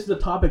is a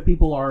topic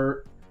people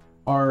are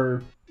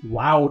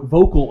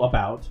vocal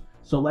about.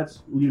 So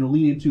let's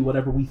lean into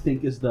whatever we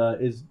think is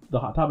the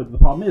hot topic. The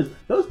problem is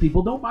those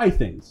people don't buy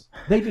things;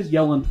 they just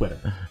yell on Twitter.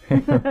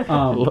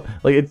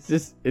 Like it's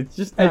just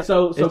not,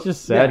 it's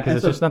just sad because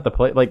it's just not the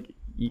play. Like,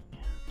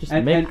 just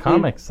make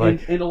comics.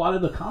 And a lot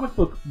of the comic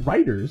book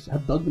writers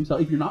have dug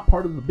themselves. If you're not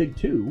part of the big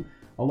two,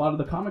 a lot of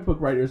the comic book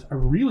writers are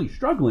really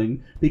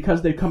struggling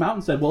because they've come out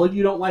and said, "Well, if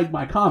you don't like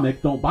my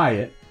comic, don't buy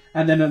it."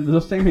 And then in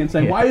the same hand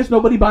saying, "Why is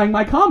nobody buying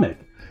my comic?"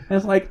 And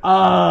it's like,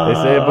 they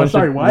say a bunch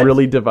of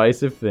really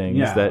divisive things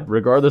that,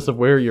 regardless of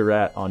where you're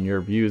at on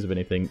your views of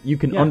anything, you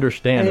can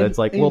understand that it's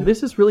like, well,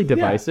 this is really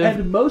divisive.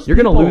 And you're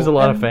going to lose a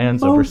lot of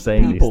fans over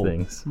saying these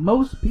things.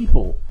 Most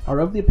people are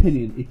of the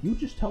opinion, if you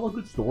just tell a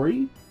good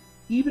story,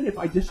 even if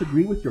I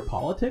disagree with your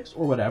politics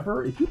or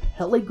whatever, if you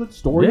tell a good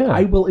story,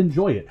 I will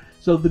enjoy it.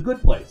 So The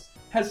Good Place.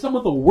 has some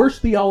of the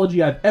worst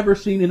theology I've ever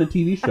seen in a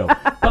TV show.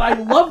 But I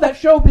love that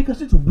show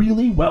because it's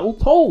really well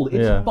told.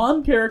 It's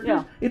fun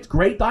characters. It's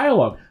great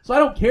dialogue. So I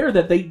don't care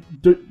that they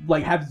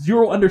have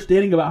zero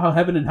understanding about how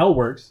heaven and hell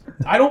works.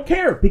 I don't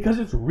care because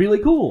it's really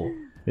cool.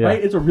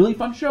 Right? It's a really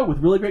fun show with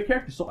really great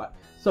characters.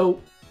 So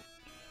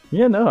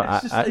yeah, no,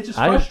 it's just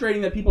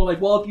frustrating that people are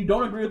like, well, if you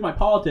don't agree with my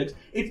politics,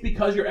 it's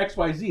because you're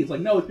XYZ. It's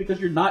like, no, it's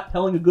because you're not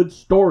telling a good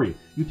story.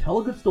 You tell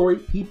a good story,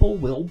 people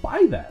will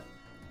buy that.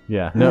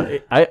 Yeah, no,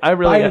 I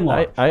really... By and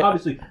large.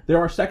 Obviously, there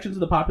are sections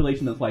of the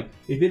population that's like,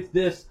 if it's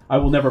this, I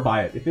will never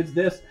buy it. If it's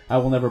this, I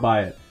will never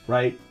buy it.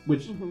 Right?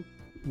 Which,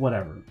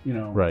 whatever, you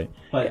know. Right.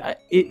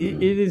 But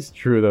it is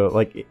true, though.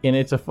 Like, and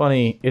it's a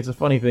funny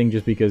thing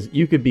just because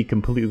you could be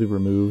completely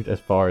removed as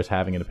far as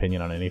having an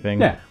opinion on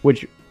anything. Yeah.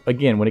 Which,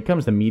 again, when it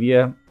comes to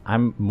media,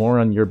 I'm more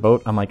on your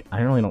boat. I'm like, I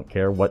really don't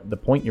care what the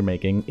point you're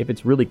making. If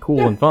it's really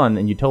cool and fun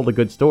and you told a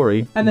good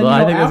story, and then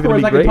I think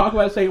afterwards I can talk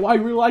about it and say, well, I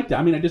really liked it.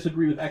 I mean, I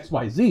disagree with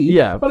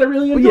XYZ, but I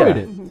really enjoyed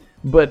it.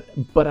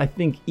 But I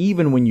think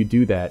even when you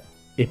do that,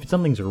 if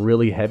something's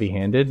really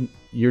heavy-handed,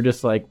 you're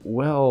just like,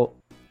 well,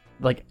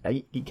 like,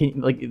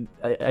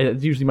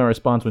 it's usually my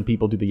response when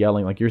people do the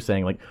yelling, like you're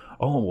saying, like,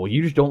 oh, well,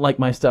 you just don't like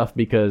my stuff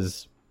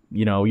because,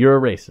 you know, you're a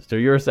racist or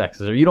you're a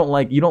sexist or you don't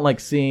like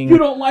seeing... You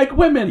don't like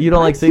women! You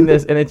don't like seeing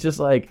this, and it's just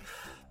like...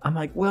 I'm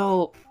like,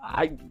 well,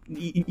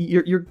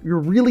 you're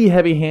really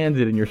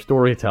heavy-handed in your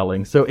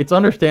storytelling, so it's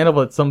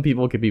understandable that some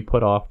people could be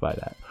put off by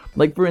that.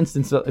 Like, for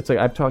instance, it's like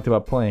I've talked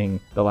about playing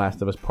The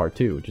Last of Us Part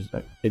 2, which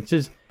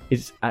is...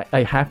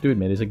 I have to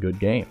admit, is a good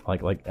game.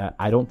 Like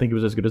I don't think it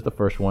was as good as the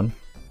first one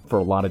for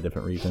a lot of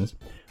different reasons,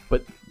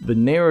 but the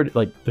narrative,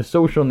 like the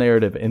social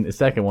narrative in the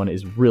second one,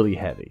 is really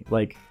heavy.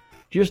 Like...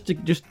 Just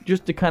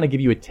to kind of give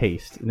you a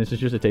taste, and this is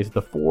just a taste,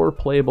 the 4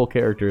 playable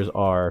characters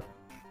are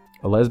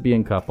a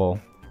lesbian couple,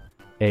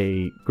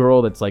 a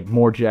girl that's like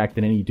more jacked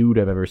than any dude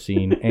I've ever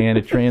seen, and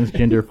a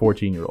transgender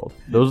 14-year-old.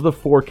 Those are the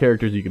 4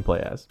 characters you can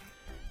play as.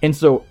 And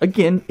so,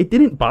 again, it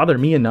didn't bother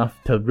me enough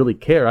to really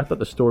care. I thought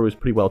the story was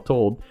pretty well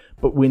told,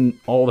 but when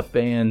all the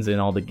fans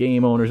and all the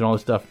game owners and all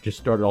this stuff just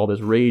started all this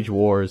rage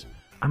wars,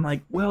 I'm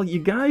like, well, you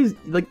guys,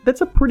 like,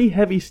 that's a pretty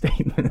heavy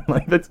statement.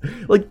 Like, that's,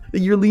 like,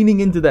 you're leaning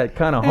into that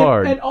kind of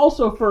hard. And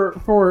also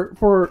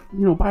for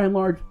you know, by and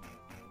large,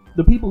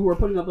 the people who are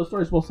putting up those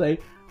stories will say,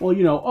 well,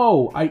 you know,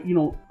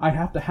 I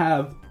have to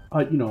have,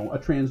 a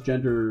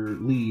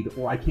transgender lead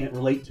or I can't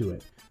relate to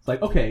it. It's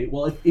like, okay,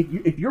 well,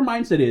 if your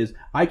mindset is,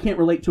 I can't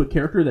relate to a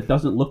character that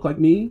doesn't look like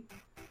me,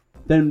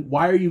 then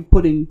why are you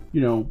putting,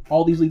 you know,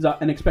 all these leads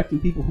out and expecting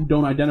people who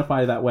don't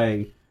identify that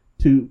way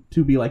to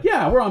be like,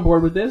 yeah, we're on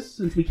board with this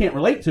since we can't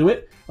relate to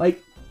it.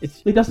 Like,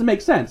 it doesn't make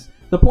sense.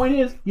 The point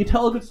is, you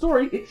tell a good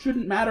story, it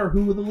shouldn't matter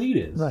who the lead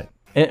is. Right.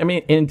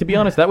 And to be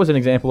honest, that was an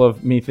example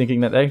of me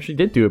thinking that they actually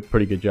did do a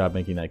pretty good job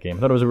making that game. I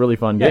thought it was a really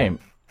fun game.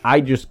 I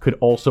just could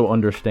also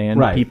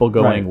understand people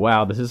going,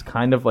 wow, this is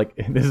kind of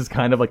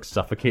like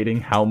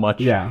suffocating how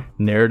much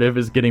narrative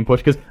is getting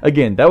pushed. Because,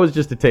 again, that was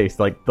just a taste.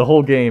 Like, the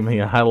whole game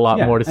had a lot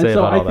more to say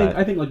about all that.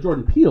 I think like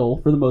Jordan Peele,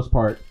 for the most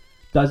part,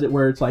 does it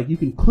where it's like you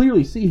can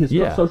clearly see his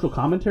social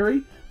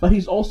commentary, but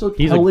he's also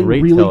telling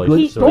really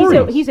good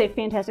stories. He's a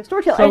fantastic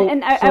storyteller.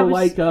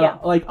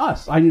 Like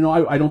us, I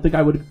don't think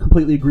I would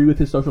completely agree with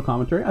his social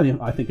commentary.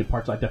 I think in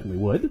parts I definitely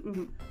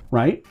would,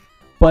 right?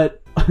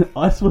 But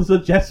Us was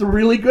just a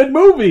really good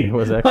movie. It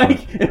was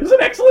excellent. It was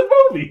an excellent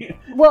movie.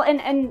 Well,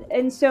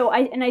 so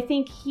I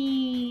think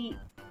he.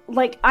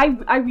 Like,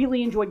 I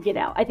really enjoyed Get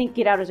Out. I think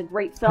Get Out is a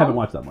great film. I haven't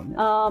watched that one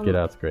yet. Get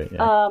Out's great,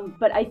 yeah.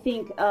 But I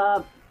think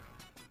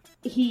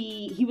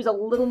he was a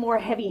little more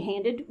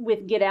heavy-handed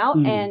with Get Out,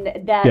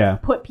 and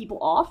that put people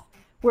off.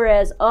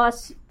 Whereas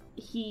Us,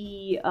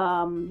 he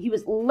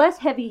was less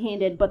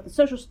heavy-handed, but the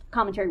social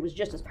commentary was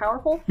just as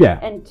powerful. Yeah.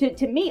 And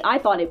to me, I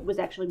thought it was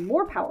actually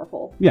more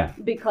powerful. Yeah.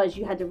 Because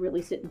you had to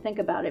really sit and think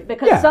about it.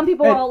 Because some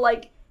people are all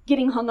like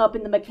getting hung up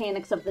in the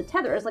mechanics of the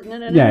tether. It's like,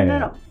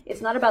 no.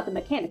 It's not about the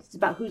mechanics. It's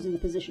about who's in the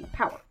position of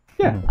power.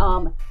 Yeah.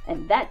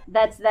 And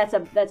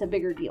that's a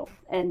bigger deal.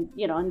 And,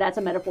 you know, and that's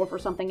a metaphor for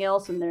something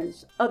else. And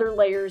there's other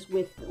layers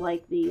with,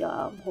 like, the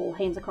whole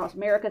Hands Across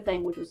America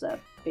thing, which was a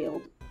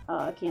failed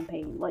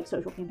campaign, like,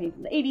 social campaign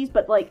from the 80s.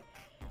 But, like,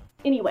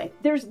 anyway,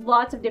 there's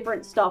lots of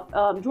different stuff.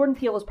 Jordan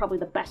Peele is probably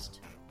the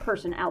best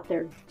person out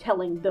there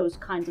telling those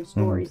kinds of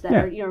stories that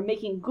are, you know,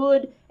 making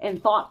good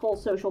and thoughtful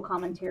social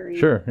commentary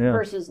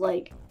versus,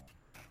 like,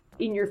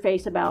 in your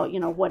face about, you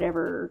know,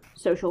 whatever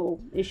social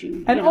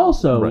issue. And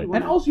also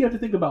you have to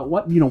think about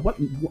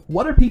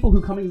what are people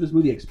who coming to this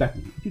movie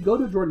expecting? If you go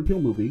to a Jordan Peele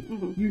movie,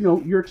 you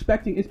know, you're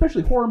expecting,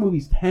 especially horror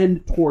movies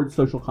tend towards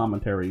social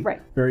commentary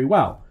very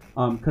well.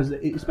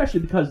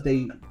 Especially because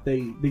they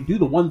do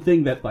the one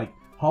thing that, like,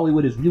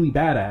 Hollywood is really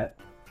bad at,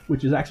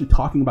 which is actually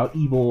talking about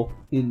evil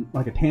in,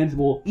 like, a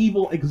tangible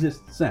evil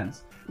exists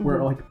sense.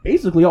 Where, like,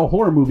 basically all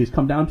horror movies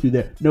come down to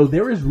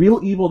there is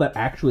real evil that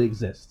actually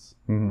exists.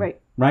 Right?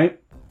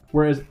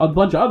 Whereas a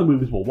bunch of other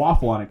movies will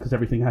waffle on it because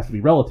everything has to be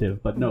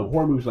relative. But no,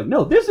 horror movies are like,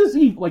 no, this is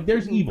evil. Like,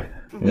 there's evil.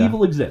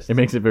 Evil exists. It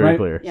makes it very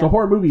clear. So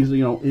horror movies,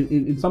 you know,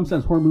 in some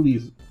sense, horror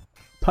movies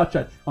touch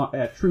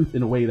at truth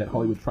in a way that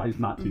Hollywood tries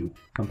not to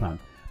sometimes.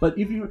 But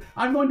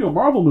I'm going to a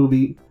Marvel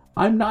movie.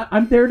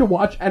 I'm there to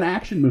watch an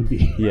action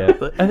movie. Yeah,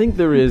 I think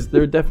there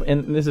definitely,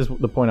 and this is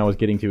the point I was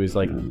getting to, is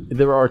like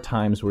there are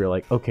times where you're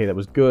like, okay, that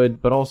was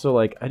good, but also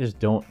like I just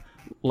don't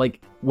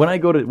like when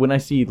I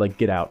see like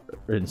Get Out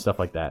and stuff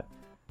like that.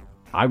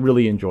 I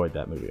really enjoyed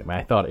that movie. I mean,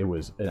 I thought it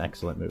was an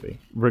excellent movie,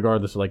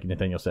 regardless of like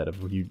Nathaniel said,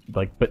 of you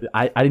like. But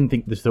I didn't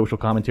think the social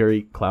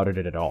commentary clouded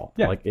it at all.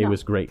 Yeah, like it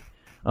was great.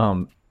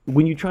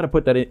 When you try to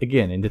put that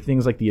again into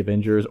things like the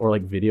Avengers or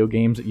like video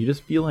games, you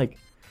just feel like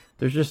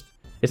there's just.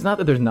 It's not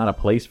that there's not a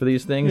place for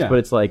these things, but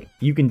it's like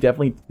you can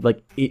definitely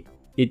like it.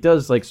 It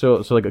does like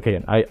so like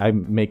okay. I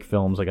make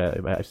films like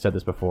I've said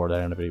this before that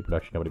I don't have any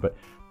production company, but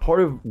part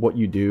of what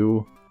you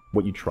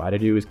try to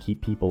do is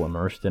keep people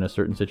immersed in a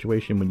certain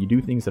situation. When you do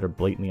things that are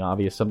blatantly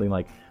obvious, something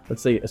like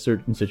let's say a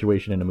certain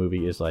situation in a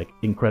movie is like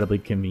incredibly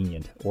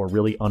convenient or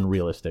really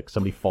unrealistic.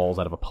 Somebody falls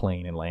out of a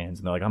plane and lands,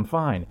 and they're like, "I'm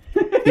fine."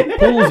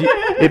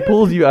 It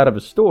pulls you out of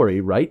a story,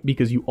 right?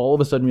 Because you all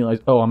of a sudden realize,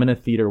 oh, I'm in a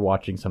theater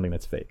watching something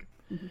that's fake.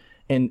 Mm-hmm.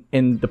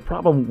 And the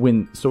problem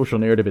when social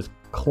narrative is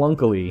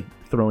clunkily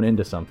thrown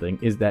into something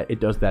is that it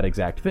does that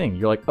exact thing.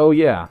 You're like, oh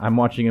yeah, I'm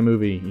watching a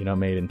movie,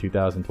 made in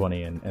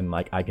 2020, and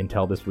like I can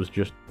tell this was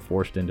just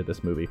forced into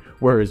this movie.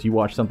 Whereas you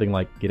watch something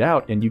like Get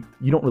Out, and you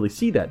don't really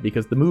see that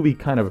because the movie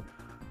kind of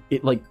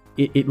it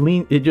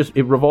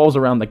revolves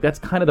around like that's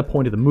kind of the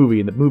point of the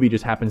movie, and the movie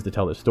just happens to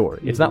tell this story.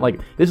 It's not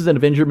like this is an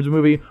Avengers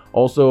movie.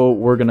 Also,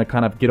 we're gonna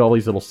kind of get all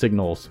these little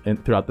signals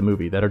throughout the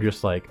movie that are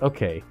just like,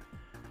 okay.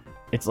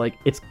 It's like,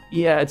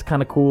 it's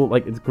kind of cool.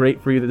 Like, it's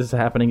great for you that this is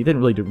happening. It didn't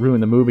really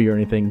ruin the movie or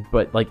anything,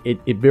 but like,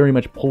 it very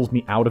much pulls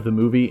me out of the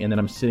movie, and then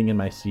I'm sitting in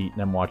my seat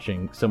and I'm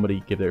watching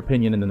somebody give their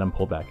opinion, and then I'm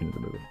pulled back into the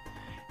movie.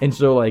 And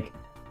so, like,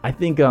 I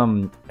think,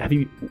 have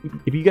you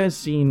guys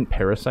seen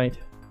Parasite?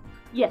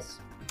 Yes.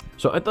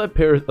 So I thought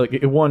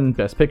it won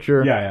Best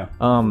Picture. Yeah.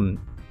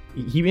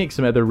 He makes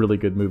some other really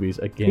good movies.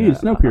 Again, he did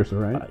Snowpiercer,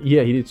 right?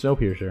 Yeah, he did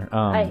Snowpiercer.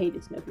 I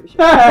hated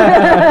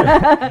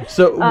Snowpiercer.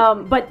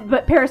 So,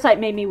 but Parasite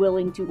made me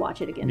willing to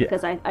watch it again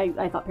because I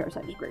thought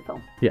Parasite was a great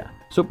film. Yeah.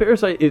 So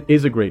Parasite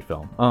is a great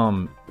film.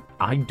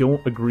 I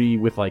don't agree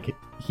with like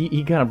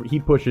he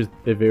pushes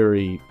a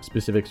very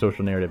specific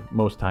social narrative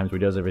most times where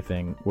he does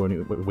everything when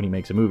he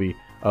makes a movie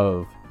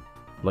of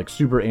like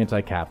super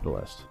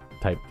anti-capitalist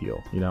type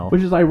deal,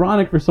 which is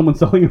ironic for someone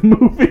selling a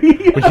movie.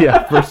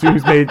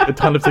 Who's made a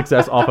ton of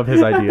success off of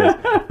his ideas.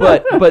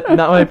 But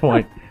not my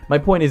point. My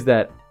point is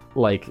that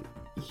like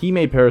he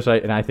made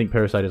Parasite, and I think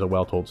Parasite is a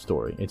well-told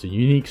story. It's a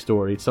unique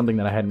story. It's something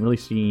that I hadn't really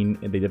seen,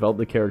 and they developed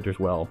the characters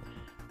well.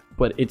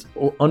 But its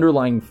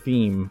underlying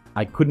theme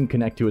I couldn't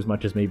connect to as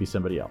much as maybe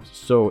somebody else.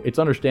 So it's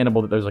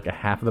understandable that there's like a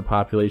half of the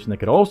population that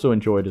could also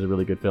enjoy it as a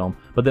really good film,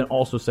 but then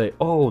also say,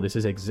 oh, this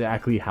is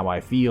exactly how I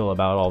feel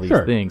about all these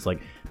things.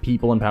 Like,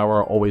 people in power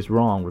are always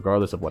wrong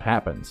regardless of what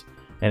happens.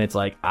 And it's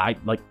like,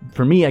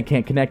 for me, I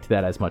can't connect to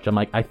that as much. I'm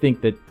like, I think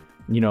that,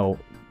 I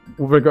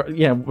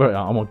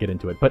won't get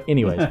into it. But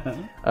anyways,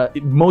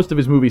 most of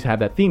his movies have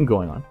that theme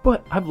going on.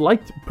 But I've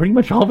liked pretty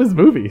much all of his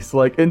movies.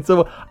 And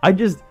so I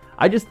just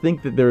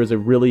think that there is a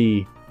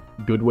really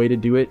good way to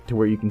do it to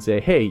where you can say,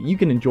 hey, you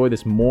can enjoy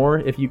this more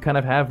if you kind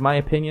of have my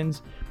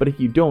opinions. But if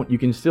you don't, you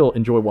can still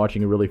enjoy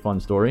watching a really fun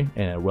story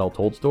and a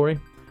well-told story.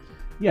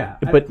 Yeah,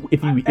 but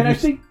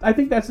I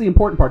think that's the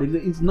important part.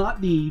 It's not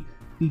the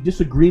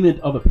disagreement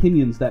of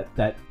opinions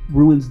that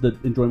ruins the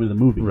enjoyment of the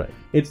movie. Right.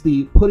 It's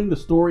the putting the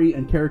story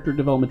and character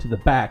development to the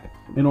back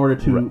in order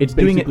to it's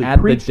doing it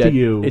at preach to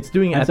you. It's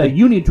doing it and say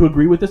you need to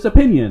agree with this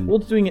opinion. Well,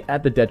 it's doing it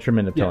at the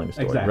detriment of telling the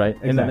story, exactly, right?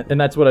 Exactly. And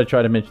that's what I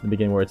try to mention in the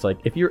beginning, where it's like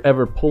if you're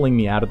ever pulling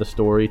me out of the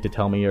story to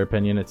tell me your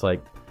opinion, it's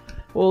like,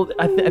 well,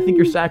 I think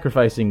you're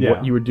sacrificing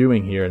what you were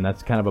doing here, and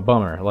that's kind of a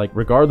bummer. Like,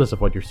 regardless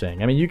of what you're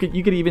saying, I mean, you could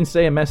even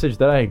say a message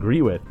that I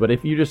agree with, but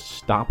if you just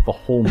stop the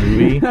whole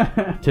movie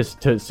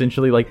to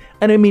essentially like,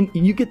 and I mean,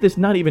 you get this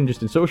not even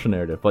just in social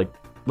narrative, like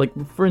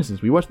for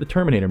instance, we watched the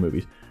Terminator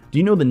movies. Do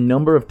you know the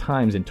number of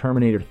times in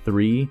Terminator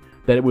 3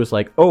 that it was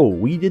like, oh,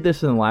 we did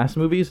this in the last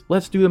movies,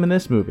 let's do them in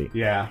this movie.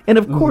 Yeah. And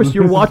of course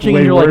you're watching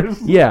and you're like,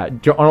 yeah,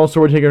 Arnold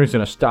Schwarzenegger is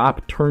going to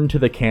stop, turn to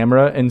the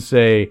camera and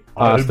say,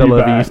 hasta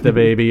la vista,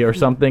 baby, or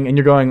something. And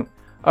you're going,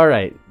 all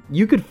right,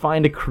 you could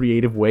find a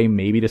creative way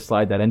maybe to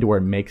slide that into where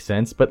it makes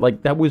sense. But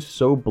like that was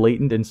so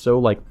blatant and so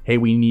like, hey,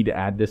 we need to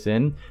add this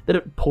in, that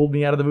it pulled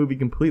me out of the movie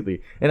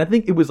completely. And I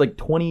think it was like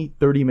 20,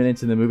 30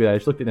 minutes in the movie that I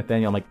just looked at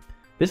Nathaniel, I'm like,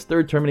 this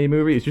third Terminator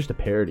movie is just a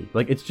parody.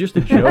 Like, it's just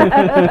a joke.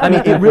 I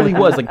mean, it really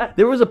was. Like,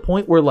 there was a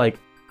point where, like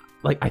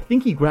I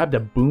think he grabbed a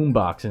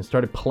boombox and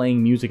started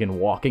playing music and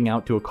walking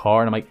out to a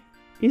car, and I'm like,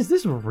 is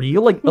this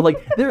real?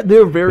 Like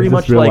they're very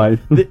much like,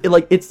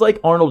 it's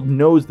like Arnold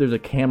knows there's a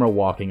camera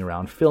walking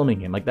around filming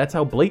him. Like, that's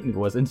how blatant it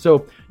was. And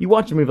so you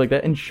watch a movie like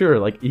that, and sure,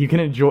 like, you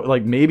can enjoy,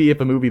 like, maybe if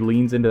a movie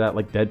leans into that,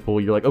 like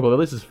Deadpool, you're like, oh, well,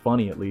 this is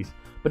funny at least.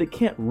 But it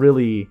can't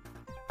really,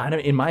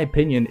 in my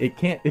opinion,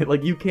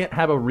 you can't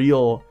have a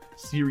real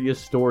serious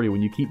story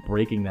when you keep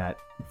breaking that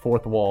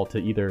fourth wall to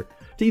either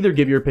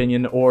give your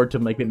opinion or to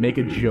make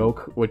a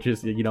joke, which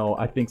is,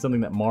 I think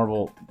something that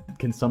Marvel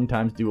can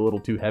sometimes do a little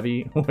too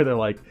heavy, where they're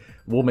like,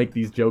 we'll make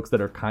these jokes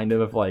that are kind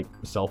of like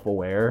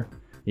self-aware,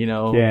 they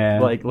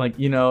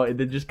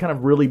just kind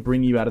of really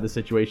bring you out of the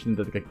situation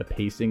that like the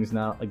pacing's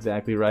not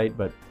exactly right.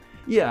 But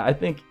yeah, I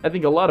think a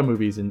lot of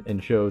movies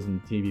and shows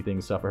and TV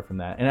things suffer from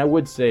that. And I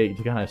would say,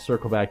 to kind of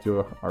circle back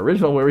to our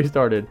original where we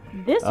started,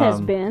 this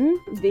has been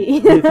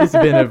this has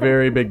been a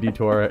very big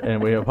detour,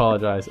 and we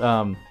apologize.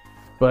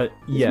 But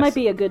yes, this might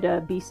be a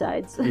good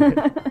B-sides. We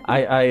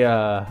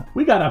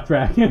got off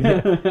track.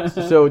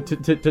 So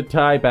to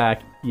tie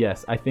back,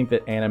 yes, I think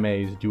that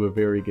animes do a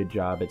very good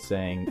job at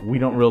saying we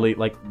don't really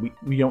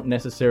we don't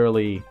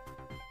necessarily.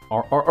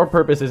 Our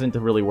purpose isn't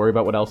to really worry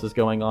about what else is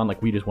going on. Like,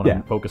 we just want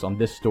to focus on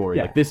this story.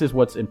 Yeah. Like, this is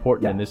what's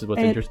important and this is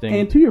what's interesting.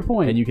 And to your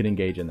point, and you can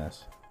engage in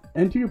this.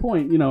 And to your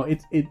point,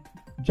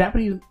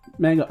 Japanese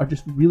manga are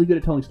just really good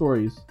at telling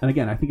stories. And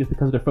again, I think it's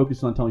because they're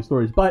focused on telling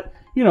stories. But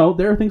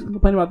there are things to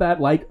complain about that,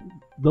 like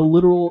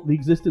the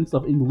existence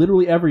of in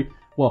literally every.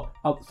 Well,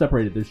 I'll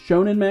separate it. There's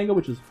shonen manga,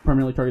 which is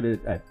primarily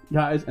targeted at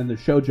guys, and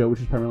there's shoujo, which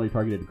is primarily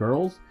targeted at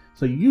girls.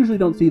 So you usually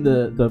don't see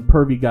the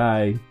pervy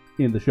guy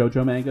in the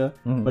shoujo manga,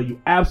 but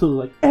you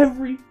absolutely, like,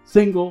 every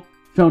single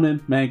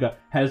shonen manga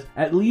has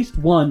at least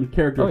one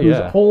character whose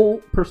whole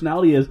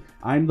personality is,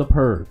 I'm the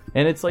perv.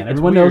 And it's like, and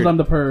everyone knows I'm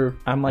the perv.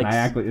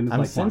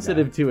 I'm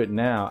sensitive to it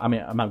now. I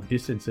mean, I'm not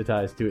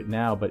desensitized to it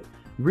now, but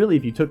really,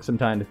 if you took some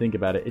time to think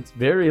about it, it's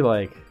very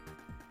like,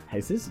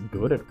 is this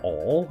good at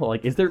all?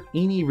 Like, is there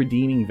any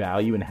redeeming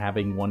value in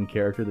having one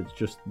character that's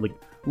just like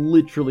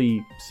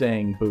literally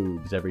saying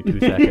boobs every 2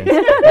 seconds,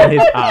 and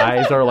his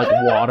eyes are like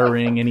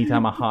watering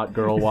anytime a hot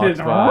girl walks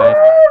by?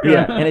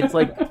 Yeah, and it's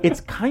like,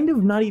 it's kind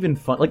of not even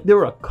fun. Like, there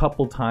were a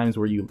couple times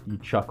where you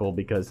chuckle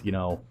because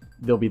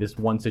there'll be this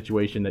one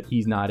situation that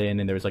he's not in,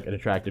 and there's like an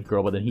attractive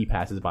girl, but then he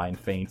passes by and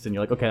faints, and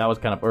you're like, okay, that was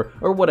kind of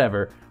or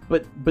whatever.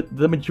 But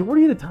the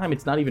majority of the time,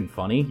 it's not even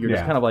funny. You're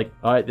just kind of like,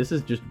 all right, this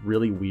is just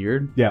really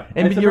weird. Yeah,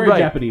 and it's you're a very right.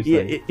 Japanese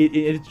thing.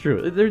 It's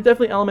true. There's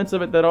definitely elements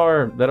of it that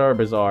are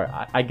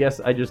bizarre. I guess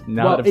I just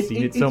now that I've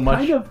seen it so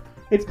much.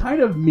 It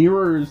kind of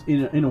mirrors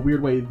in a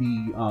weird way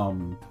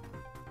the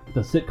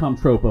sitcom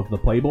trope of the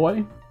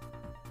Playboy.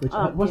 Which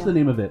what's the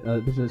name of it?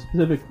 There's a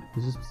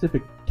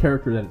specific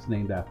character that it's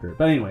named after.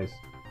 But anyways.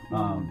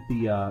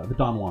 The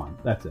Don Juan,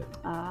 that's it.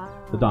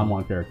 The Don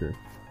Juan character.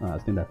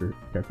 It's named after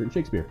a character in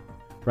Shakespeare,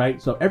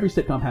 right? So every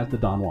sitcom has the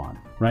Don Juan,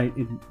 right?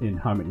 In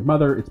How I Met Your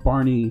Mother, it's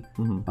Barney.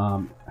 I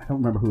don't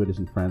remember who it is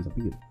in Friends. I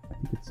think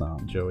it's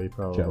Joey,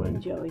 probably.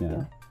 Joey,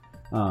 yeah.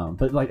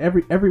 But like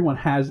everyone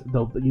has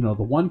the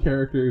one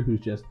character who's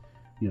just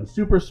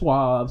super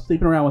suave,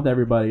 sleeping around with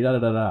everybody. Da da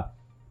da da.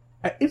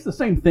 It's the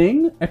same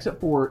thing,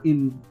 except for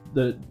in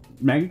the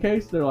manga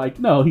case, they're like,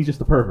 no, he's just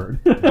a pervert.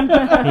 He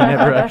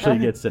never actually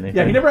gets anything.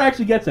 Yeah, he never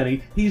actually gets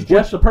any. He's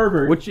just a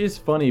pervert. Which is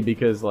funny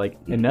because, like,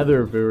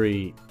 another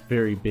very,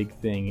 very big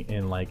thing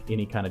in, like,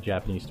 any kind of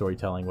Japanese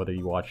storytelling, whether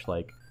you watch,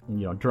 like,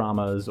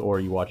 dramas or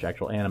you watch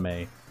actual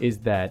anime, is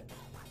that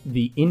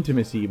the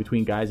intimacy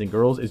between guys and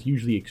girls is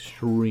usually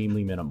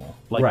extremely minimal.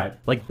 Like, right.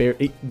 Like,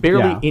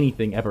 barely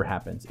anything ever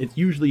happens. It's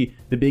usually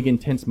the big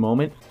intense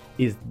moment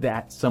is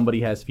that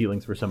somebody has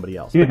feelings for somebody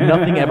else. But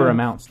nothing ever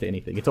amounts to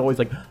anything. It's always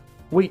like,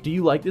 wait, do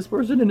you like this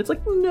person? And it's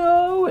like,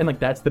 no. And like,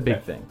 that's the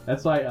big thing.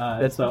 That's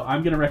why, so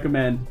I'm going to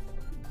recommend,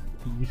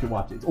 you should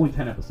watch it. It's only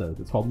 10 episodes.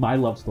 It's called My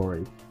Love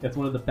Story. It's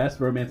one of the best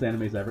romance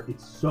animes ever.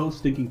 It's so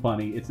stinking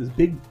funny. It's this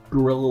big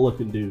gorilla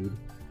looking dude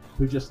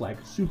who's just like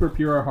super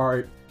pure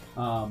heart,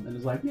 and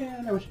is like,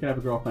 man, I wish I could have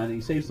a girlfriend. And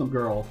he saves some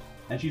girl,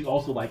 and she's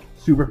also like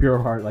super pure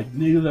heart. Like,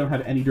 neither of them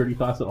have any dirty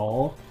thoughts at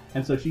all.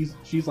 And so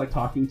she's like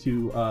talking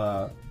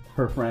to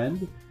her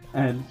friend,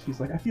 and she's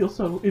like, I feel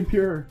so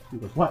impure.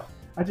 He's like, what?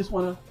 I just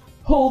want to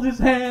hold his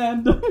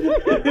hand.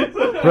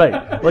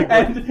 Right. Like,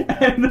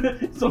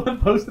 and someone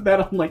posted that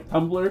on like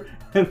Tumblr,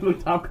 and the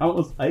top comment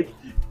was like,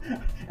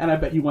 and I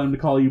bet you want him to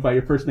call you by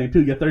your first name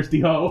too, you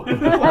thirsty hoe.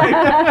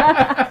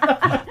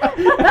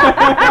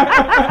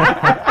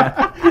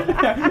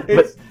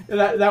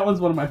 That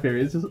one's one of my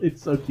favorites.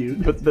 It's so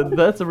cute. But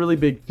that's a really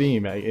big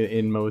theme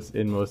in most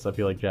I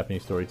feel like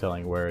Japanese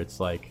storytelling, where it's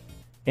like,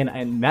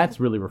 and that's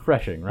really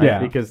refreshing, right? Yeah.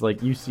 Because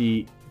like you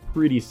see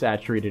pretty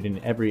saturated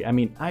in every. I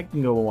mean, I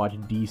can go watch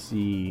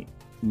DC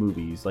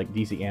movies, like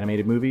DC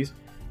animated movies,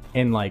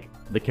 and like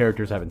the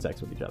characters having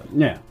sex with each other.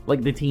 Yeah.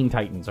 Like the Teen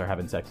Titans are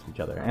having sex with each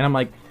other, and I'm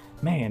like,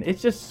 man,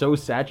 it's just so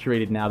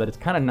saturated now that it's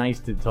kind of nice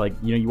to like,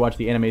 you watch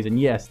the animes, and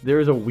yes,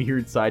 there's a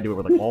weird side to it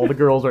where like all the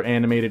girls are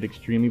animated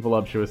extremely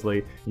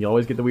voluptuously. You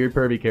always get the weird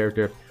pervy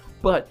character,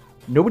 but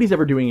nobody's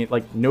ever doing it.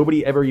 Like,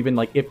 nobody ever even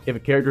like, if a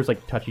character's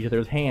like touch each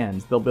other's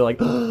hands, they'll be like,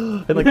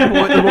 and like the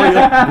boy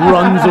like,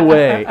 runs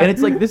away, and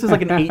it's like, this is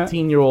like an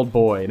 18-year-old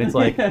boy, and it's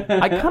like,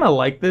 I kind of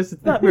like this.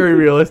 It's not very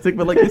realistic,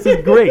 but like, this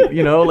is great,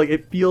 like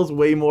it feels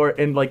way more,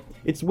 and like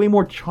it's way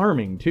more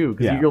charming too,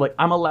 because you're like,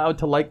 I'm allowed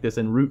to like this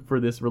and root for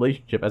this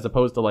relationship, as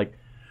opposed to like,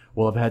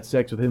 well, I've had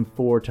sex with him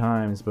 4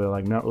 times, but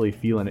like not really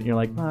feeling it. And you're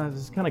like,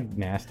 this is kind of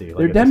nasty. Like,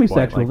 they're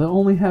demisexual. Like, they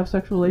only have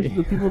sexual relations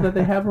with people that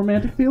they have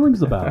romantic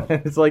feelings about.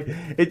 It's like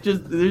it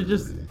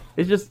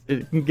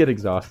can get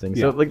exhausting.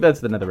 So like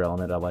that's another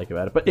element I like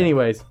about it. But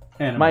anyways,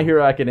 My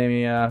Hero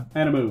Academia.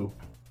 Animu.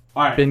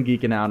 All right. Been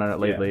geeking out on it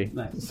lately.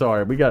 Yeah, nice.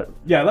 Sorry, we got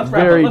let's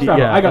wrap up. Let's wrap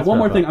up. I got one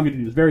more thing I'm going to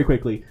do this very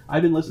quickly.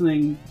 I've been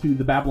listening to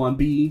the Babylon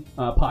Bee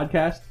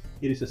podcast.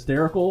 It is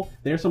hysterical.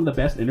 They're some of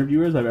the best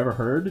interviewers I've ever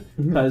heard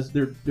because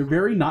they're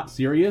very not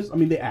serious. I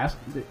mean, they ask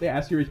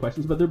serious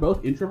questions, but they're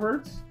both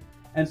introverts,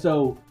 and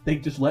so they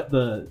just let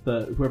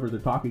the whoever they're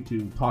talking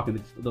to talk,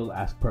 and they'll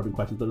ask probing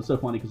questions. But it's so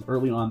funny because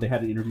early on they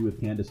had an interview with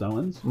Candace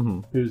Owens,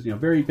 who's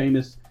very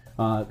famous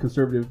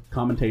conservative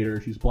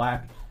commentator. She's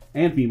black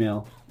and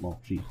female. Well,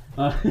 she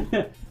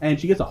and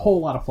she gets a whole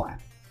lot of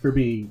flack for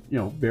being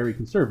very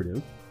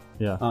conservative.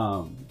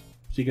 Yeah.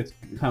 She gets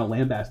kind of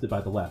lambasted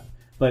by the left.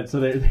 But so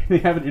they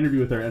have an interview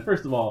with her, and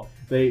first of all,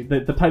 the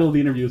title of the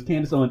interview is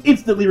Candace Owens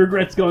instantly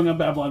regrets going on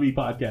Babylon Bee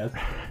podcast.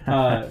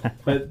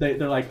 But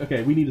they're like,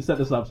 okay, we need to set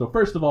this up. So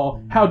first of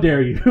all, how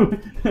dare you?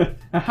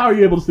 How are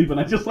you able to sleep at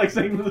night? Just like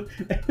saying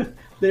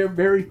they're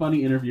very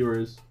funny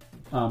interviewers.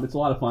 It's a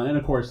lot of fun, and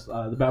of course,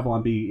 the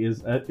Babylon Bee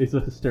is a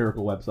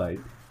hysterical website.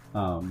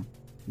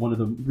 One of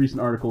the recent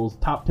articles,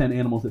 top 10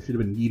 animals that should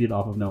have been yeeted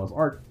off of Noah's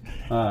Ark.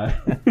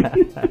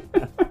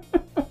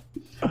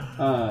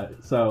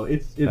 So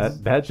it's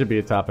that should be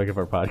a topic of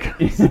our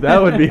podcast.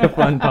 That would be a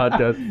fun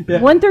podcast. Yeah.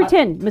 1 through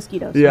 10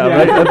 mosquitoes. Yeah.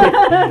 Right?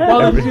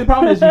 Well, the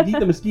problem is you eat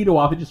the mosquito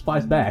off, it just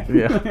flies back.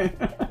 Yeah.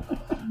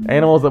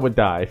 Animals that would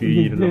die if you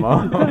eat them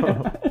all.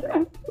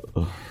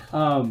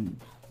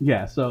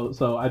 Yeah.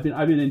 So I've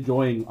been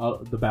enjoying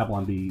the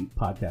Babylon Bee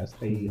podcast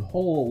a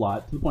whole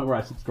lot to the point where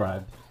I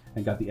subscribed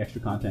and got the extra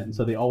content. And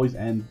so they always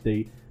end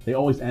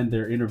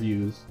their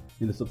interviews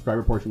in the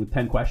subscriber portion with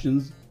 10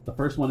 questions. The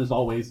first one is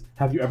always,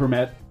 have you ever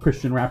met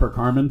Christian rapper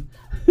Carmen?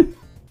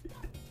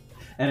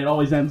 And it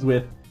always ends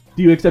with,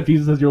 do you accept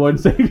Jesus as your Lord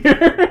and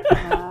Savior?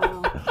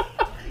 Wow.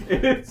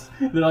 They're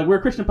like, we're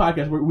a Christian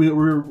podcast.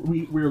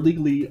 We're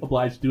legally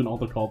obliged to do an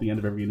altar call at the end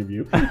of every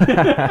interview.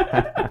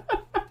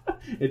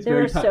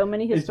 There are so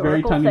many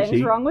historical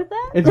things wrong with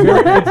that. It's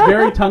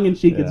very tongue in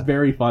cheek. Yeah. It's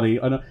very funny.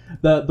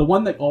 The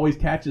one that always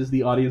catches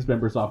the audience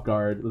members off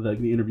guard,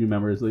 the interview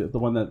members, the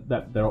one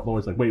that they're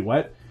always like, wait,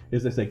 what?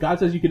 Is they say, God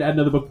says you can add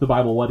another book to the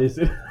Bible. What is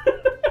it?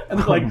 And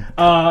it's like,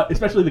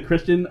 especially the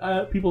Christian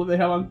people that they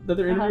have on that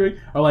they're interviewing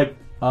are like,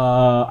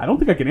 I don't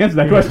think I can answer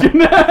that question.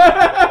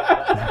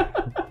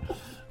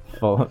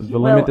 Well, the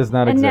limit does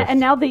not exist.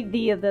 And now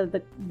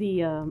the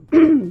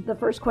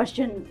first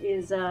question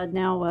is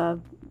now.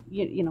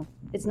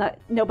 It's not.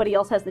 Nobody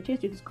else has the chance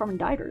to because Carmen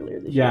died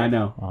earlier this year. Yeah, I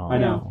know. I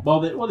know.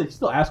 Well, they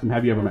still ask him,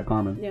 "Have you ever met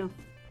Carmen?" Yeah.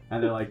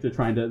 And they're like,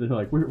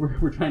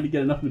 we're trying to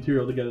get enough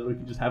material together that we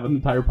can just have an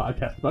entire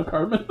podcast about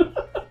Carmen.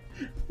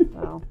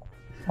 Wow.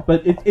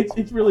 But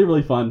it's really,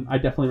 really fun. I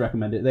definitely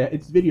recommend it.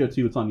 It's video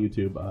too. It's on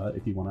YouTube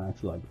if you want to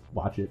actually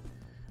watch it.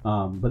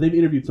 But they've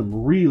interviewed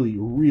some really,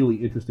 really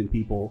interesting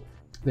people.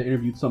 They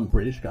interviewed some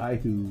British guy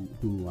who's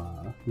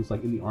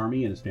like in the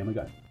army and his family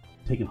got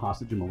taken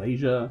hostage in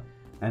Malaysia.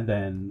 And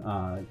then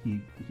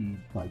he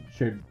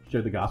shared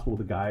the gospel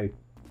with a guy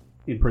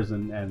in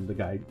prison, and the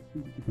guy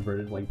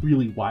converted. Like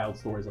really wild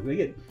stories. Like they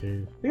get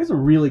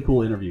some really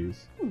cool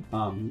interviews.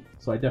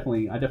 So I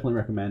definitely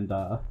recommend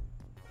the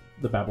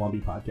Babylon Bee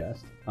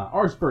podcast.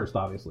 Ours first,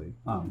 obviously.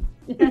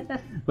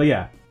 But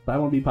yeah,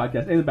 Babylon Bee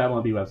podcast and the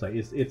Babylon Bee website.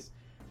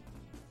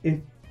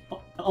 It's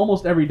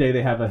almost every day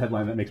they have a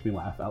headline that makes me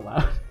laugh out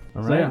loud.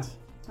 All right.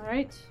 All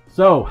right.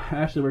 So,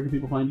 Ashley, where can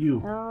people find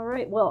you? All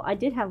right. Well, I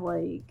did have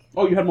like...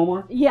 Oh, you had one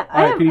more? Yeah.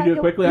 All right, can you do it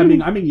quickly? I'm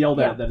being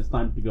yelled at that it's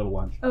time to go to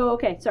lunch. Oh,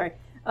 okay. Sorry.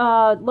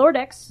 Lower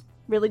Decks,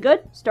 really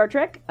good. Star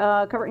Trek,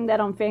 covering that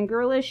on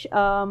Fangirlish.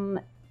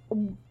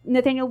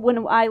 Nathaniel,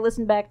 when I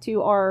listened back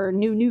to our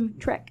new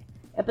Trek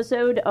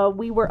episode,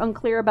 we were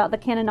unclear about the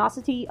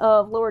canonicity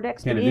of Lower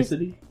Decks.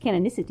 Canonicity?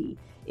 Canonicity.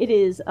 It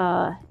is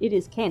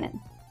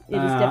canon. It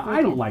is definitely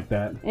I don't like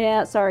that.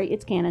 Yeah, sorry.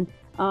 It's canon.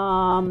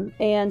 I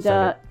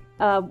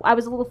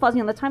was a little fuzzy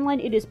on the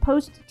timeline. It is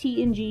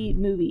post-TNG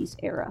movies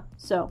era,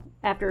 so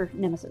after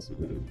Nemesis.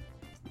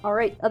 All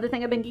right, other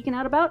thing I've been geeking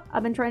out about,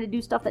 I've been trying to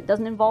do stuff that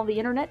doesn't involve the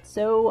internet,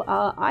 so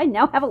I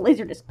now have a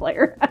Laserdisc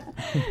player. I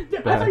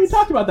thought you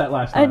talked about that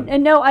last time.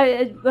 And no,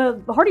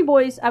 Hardy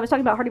Boys, I was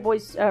talking about Hardy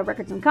Boys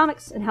Records and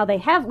Comics and how they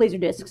have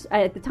Laserdiscs.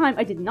 At the time,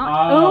 I did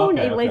not own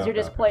a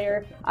Laserdisc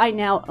player. I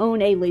now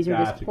own a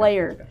Laserdisc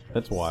player. Gotcha.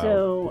 That's wild.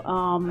 So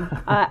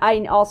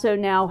I also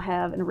now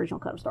have an original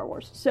cut of Star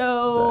Wars.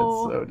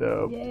 So that's so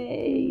dope.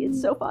 Yay,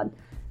 it's so fun.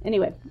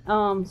 Anyway,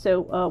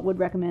 would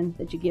recommend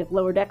that you give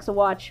Lower Decks a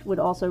watch. Would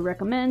also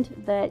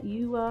recommend that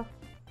you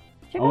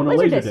Check Own out a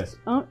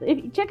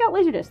Laserdisc. Check out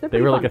Laserdisc. They're They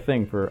pretty were fun. like a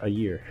thing for a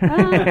year.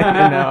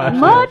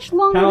 Much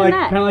longer than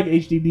that. Kind of like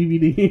HD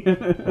DVD.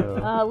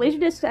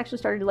 Laserdisc actually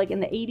started like in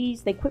the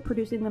 80s. They quit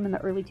producing them in the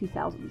early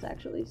 2000s,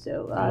 actually.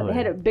 So Really? they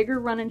had a bigger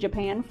run in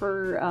Japan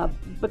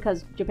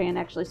because Japan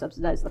actually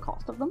subsidized the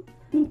cost of them.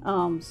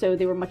 So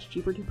they were much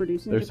cheaper to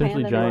produce in They're Japan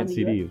essentially than they were in giant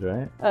the CDs,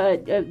 US.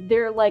 right?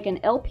 They're like an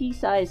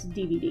LP-sized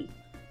DVD.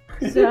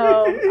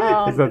 So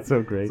Is that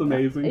so great? It's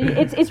amazing.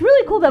 It's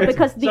really cool though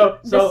because the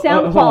sound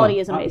hold quality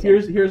on. is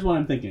amazing. Here's what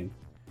I'm thinking.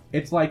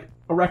 It's like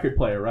a record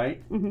player,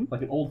 right? Mm-hmm.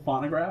 Like an old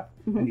phonograph,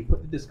 and you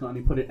put the disc on,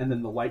 you put it, and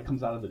then the light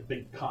comes out of the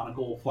big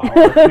conical flower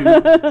tube.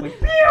 It's like,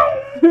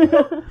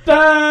 pew!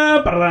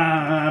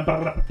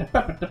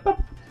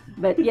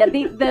 But yeah,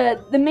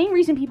 the main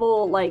reason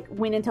people like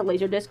went into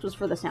Laserdisc was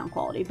for the sound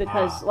quality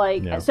because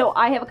so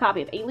I have a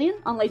copy of Alien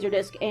on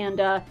Laserdisc and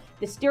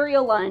the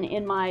stereo line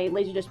in my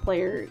Laserdisc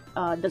player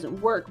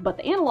doesn't work, but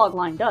the analog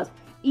line does.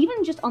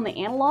 Even just on the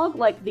analog,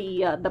 like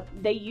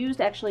they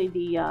used actually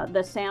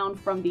the sound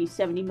from the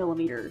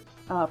 70mm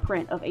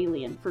print of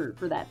Alien for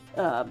that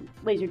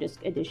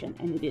Laserdisc edition,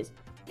 and it is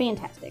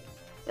fantastic.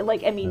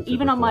 Like, I mean,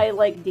 even on my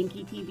like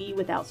dinky TV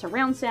without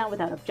surround sound,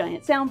 without a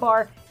giant sound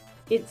bar,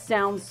 it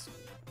sounds.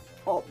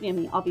 I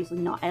mean, obviously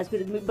not as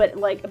good as the movie, but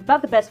like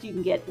about the best you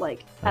can get,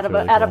 like out of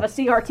a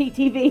CRT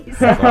TV.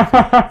 So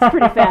it's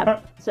pretty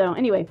fab. So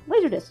anyway,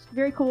 Laserdisc,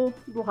 very cool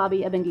little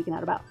hobby I've been geeking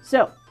out about.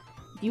 So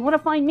if you want to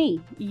find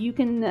me, you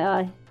can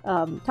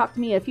talk to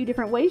me a few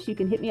different ways. You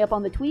can hit me up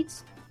on the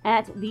tweets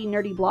at The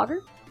Nerdy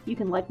Blogger. You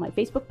can like my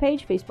Facebook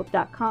page,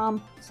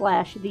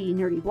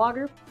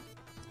 facebook.com/TheNerdyBlogger.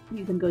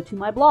 You can go to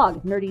my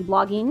blog,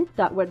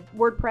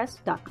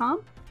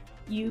 nerdyblogging.wordpress.com.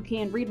 You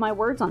can read my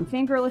words on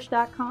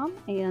fangirlish.com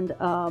and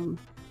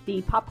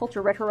the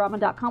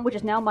popcultureretrorama.com, which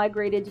is now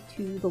migrated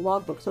to the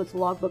logbook. So it's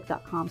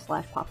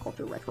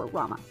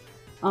logbook.com/popcultureretrorama.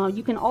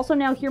 You can also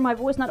now hear my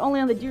voice not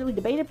only on the Dearly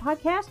Debated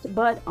podcast,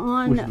 but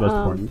on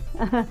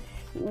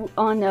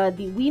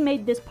the We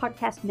Made This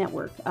Podcast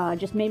Network.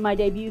 Just made my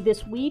debut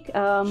this week.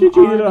 She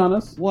cheated on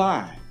us.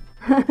 Why?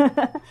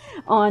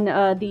 On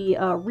the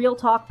Real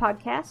Talk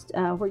podcast,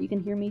 where you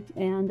can hear me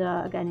and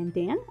a guy named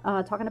Dan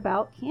talking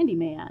about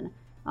Candyman.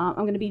 I'm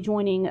going to be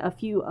joining a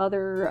few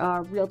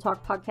other Real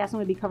Talk podcasts. I'm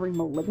going to be covering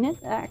Malignant,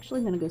 actually.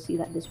 I'm going to go see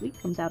that this week.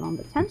 Comes out on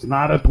the 10th. It's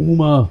not a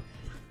tumor.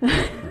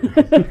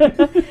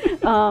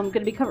 I'm going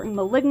to be covering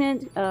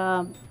Malignant,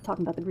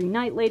 talking about the Green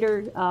Knight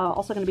later.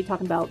 Also going to be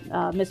talking about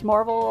Miss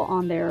Marvel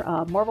on their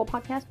Marvel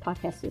podcast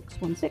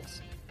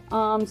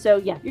 616. So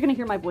yeah, you're going to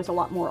hear my voice a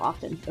lot more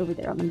often over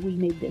there on the We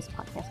Made This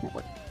Podcast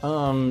Network.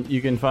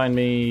 You can find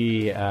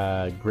me,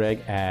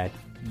 Greg at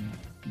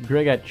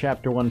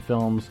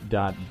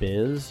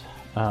chapter1films.biz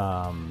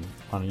on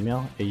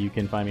email. You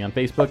can find me on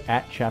Facebook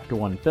at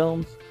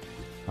chapter1films.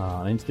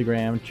 On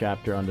Instagram,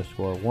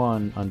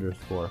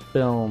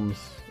 chapter_1_films.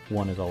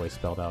 1 is always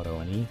spelled out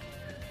O-N-E.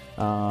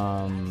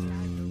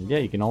 Yeah,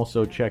 you can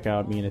also check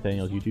out me and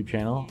Nathaniel's YouTube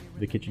channel,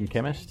 The Kitchen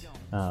Chemist.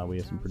 We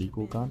have some pretty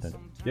cool content.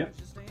 Yep.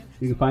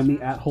 You can find me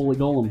at Holy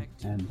Golem,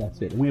 and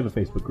that's it. And we have a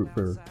Facebook group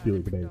for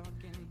Dearly Debated.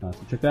 So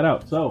check that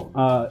out. So,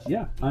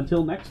 yeah,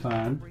 until next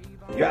time.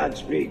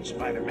 Godspeed,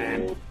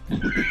 Spider-Man.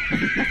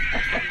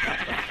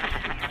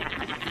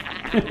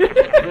 We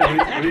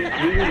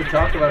need to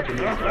talk about the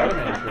new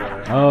Spider-Man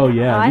trailer. Oh,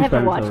 yeah. I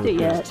haven't watched it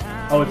yet.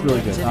 Oh, it's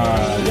really good.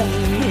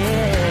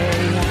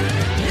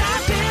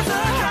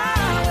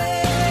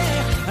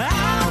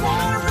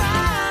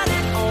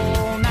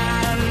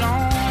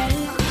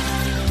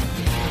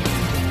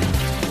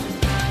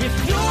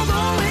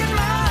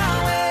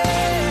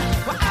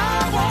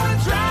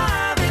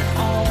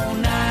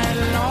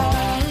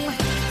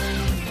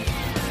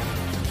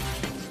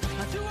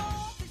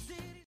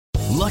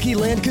 Lucky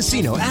Land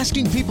Casino,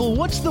 asking people,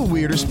 what's the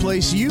weirdest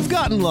place you've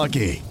gotten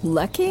lucky?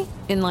 Lucky?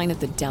 In line at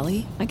the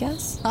deli, I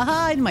guess?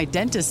 Aha, in my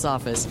dentist's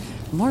office.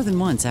 More than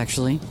once,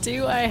 actually.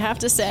 Do I have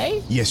to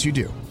say? Yes, you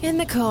do. In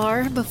the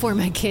car before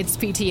my kids'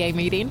 PTA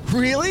meeting.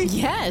 Really?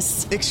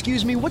 Yes.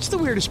 Excuse me, what's the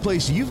weirdest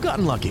place you've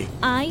gotten lucky?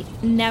 I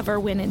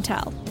never win and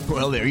tell.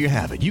 Well, there you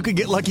have it. You can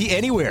get lucky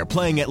anywhere,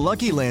 playing at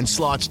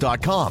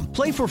LuckyLandSlots.com.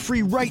 Play for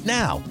free right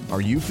now.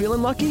 Are you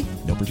feeling lucky?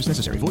 No purchase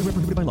necessary. Void where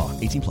prohibited by law.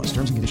 18+.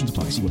 Terms and conditions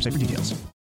apply. See website for details.